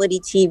reality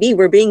TV.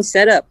 We're being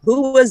set up.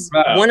 Who was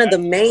one of the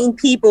main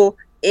people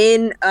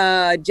in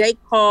Jake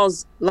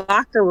Paul's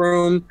locker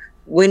room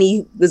when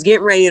he was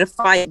getting ready to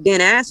fight Ben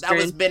Askren? That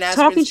was Ben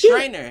Askren's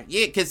trainer.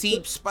 Yeah, because he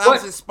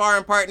was his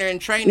sparring partner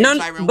and trainer.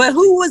 Tyron Woodley.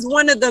 Who was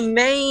one of the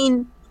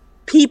main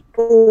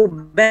people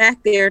back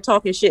there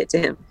talking shit to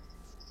him?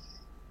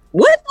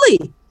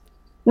 Woodley.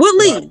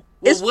 Well,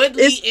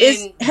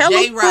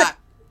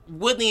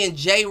 Woodley and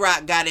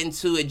J-Rock got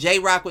into it.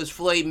 J-Rock was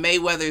Floyd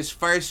Mayweather's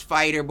first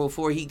fighter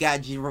before he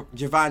got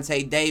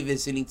Gervonta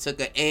Davis, and he took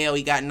an L.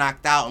 He got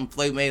knocked out, and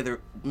Floyd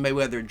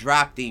Mayweather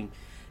dropped him.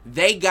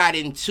 They got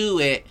into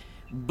it,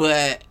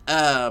 but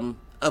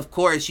of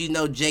course,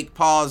 Jake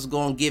Paul's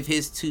going to give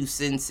his 2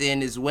 cents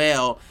in as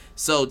well.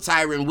 So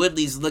Tyron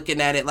Woodley's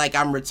looking at it like,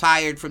 I'm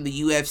retired from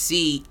the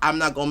UFC. I'm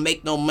not going to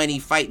make no money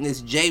fighting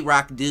this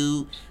J-Rock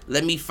dude.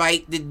 Let me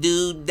fight the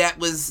dude that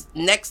was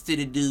next to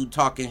the dude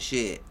talking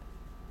shit.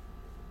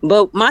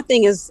 But my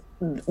thing is,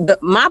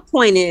 my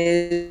point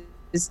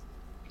is,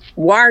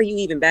 why are you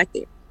even back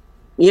there?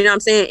 You know what I'm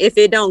saying? If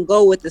it don't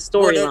go with the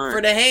storyline.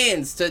 For the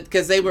hands,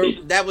 because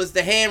that was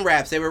the hand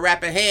wraps. They were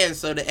wrapping hands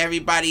so that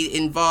everybody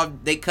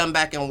involved, they come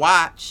back and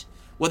watch.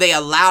 Well, they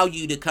allow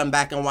you to come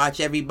back and watch.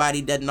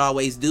 Everybody doesn't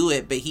always do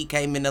it, but he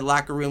came in the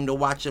locker room to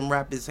watch him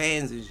wrap his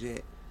hands and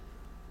shit.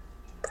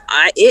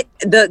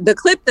 The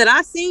clip that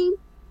I seen,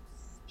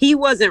 he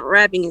wasn't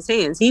wrapping his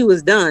hands. He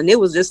was done. It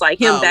was just like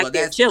him back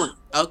there chilling.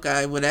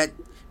 Okay, well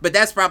But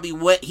that's probably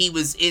what he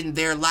was in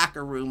their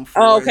locker room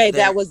for. Oh, okay,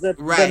 that was the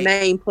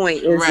main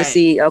point, is to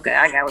see. Okay,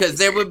 I got. Because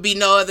there would be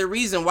no other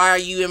reason. Why are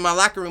you in my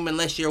locker room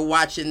unless you're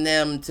watching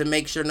them to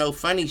make sure no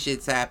funny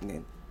shit's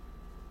happening?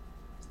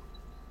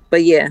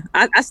 But yeah,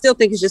 I still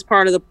think it's just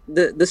part of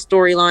the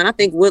storyline. I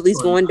think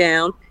Woodley's going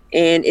down,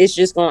 and it's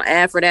just going to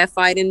add for that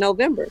fight in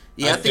November.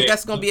 Yeah, I think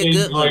that's going to be a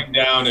good one. Going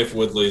down if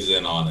Woodley's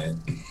in on it.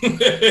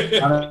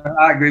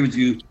 I agree with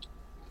you.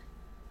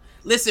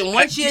 Listen,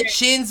 once your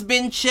chin's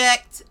been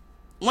checked,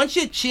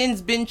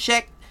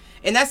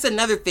 and that's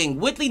another thing.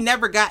 Woodley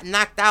never got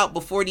knocked out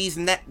before these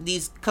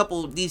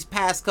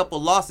past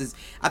couple losses.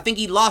 I think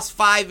he lost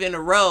 5 in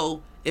a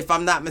row, if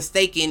I'm not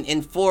mistaken,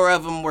 and 4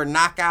 of them were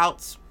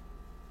knockouts.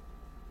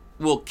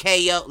 Will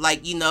KO,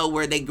 like, you know,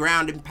 where they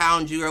ground and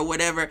pound you or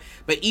whatever.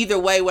 But either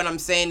way, what I'm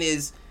saying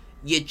is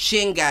your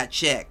chin got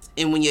checked.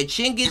 And when your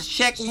chin gets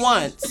checked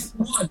once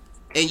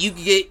and you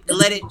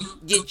let it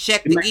get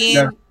checked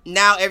again,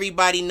 now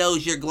everybody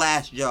knows you're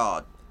glass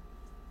jawed.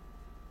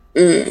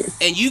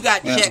 And you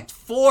got checked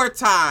 4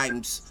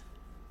 times.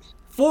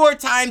 4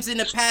 times in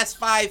the past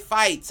 5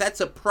 fights.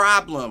 That's a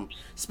problem.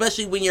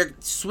 Especially when you're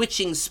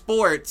switching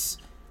sports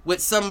with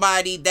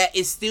somebody that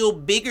is still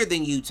bigger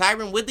than you.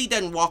 Tyron Woodley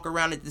doesn't walk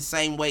around at the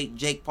same weight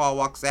Jake Paul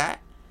walks at.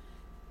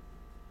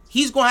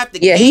 He's going to have to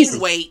gain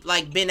weight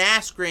like Ben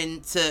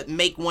Askren to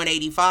make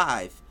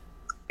 185.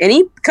 And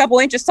he a couple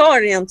inches taller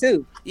than him,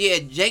 too. Yeah,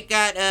 Jake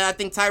got, I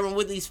think Tyron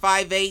Woodley's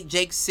 5'8",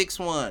 Jake's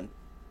 6'1".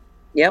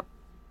 Yep.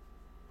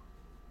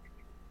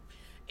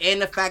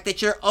 And the fact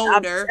that you're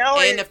older,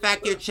 and the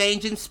fact you're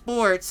changing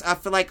sports, I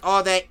feel like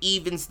all that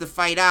evens the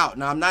fight out.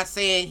 Now, I'm not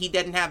saying he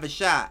doesn't have a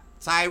shot.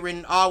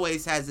 Tyron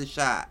always has a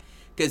shot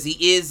because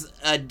he is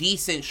a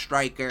decent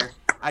striker.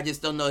 I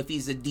just don't know if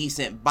he's a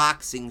decent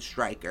boxing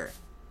striker.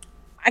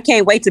 I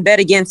can't wait to bet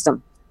against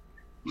him.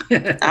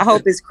 I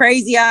hope it's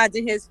crazy odds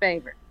in his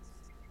favor.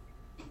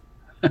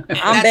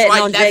 I'm betting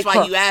on Jake Paul. That's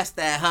why you asked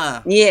that,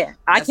 huh? Yeah,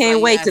 I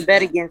can't wait to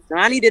bet against him.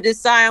 I need to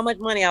decide how much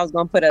money I was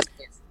going to put up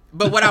against him.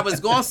 But what I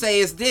was going to say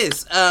is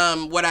this.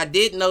 What I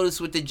did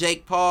notice with the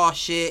Jake Paul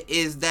shit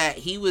is that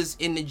he was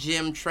in the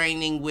gym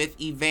training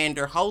with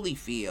Evander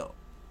Holyfield.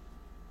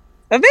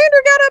 Evander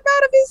got up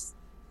out of his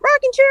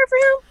rocking chair for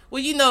him?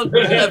 Well, you know,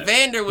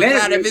 Evander was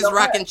out of his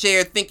rocking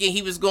chair thinking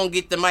he was going to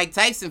get the Mike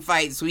Tyson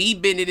fight, so he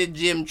been in the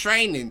gym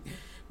training.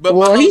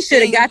 But he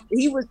should have got.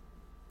 He was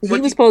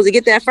supposed to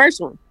get that first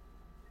one.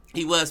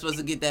 He was supposed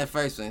to get that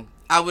first one.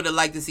 I would have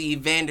liked to see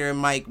Evander and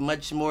Mike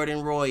much more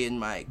than Roy and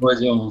Mike.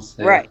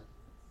 Right.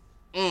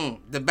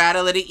 The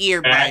battle of the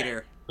ear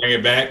biter. Bring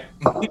it back.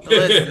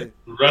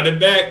 Run it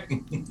back.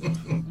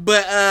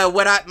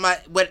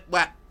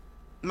 But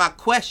my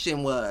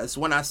question was,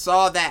 when I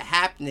saw that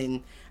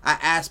happening, I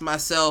asked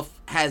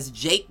myself, has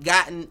Jake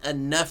gotten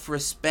enough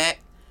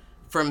respect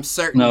from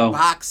certain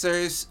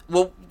boxers?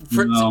 Well,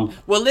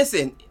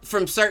 listen,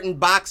 from certain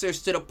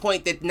boxers to the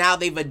point that now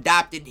they've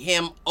adopted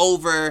him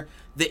over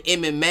the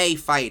MMA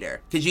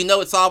fighter. Because you know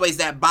it's always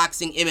that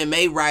boxing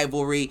MMA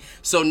rivalry.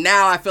 So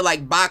now I feel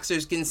like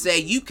boxers can say,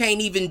 you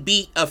can't even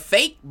beat a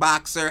fake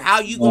boxer.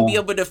 How you going to be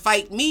able to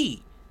fight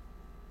me?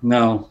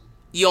 No.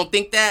 You don't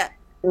think that?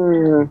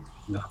 No.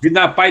 He's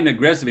not fighting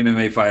aggressive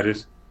MMA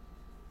fighters.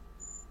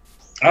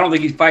 I don't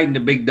think he's fighting the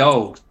big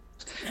dogs.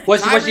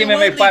 What's the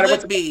MMA fighter?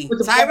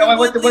 Tyron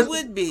Woodley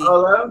would be. Oh,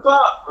 let him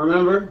talk.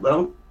 Remember? Let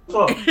him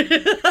talk.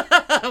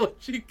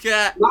 What you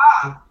got?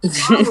 Nah.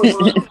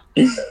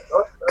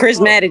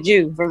 Chris mad at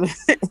you.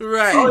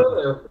 Right.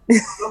 Oh, yeah.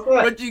 Okay.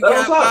 What you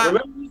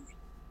got?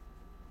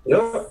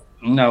 Yeah.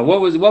 No.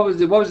 What was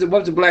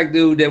the black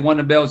dude that won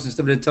the belts and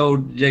stuff that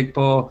told Jake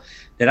Paul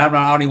that I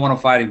don't even want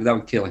to fight him because I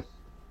would kill him?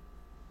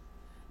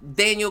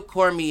 Daniel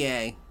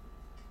Cormier.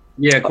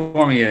 Yeah,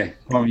 Cormier.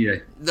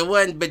 The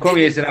one, but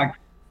Cormier said,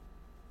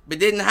 but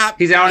didn't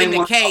hop in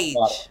the cage.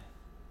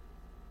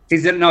 He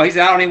said, no, I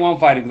don't even want to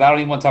fight him because I don't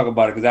even want to talk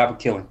about it because I would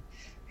kill him.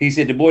 He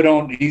said the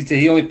boy he said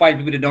he only fight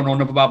people that don't know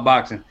enough about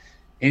boxing.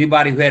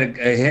 Anybody who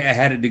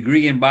had a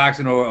degree in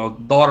boxing or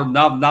thought of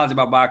knowledge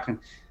about boxing,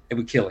 it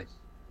would kill him.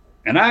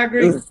 And I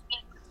agree.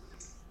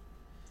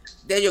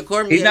 Daniel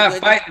Cormier. He's not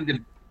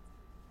fighting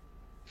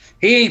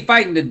he ain't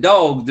fighting the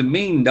dogs, the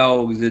mean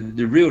dogs,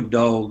 the real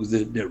dogs,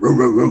 the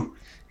roo.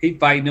 He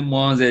fighting them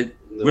ones that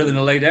willing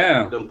to lay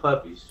down. Them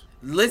puppies.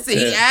 Listen,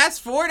 he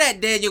asked for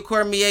that Daniel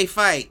Cormier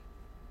fight.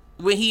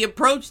 When he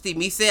approached him,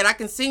 he said, I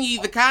can send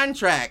you the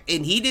contract.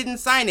 And he didn't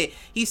sign it.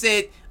 He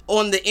said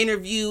on the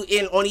interview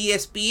on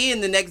ESPN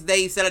the next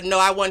day, he said, no,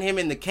 I want him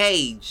in the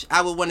cage.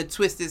 I would want to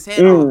twist his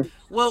head off.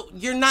 Well,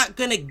 you're not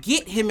going to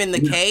get him in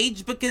the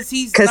cage because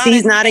he's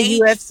not a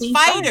UFC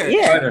fighter.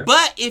 Yeah.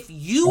 But if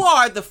you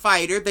are the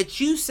fighter that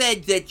you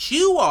said that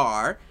you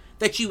are,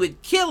 that you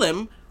would kill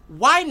him,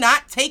 why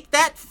not take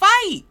that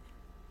fight?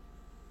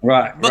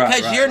 Right.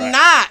 Because you're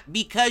not.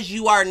 Because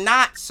you are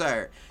not,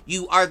 sir.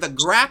 You are the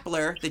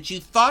grappler that you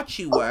thought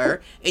you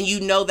were, and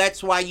you know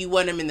that's why you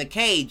want him in the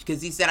cage,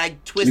 because he said,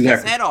 I'd twist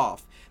his head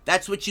off.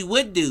 That's what you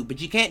would do, but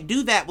you can't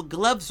do that with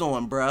gloves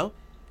on, bro.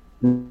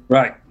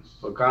 Right.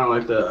 So kind of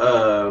like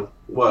the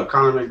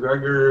Conor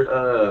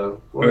McGregor,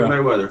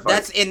 Mayweather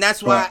fight.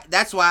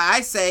 That's why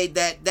I say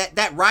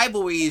that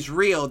rivalry is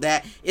real.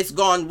 That it's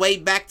gone way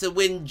back to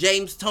when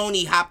James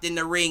Toney hopped in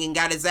the ring and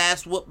got his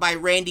ass whooped by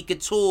Randy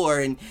Couture,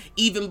 and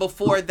even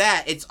before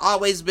that, it's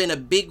always been a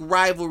big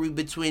rivalry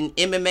between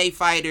MMA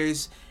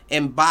fighters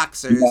and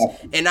boxers.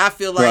 And I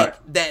feel like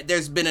that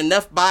there's been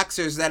enough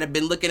boxers that have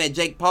been looking at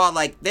Jake Paul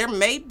like there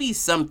may be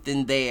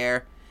something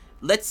there.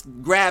 Let's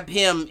grab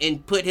him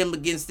and put him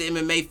against the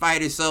MMA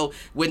fighters so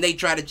when they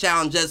try to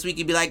challenge us, we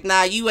can be like,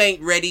 nah, you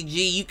ain't ready,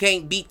 G. You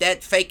can't beat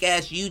that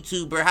fake-ass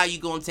YouTuber. How you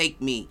gonna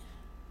take me?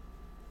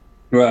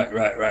 Right.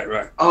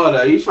 Oh,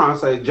 no, you trying to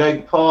say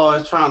Jake Paul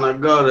is trying to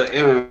go to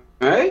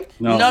MMA?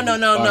 No.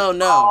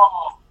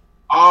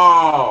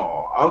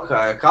 Oh, okay.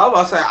 I was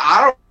about to say,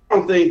 I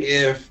don't think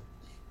if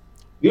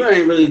you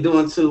ain't really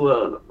doing too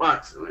well in the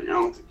boxing, I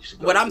don't think you should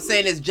go. What I'm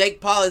saying is Jake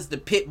Paul is the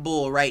pit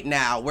bull right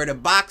now, where the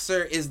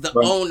boxer is the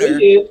owner.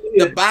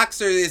 The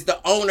boxer is the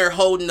owner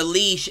holding the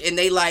leash, and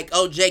they like,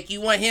 oh, Jake, you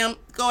want him?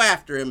 Go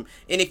after him.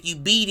 And if you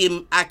beat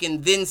him, I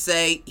can then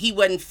say he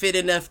wasn't fit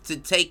enough to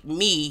take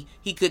me.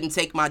 He couldn't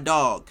take my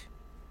dog.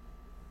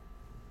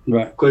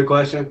 Right. Quick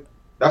question.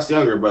 That's the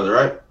younger brother,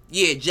 right?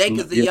 Yeah, Jake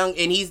is the young,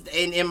 and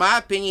in my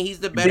opinion, he's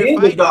the better He's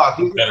fighter.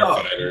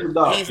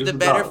 He's the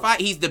better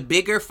fighter. He's the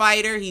bigger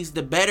fighter. He's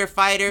the better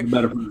fighter.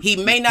 He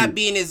may not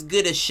be in as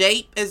good a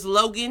shape as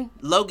Logan.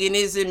 Logan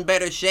is in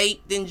better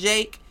shape than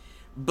Jake,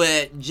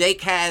 but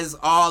Jake has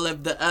all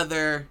of the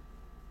other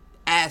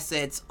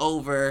assets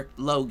over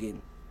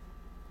Logan.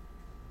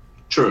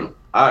 True.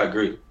 I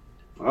agree.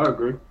 But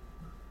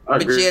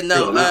yeah,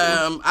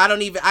 no,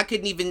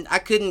 I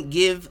couldn't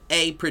give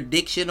a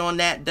prediction on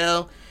that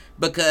though.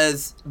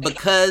 Because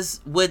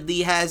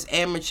Woodley has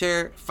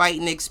amateur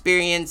fighting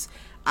experience,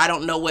 I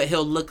don't know what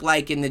he'll look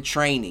like in the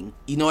training.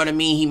 You know what I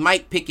mean? He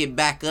might pick it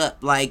back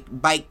up like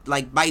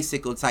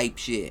bicycle type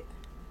shit.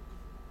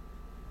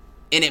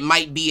 And it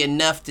might be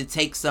enough to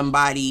take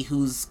somebody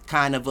who's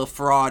kind of a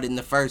fraud in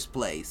the first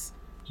place.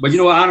 But you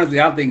know what? Honestly,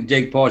 I think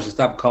Jake Paul should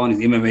stop calling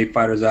these MMA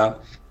fighters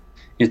out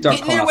and start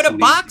Get in there with a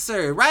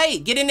boxer,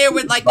 right? Get in there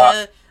with like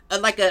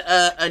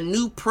a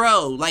new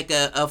pro, like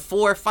a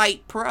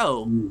 4-fight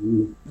pro.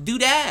 Mm-hmm. Do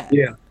that.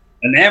 Yeah.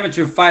 An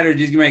amateur fighter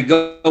just ready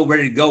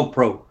to go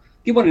pro.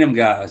 Get one of them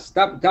guys.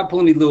 Stop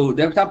pulling these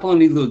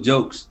little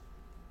jokes.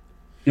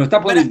 You know,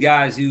 stop pulling these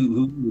guys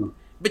who.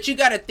 But you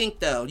got to think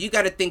though.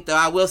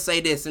 I will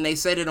say this, and they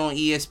said it on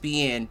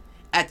ESPN.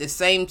 At the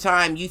same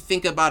time, you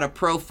think about a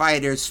pro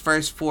fighter's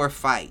first 4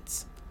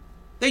 fights.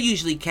 They're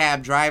usually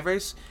cab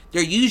drivers.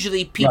 They're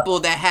usually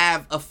people that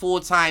have a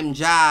full-time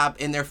job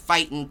and they're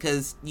fighting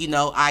because, you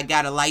know, I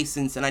got a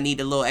license and I need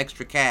a little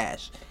extra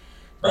cash.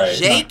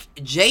 Right.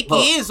 Jake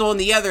is, on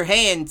the other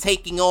hand,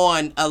 taking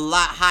on a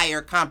lot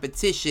higher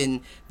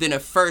competition than a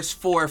first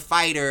 4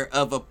 fighter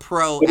of a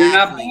pro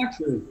athlete.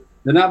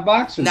 They're not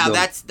boxers. Now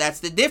that's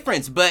the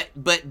difference. But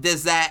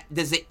does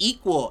it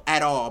equal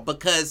at all?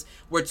 Because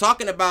we're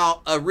talking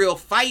about a real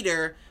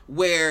fighter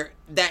where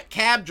that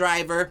cab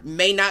driver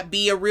may not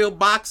be a real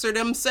boxer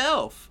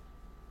themselves.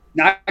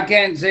 Now, I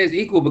can't say it's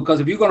equal because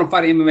if you're going to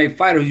fight an MMA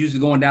fighter who's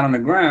usually going down on the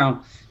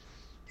ground,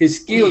 his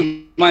skills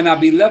might not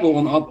be level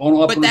on up.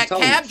 But that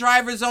cab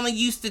driver's only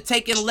used to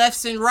taking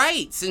lefts and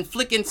rights and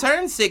flicking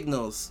turn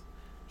signals.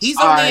 He's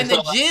only in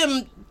the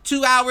gym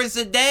 2 hours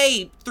a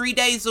day, 3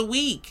 days a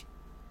week.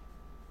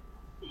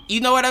 You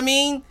know what I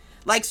mean?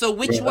 Like, so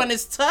which one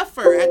is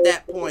tougher at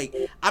that point?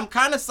 I'm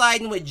kind of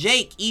siding with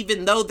Jake,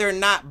 even though they're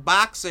not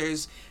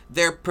boxers,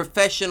 they're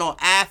professional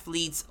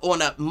athletes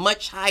on a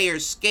much higher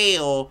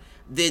scale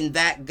than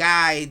that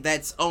guy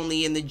that's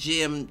only in the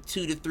gym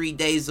 2 to 3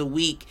 days a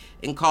week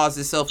and calls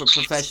himself a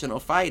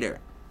professional fighter.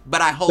 But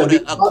I hold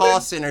a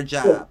call center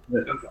job.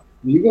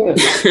 You go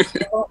ahead.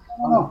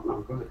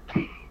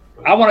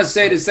 I want to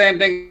say the same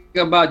thing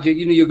about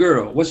your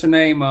girl. What's her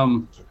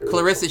name?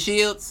 Clarissa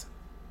Shields?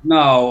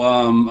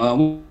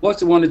 No.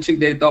 What's the one the chick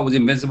they thought was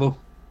invincible?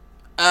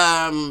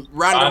 Ronda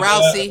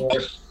Rousey.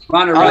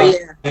 Ronda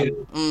Rousey. Yeah.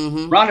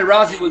 Mm-hmm. Ronda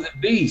Rousey was a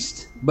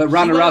beast, but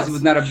Ronda Rousey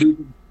was not a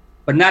beast.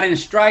 But not in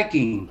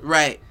striking.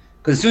 Right.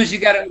 Because as soon as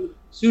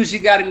she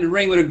got in the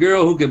ring with a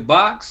girl who could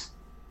box,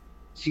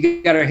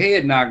 she got her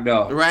head knocked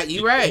off. Right.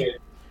 You right.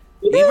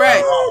 You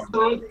right. I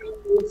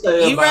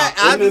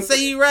would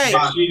say you right.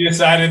 She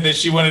decided that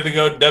she wanted to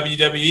go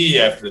WWE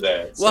after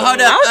that. Well,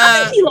 hold up.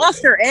 I think she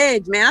lost her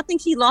edge, man. I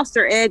think she lost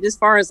her edge as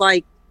far as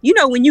like, you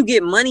know, when you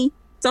get money,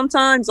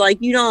 sometimes like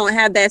you don't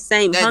have that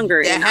same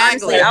hunger. And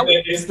honestly,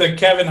 it's the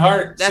Kevin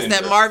Hart. That's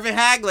syndrome. That Marvin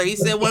Hagler. He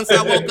said once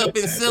I woke up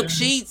in silk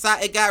sheets,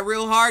 it got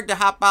real hard to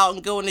hop out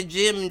and go in the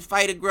gym and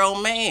fight a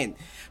grown man.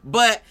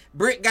 But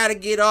Britt got to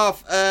get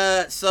off.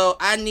 So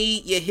I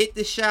need you hit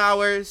the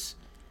showers,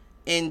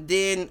 and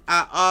then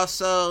I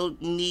also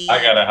need.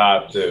 I gotta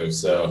hop too.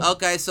 So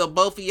okay, so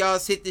both of y'all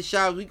hit the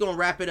showers. We gonna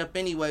wrap it up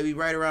anyway. We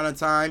right around the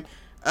time.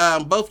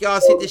 Both y'all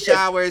hit the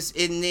showers,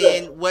 and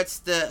then what's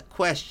the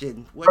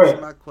question?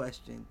 What's my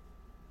question?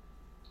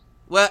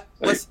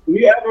 What's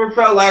you ever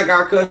felt like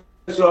I cut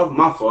you off?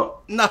 My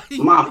fault. No,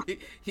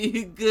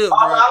 you good, bro.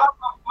 My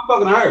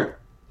talking to her.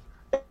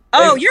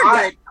 Oh, you're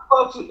good.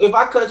 If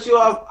I cut you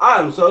off,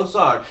 I'm so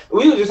sorry.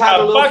 We were just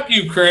having a little. Fuck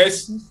you,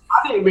 Chris.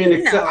 I didn't mean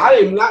to.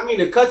 I did not mean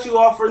to cut you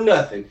off for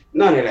nothing.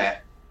 None of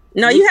that.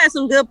 No, you had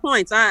some good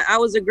points. I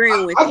was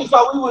agreeing with you. I just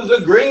thought we was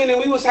agreeing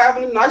and we was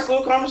having a nice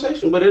little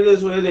conversation, but it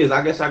is what it is.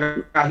 I guess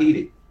I got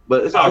heated,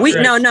 but it's all we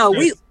good.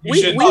 we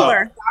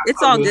were.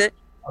 It's all good.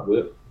 All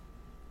good.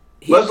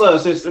 Much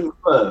love, sister.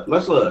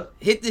 Much love.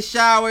 Hit the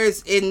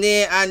showers, and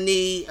then I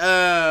need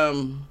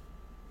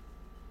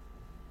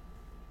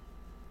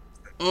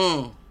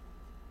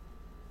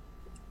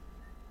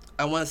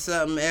I want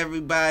something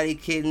everybody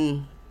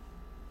can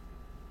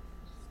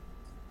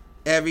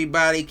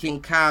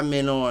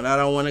comment on. I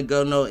don't want to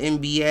go no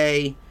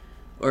NBA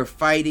or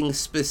fighting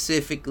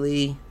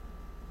specifically.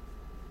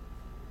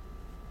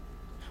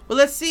 Well,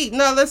 let's see.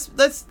 No, let's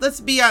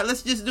be out.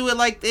 Let's just do it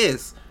like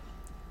this.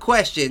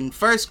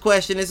 First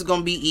question. This is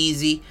gonna be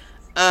easy.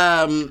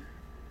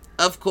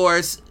 Of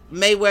course,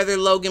 Mayweather,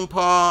 Logan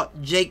Paul,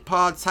 Jake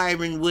Paul,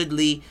 Tyron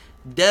Woodley.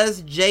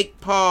 Does Jake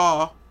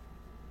Paul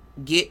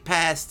get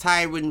past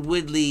Tyron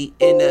Woodley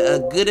in a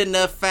good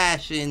enough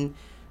fashion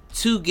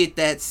to get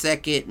that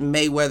second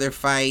Mayweather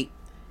fight?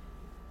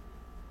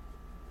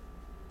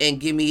 And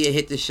give me a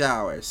hit the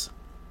showers.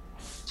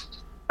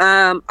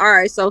 All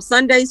right, so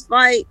Sunday's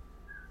fight,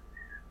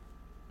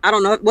 I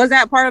don't know, was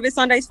that part of it,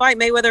 Sunday's fight,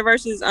 Mayweather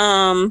versus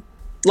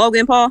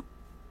Logan Paul?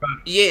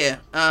 Yeah,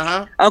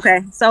 Okay,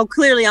 so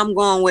clearly I'm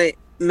going with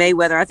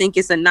Mayweather. I think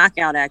it's a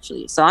knockout,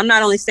 actually. So I'm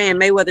not only saying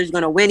Mayweather's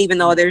going to win, even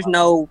though there's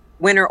no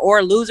winner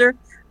or loser.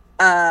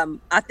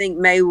 I think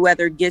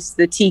Mayweather gets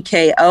the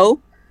TKO.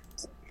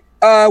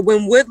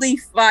 When Woodley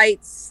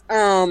fights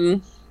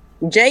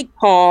Jake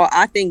Paul,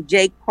 I think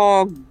Jake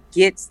Paul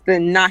gets the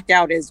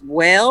knockout as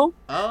well.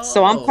 Oh.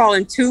 So I'm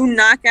calling 2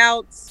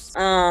 knockouts.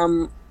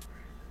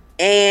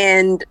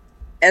 And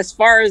as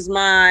far as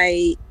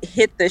my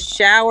hit the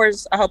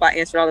showers, I hope I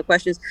answered all the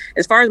questions.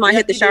 As far as my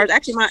hit the showers,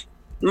 actually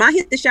my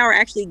hit the shower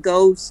actually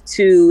goes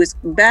to, it's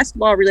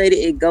basketball related.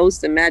 It goes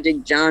to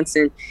Magic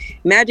Johnson.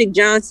 Magic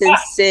Johnson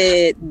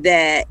said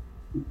that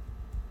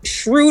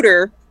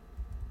Schroeder,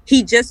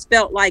 he just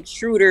felt like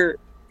Schroeder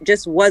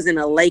just wasn't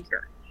a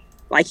Laker.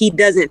 Like he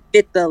doesn't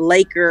fit the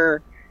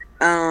Laker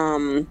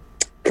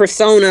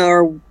persona,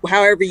 or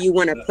however you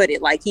want to put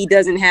it. Like he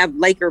doesn't have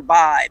Laker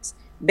vibes.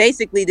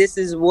 Basically, this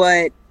is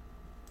what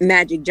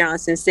Magic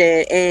Johnson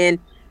said. And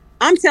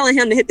I'm telling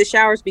him to hit the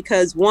showers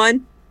because,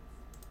 one,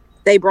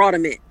 they brought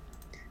him in.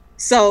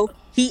 So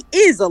he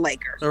is a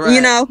Laker. Right.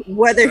 You know,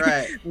 whatever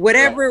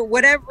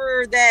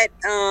that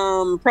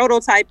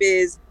prototype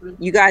is,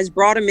 you guys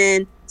brought him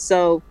in.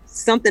 So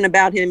something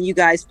about him you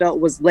guys felt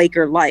was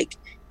Laker-like.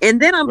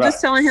 And then I'm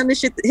just telling him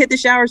to hit the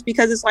showers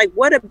because it's like,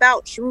 what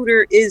about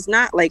Schroeder is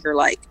not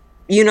Laker-like?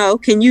 You know,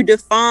 can you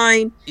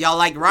define y'all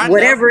like Rondo?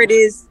 Whatever it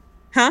is,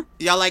 huh?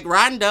 Y'all like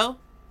Rondo?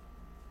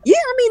 Yeah,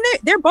 I mean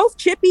they're both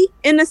chippy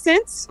in a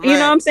sense. Right. You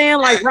know what I'm saying?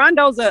 Like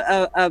Rondo's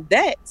a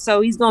vet,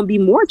 so he's gonna be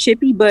more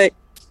chippy. But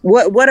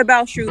what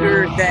about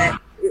Schroeder that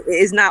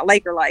is not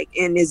Laker-like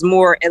and is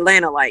more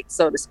Atlanta-like,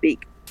 so to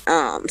speak?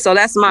 So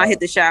that's my hit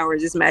the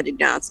showers. It's Magic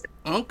Johnson.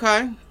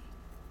 Okay.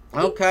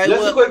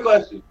 Just a quick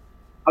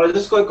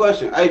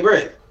question. Hey,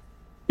 Brett,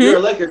 you're a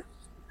Lakers,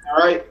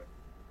 all right?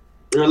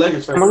 You're a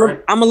Lakers fan,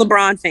 right? I'm a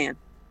LeBron fan.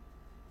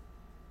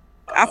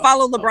 I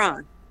follow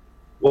LeBron.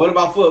 What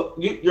about foot?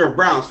 You're a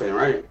Browns fan,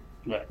 right?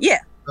 Yeah.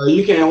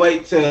 You can't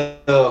wait till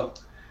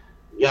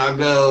y'all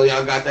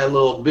got that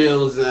little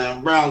Bills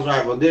and Browns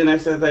rival. Then they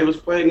said they was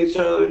playing each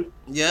other.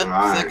 Yeah.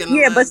 Right.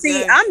 Yeah, but see,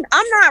 game.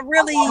 I'm not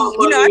really.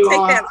 I take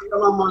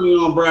my money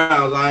on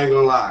Browns. I ain't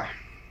gonna lie.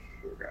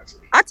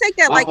 I take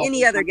that like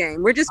any other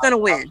game. We're just gonna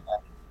win.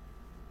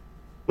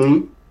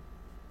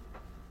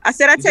 I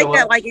said I take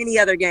that like any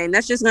other game.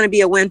 That's just gonna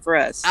be a win for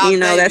us. Al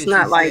That's Davis,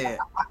 not like.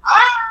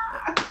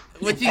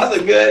 That's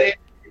a good.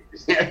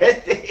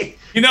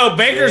 You know,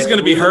 Baker's going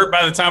to be hurt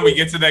by the time we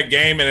get to that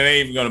game, and it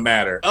ain't even going to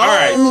matter. Oh, all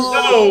right.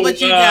 So,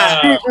 what you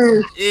got?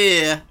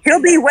 Yeah.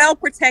 He'll be well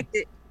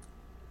protected.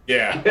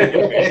 Yeah.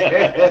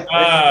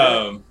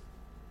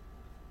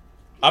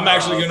 I'm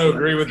actually going to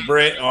agree with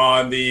Britt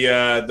on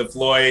the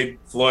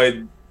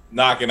Floyd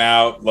knocking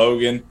out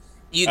Logan.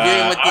 You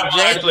agreeing with the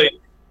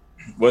Jake?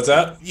 What's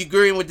up? You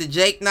agreeing with the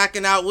Jake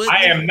knocking out Woodley?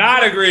 I am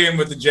not agreeing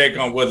with the Jake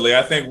on Woodley.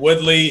 I think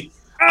Woodley.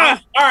 All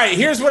right,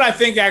 here's what I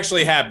think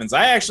actually happens.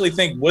 I actually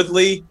think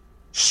Woodley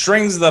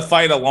strings the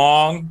fight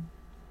along,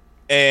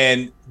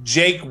 and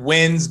Jake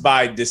wins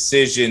by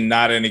decision,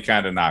 not any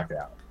kind of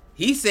knockout.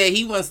 He said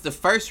he wants the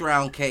first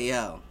round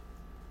KO.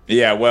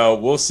 Yeah, well,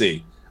 we'll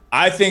see.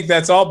 I think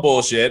that's all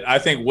bullshit. I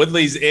think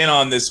Woodley's in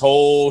on this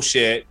whole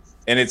shit,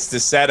 and it's to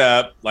set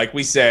up, like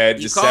we said,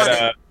 to set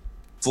up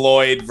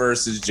Floyd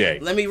versus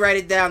Jake. Let me write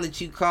it down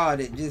that you called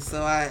it, just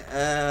so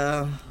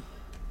I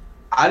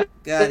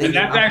got it. And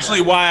that's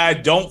actually why I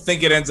don't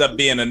think it ends up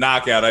being a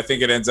knockout. I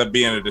think it ends up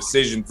being a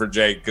decision for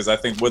Jake because I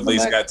think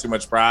Woodley's got too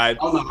much pride.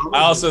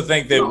 I also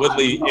think that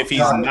Woodley, if he's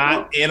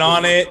not in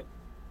on it,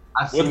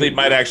 Woodley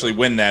might actually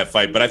win that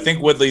fight, but I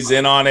think Woodley's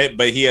in on it,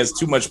 but he has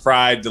too much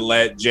pride to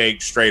let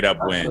Jake straight up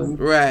win.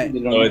 Right.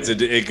 So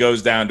it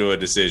goes down to a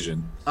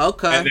decision.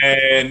 Okay.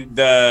 And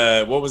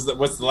then what's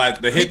the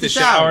last? The hit the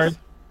showers.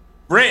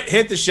 Britt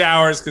hit the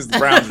showers because the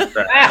Browns are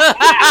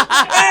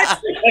trash.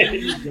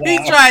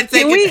 He's trying to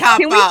take a cop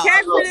Can we out.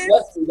 capture this?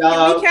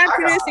 Can we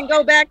capture this and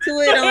go back to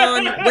it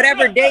on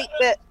whatever date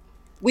that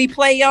we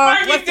play on?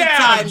 Mark What's it the down.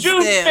 time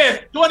June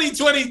stamp? 5th,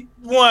 2021.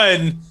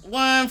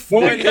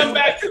 140. When we come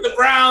back to the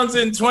Browns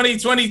in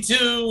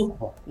 2022,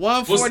 146.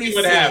 we'll see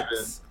what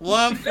happens.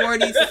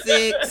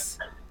 146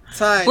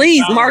 times.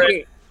 Please mark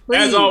it. Please.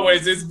 As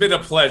always, it's been a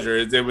pleasure.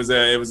 It was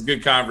a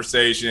good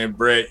conversation.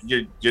 Britt,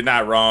 you're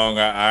not wrong.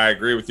 I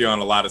agree with you on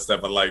a lot of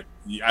stuff.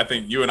 I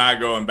think you and I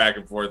going back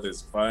and forth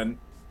is fun.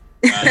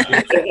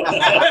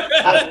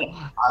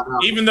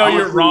 Even though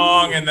you're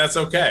wrong, and that's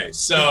okay.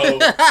 So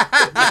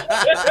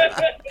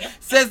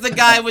says the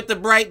guy with the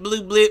bright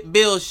blue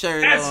Bill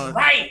shirt that's on.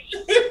 right.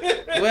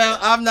 Well,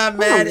 I'm not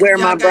mad at wear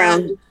y'all my guys.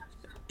 Browns.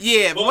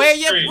 Yeah, Full wear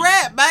your screen.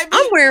 Brett, baby.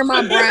 I'm wearing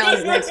my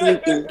Browns next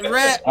weekend.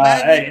 Brett,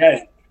 baby.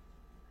 Hey,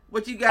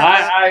 What you got?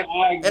 Brett?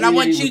 I And I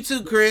want agree you with-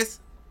 too, Chris.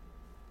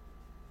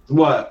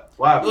 What?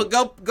 Wow. Well,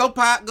 go,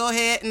 Pop. Go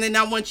ahead, and then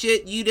I want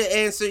you to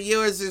answer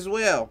yours as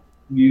well.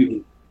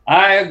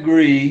 I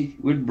agree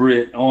with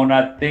Britt on.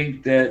 I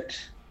think that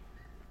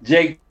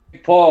Jake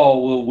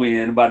Paul will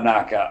win by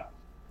knockout.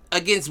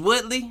 Against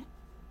Woodley?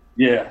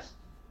 Yes.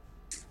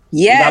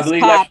 Yes, I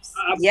believe Pops.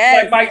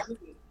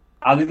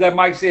 Like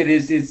Mike said,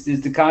 it's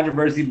the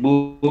controversy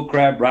bull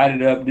crap. Write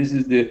it up. This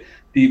is the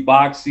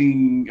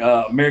boxing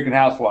American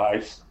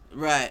Housewives.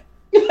 Right.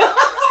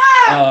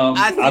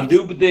 I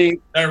do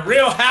think The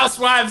Real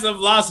Housewives of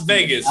Las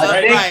Vegas,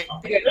 I right?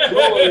 think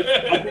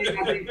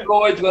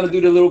Floyd's going to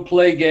do the little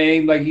play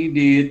game like he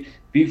did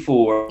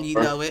before. You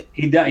know it.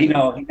 He's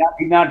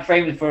not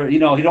famous for, he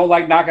don't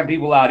like knocking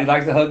people out. He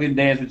likes to hug and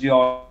dance with you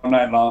all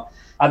night long.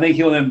 I think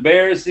he'll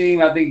embarrass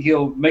him. I think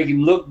he'll make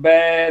him look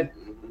bad.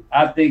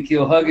 I think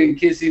he'll hug and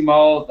kiss him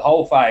all the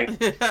whole fight.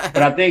 But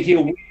I think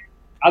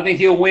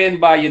he'll win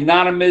by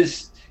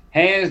unanimous,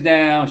 hands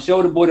down.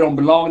 Show the boy don't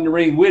belong in the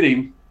ring with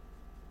him.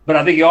 But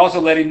I think he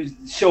also let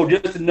him show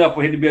just enough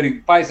for him to be able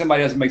to fight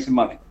somebody else and make some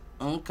money.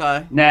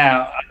 Okay.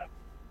 Now,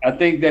 I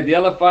think that the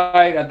other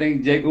fight, I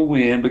think Jake will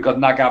win because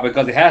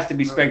it has to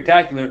be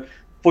spectacular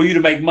for you to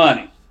make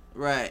money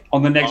Right.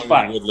 on the next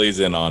fight. Woodley's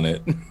in on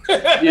it.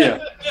 Yeah.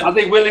 I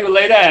think Willie will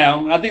lay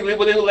down.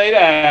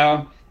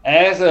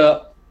 Ass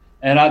up.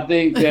 And I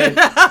think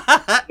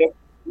that they'll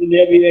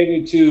be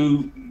able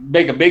to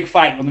make a big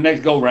fight on the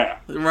next go-round.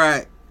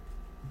 Right.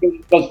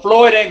 Because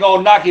Floyd ain't going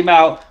to knock him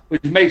out,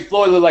 which makes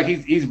Floyd look like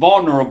he's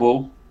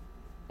vulnerable.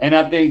 And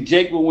I think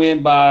Jake will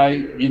win by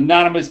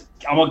unanimous,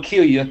 I'm going to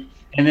kill you.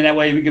 And then that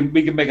way we can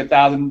make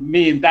 $1,000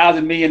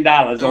 million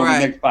on the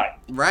next fight.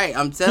 Right.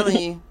 I'm telling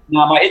you.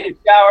 Now, my hit the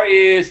shower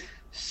is,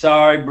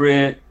 sorry,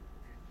 Britt,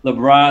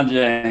 LeBron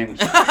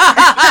James.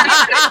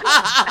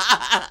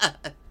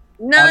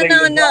 No.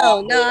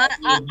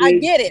 I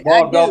get it.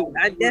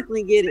 I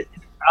definitely get it.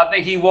 I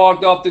think he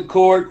walked off the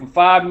court for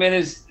 5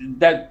 minutes.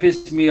 That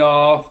pissed me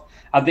off.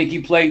 I think he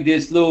played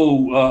this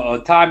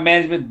little time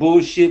management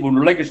bullshit when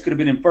the Lakers could have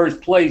been in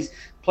first place,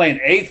 playing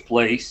 8th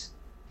place,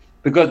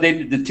 because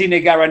the team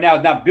they got right now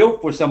is not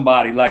built for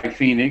somebody like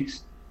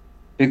Phoenix.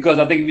 Because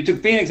I think if you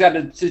took Phoenix out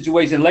of the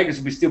situation, the Lakers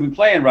would still be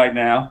playing right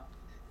now.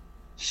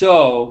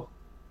 So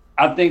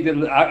I think that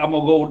I'm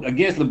going to go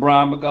against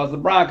LeBron because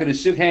LeBron could have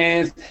shook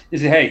hands and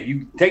said, hey,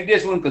 you take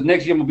this one because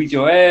next year I'm going to beat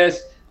your ass.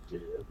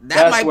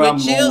 That might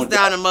put chills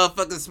down a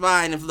motherfucker's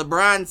spine if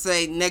LeBron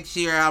say next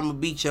year I'm gonna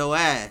beat your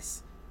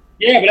ass.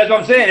 Yeah, but that's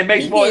what I'm saying. It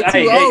makes more.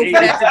 Too old for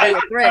that to be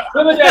a threat.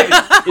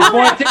 It's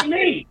more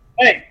intimidating.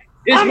 Hey,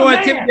 it's more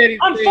intimidating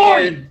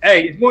saying,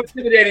 it's more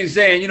intimidating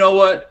saying, you know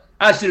what?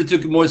 I should have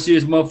took it more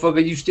serious,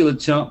 motherfucker. You still a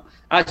chump.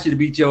 I should have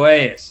beat your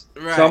ass.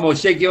 Right. So I'm gonna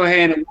shake your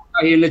hand and walk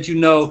out here and let you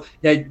know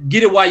that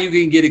get it while you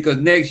can get it, because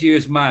next year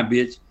is mine,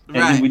 bitch, and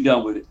then we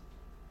done with it.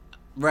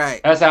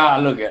 Right. That's how I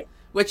look at it.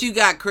 What you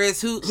got,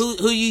 Chris?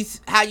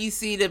 How you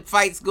see the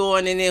fights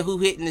going, and then who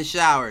hitting the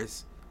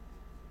showers?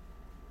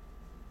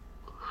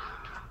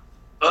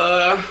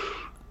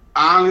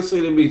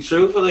 Honestly, to be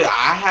truthfully,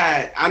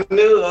 I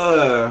knew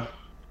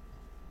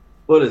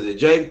what is it?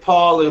 Jake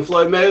Paul and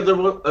Floyd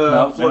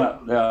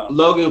Mayweather. No.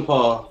 Logan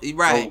Paul.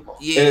 Right.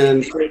 Yeah.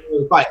 And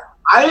fight.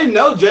 I didn't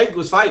know Jake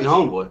was fighting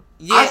Homeboy.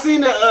 Yeah. I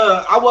seen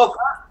I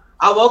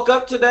woke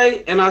up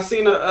today and I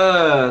seen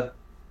the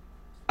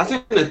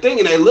thing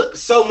and they look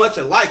so much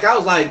alike. I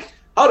was like,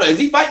 hold on, is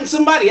he fighting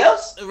somebody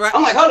else? Right.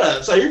 I'm like, hold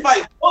up. So you're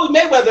fighting Floyd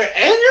Mayweather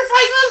and you're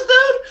fighting this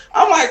dude?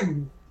 I'm like,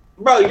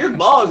 bro, you're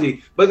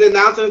ballsy. But then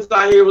now since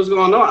I hear what's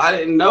going on, I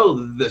didn't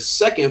know the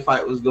second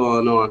fight was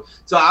going on.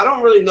 So I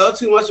don't really know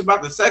too much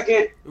about the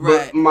second.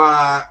 Right. But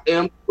my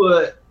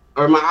input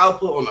or my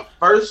output on the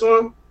first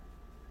one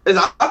is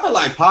I feel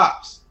like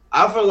Pops.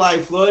 I feel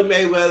like Floyd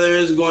Mayweather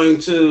is going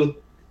to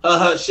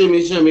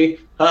shimmy, shimmy,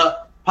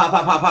 pop, pop,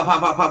 pop, pop, pop,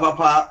 pop, pop, pop,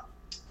 pop.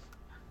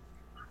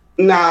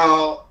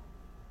 Now,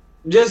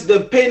 just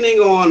depending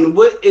on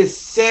what is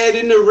said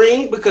in the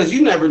ring, because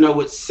you never know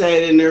what's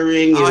said in the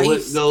ring and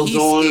what goes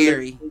on. He's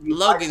scary.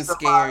 Logan's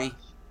scary.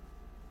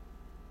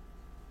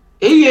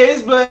 He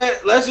is,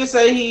 but let's just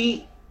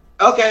say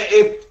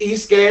if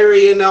he's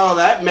scary and all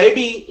that,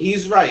 maybe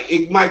he's right.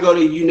 It might go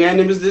to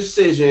unanimous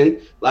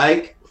decision,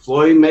 like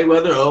Floyd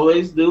Mayweather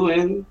always do,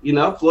 and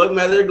Floyd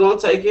Mayweather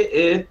gonna take it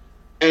in,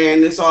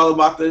 and it's all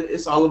about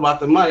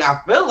the money.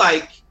 I feel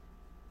like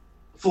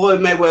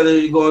Floyd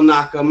Mayweather is gonna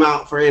knock him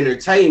out for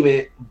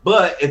entertainment,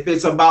 but if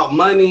it's about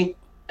money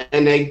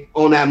and they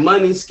on that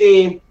money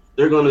scheme,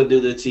 they're gonna do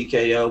the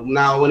TKO.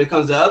 Now, when it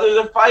comes to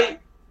the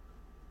fight,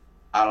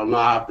 I don't know.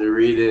 I have to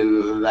read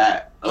into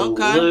that a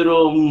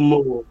little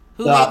more.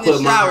 Who hit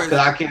the showers? Because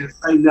I can't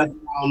say nothing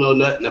I don't know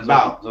nothing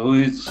about. So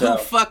who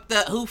fucked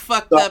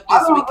up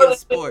this week in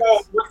sports?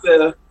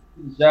 The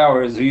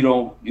showers,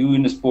 you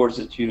in the sports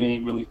that you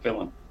ain't really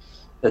feeling.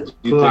 That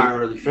you aren't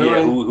really feeling.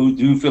 Yeah, who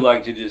do you feel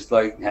like you just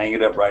like hang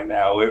it up right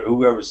now?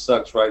 Whoever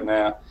sucks right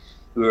now,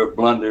 whoever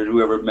blundered,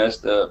 whoever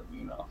messed up,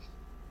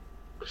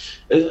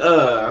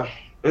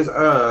 It's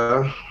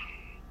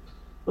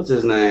what's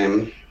his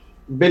name?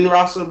 Ben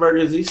Roethlisberger,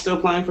 is he still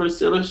playing for the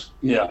Steelers?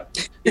 Yeah.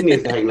 He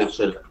needs to hang that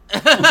shit up.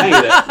 Hang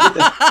it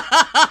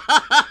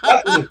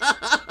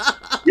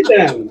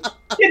up.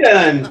 Get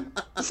done.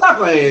 Stop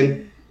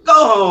playing. Go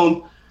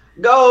home.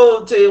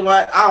 Go to your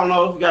wife. I don't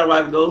know if you got a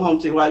wife. Go home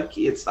to your wife.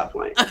 Kids, stop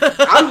playing.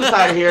 I'm just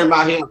tired of hearing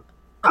about him.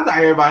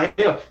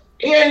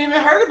 He ain't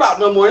even heard about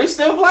no more. He's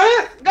still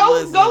playing.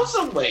 Go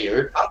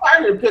somewhere. I'm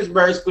tired of the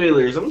Pittsburgh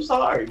Steelers. I'm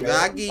sorry, man.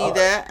 I give you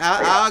that.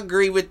 I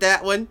agree with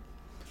that one.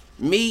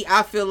 Me,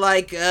 I feel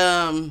like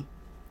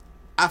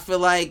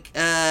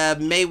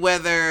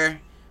Mayweather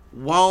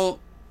won't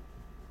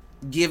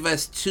give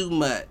us too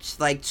much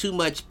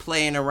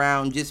playing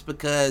around, just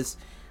because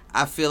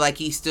I feel like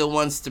he still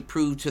wants to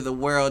prove to the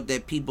world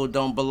that people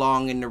don't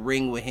belong in the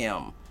ring with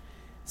him.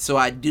 So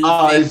I do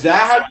think, is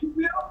that how you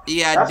feel?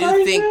 Yeah, I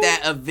do think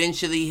that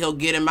eventually he'll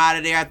get him out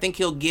of there. I think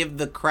he'll give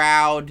the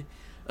crowd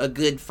a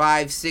good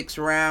 5-6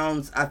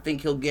 rounds. I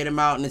think he'll get him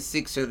out in the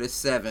 6th or the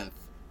 7th.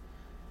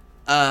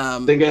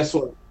 Then guess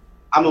what?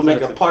 I'm gonna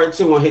make a part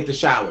 2 on Hit the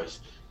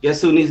Showers.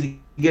 Guess who needs to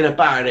get up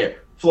out of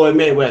there? Floyd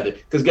Mayweather.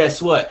 Because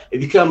guess what?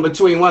 If you come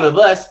between one of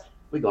us,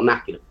 we gonna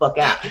knock you the fuck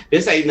out.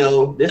 This ain't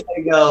no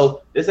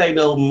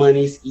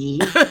money scheme.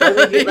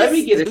 Let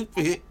me get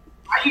it.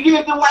 Why you give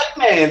it the white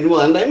man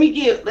one? Let me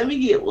get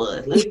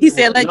one. He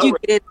said, "Let you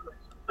get it."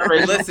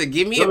 Listen,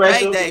 give me a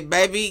payday,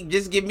 baby.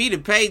 Just give me the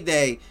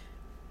payday.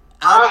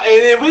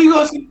 And then we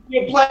gonna see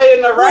you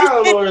playing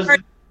around, or is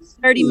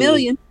 30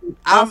 million.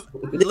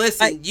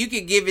 Listen, you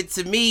can give it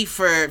to me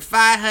for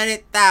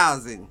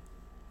 500,000.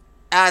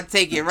 I'll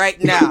take it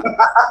right now.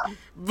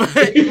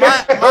 But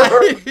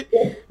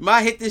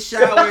my Hit the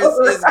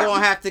Showers is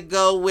gonna have to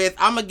go with.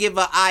 I'm gonna give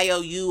an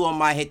IOU on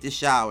my Hit the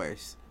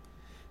Showers.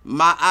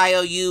 My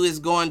IOU is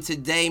going to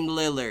Dame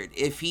Lillard.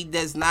 If he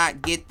does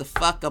not get the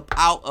fuck up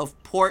out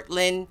of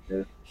Portland,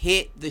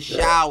 hit the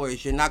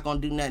showers. You're not going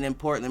to do nothing in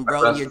Portland,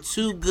 bro. You're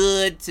too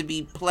good to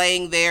be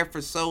playing there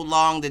for so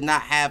long to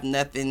not have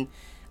nothing.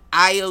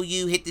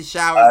 IOU, hit the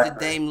showers to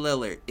Dame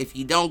Lillard. If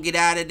you don't get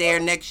out of there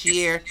next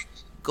year,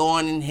 go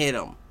on and hit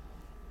him.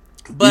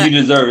 But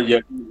you deserve it. Yeah,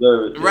 you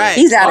deserve it. Right.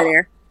 He's out of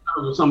there.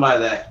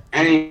 Somebody that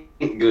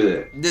ain't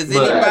good. Does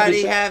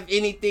anybody have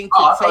anything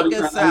to take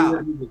us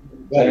out?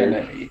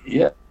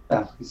 Yeah,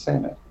 he's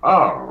saying that.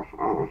 Huh?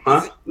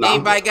 No.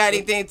 Anybody got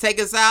anything to take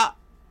us out?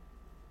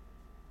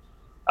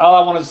 All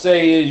I want to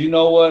say is, you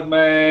know what,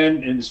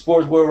 man? In the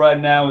sports world right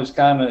now, it's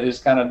kind of dead,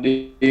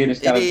 it's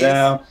kind of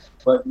down.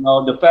 But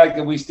the fact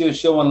that we still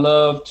showing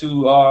love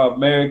to our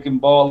American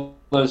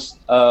ballers,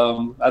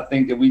 I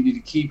think that we need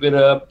to keep it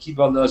up. Keep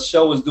on the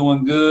show is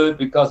doing good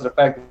because of the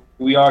fact that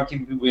we are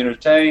keeping people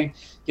entertained,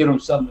 give them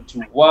something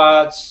to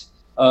watch,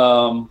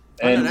 and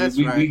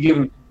we give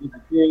them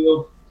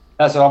material.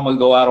 That's what I'm gonna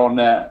go out on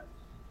that.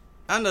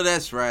 I know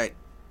that's right.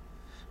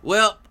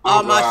 Well,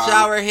 all my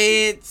shower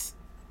heads,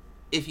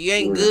 if you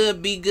ain't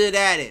good, be good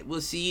at it. We'll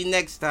see you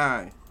next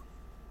time.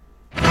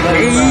 All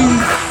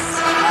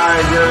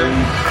right,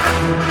 good.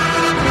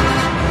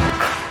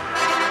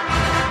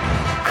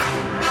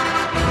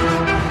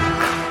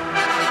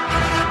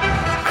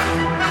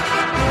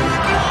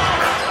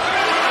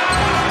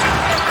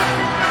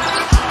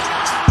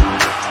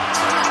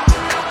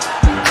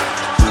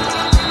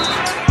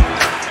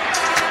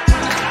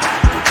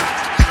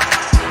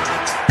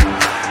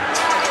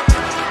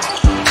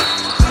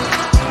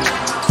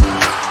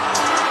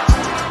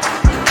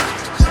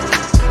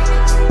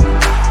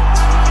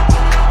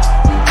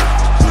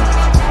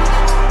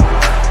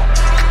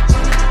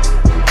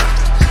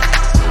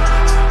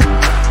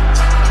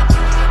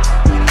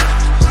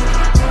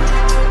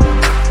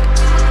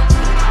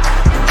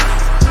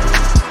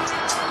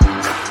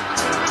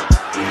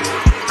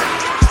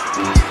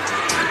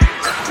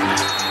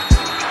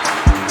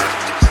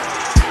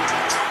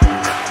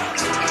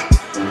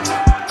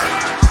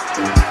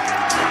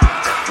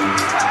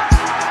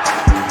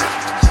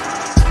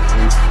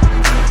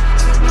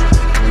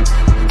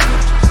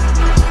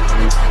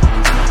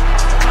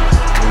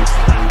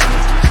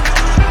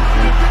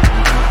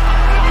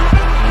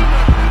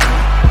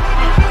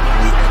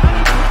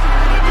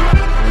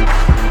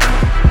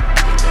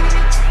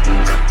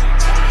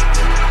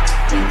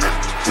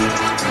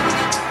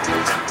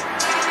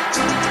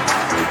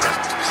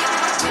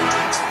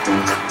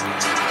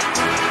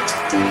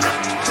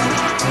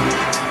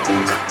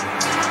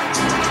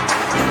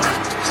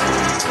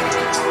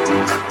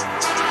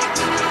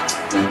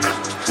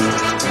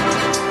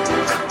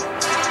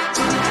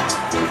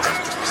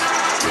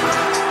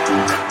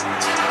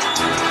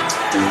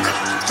 Bye.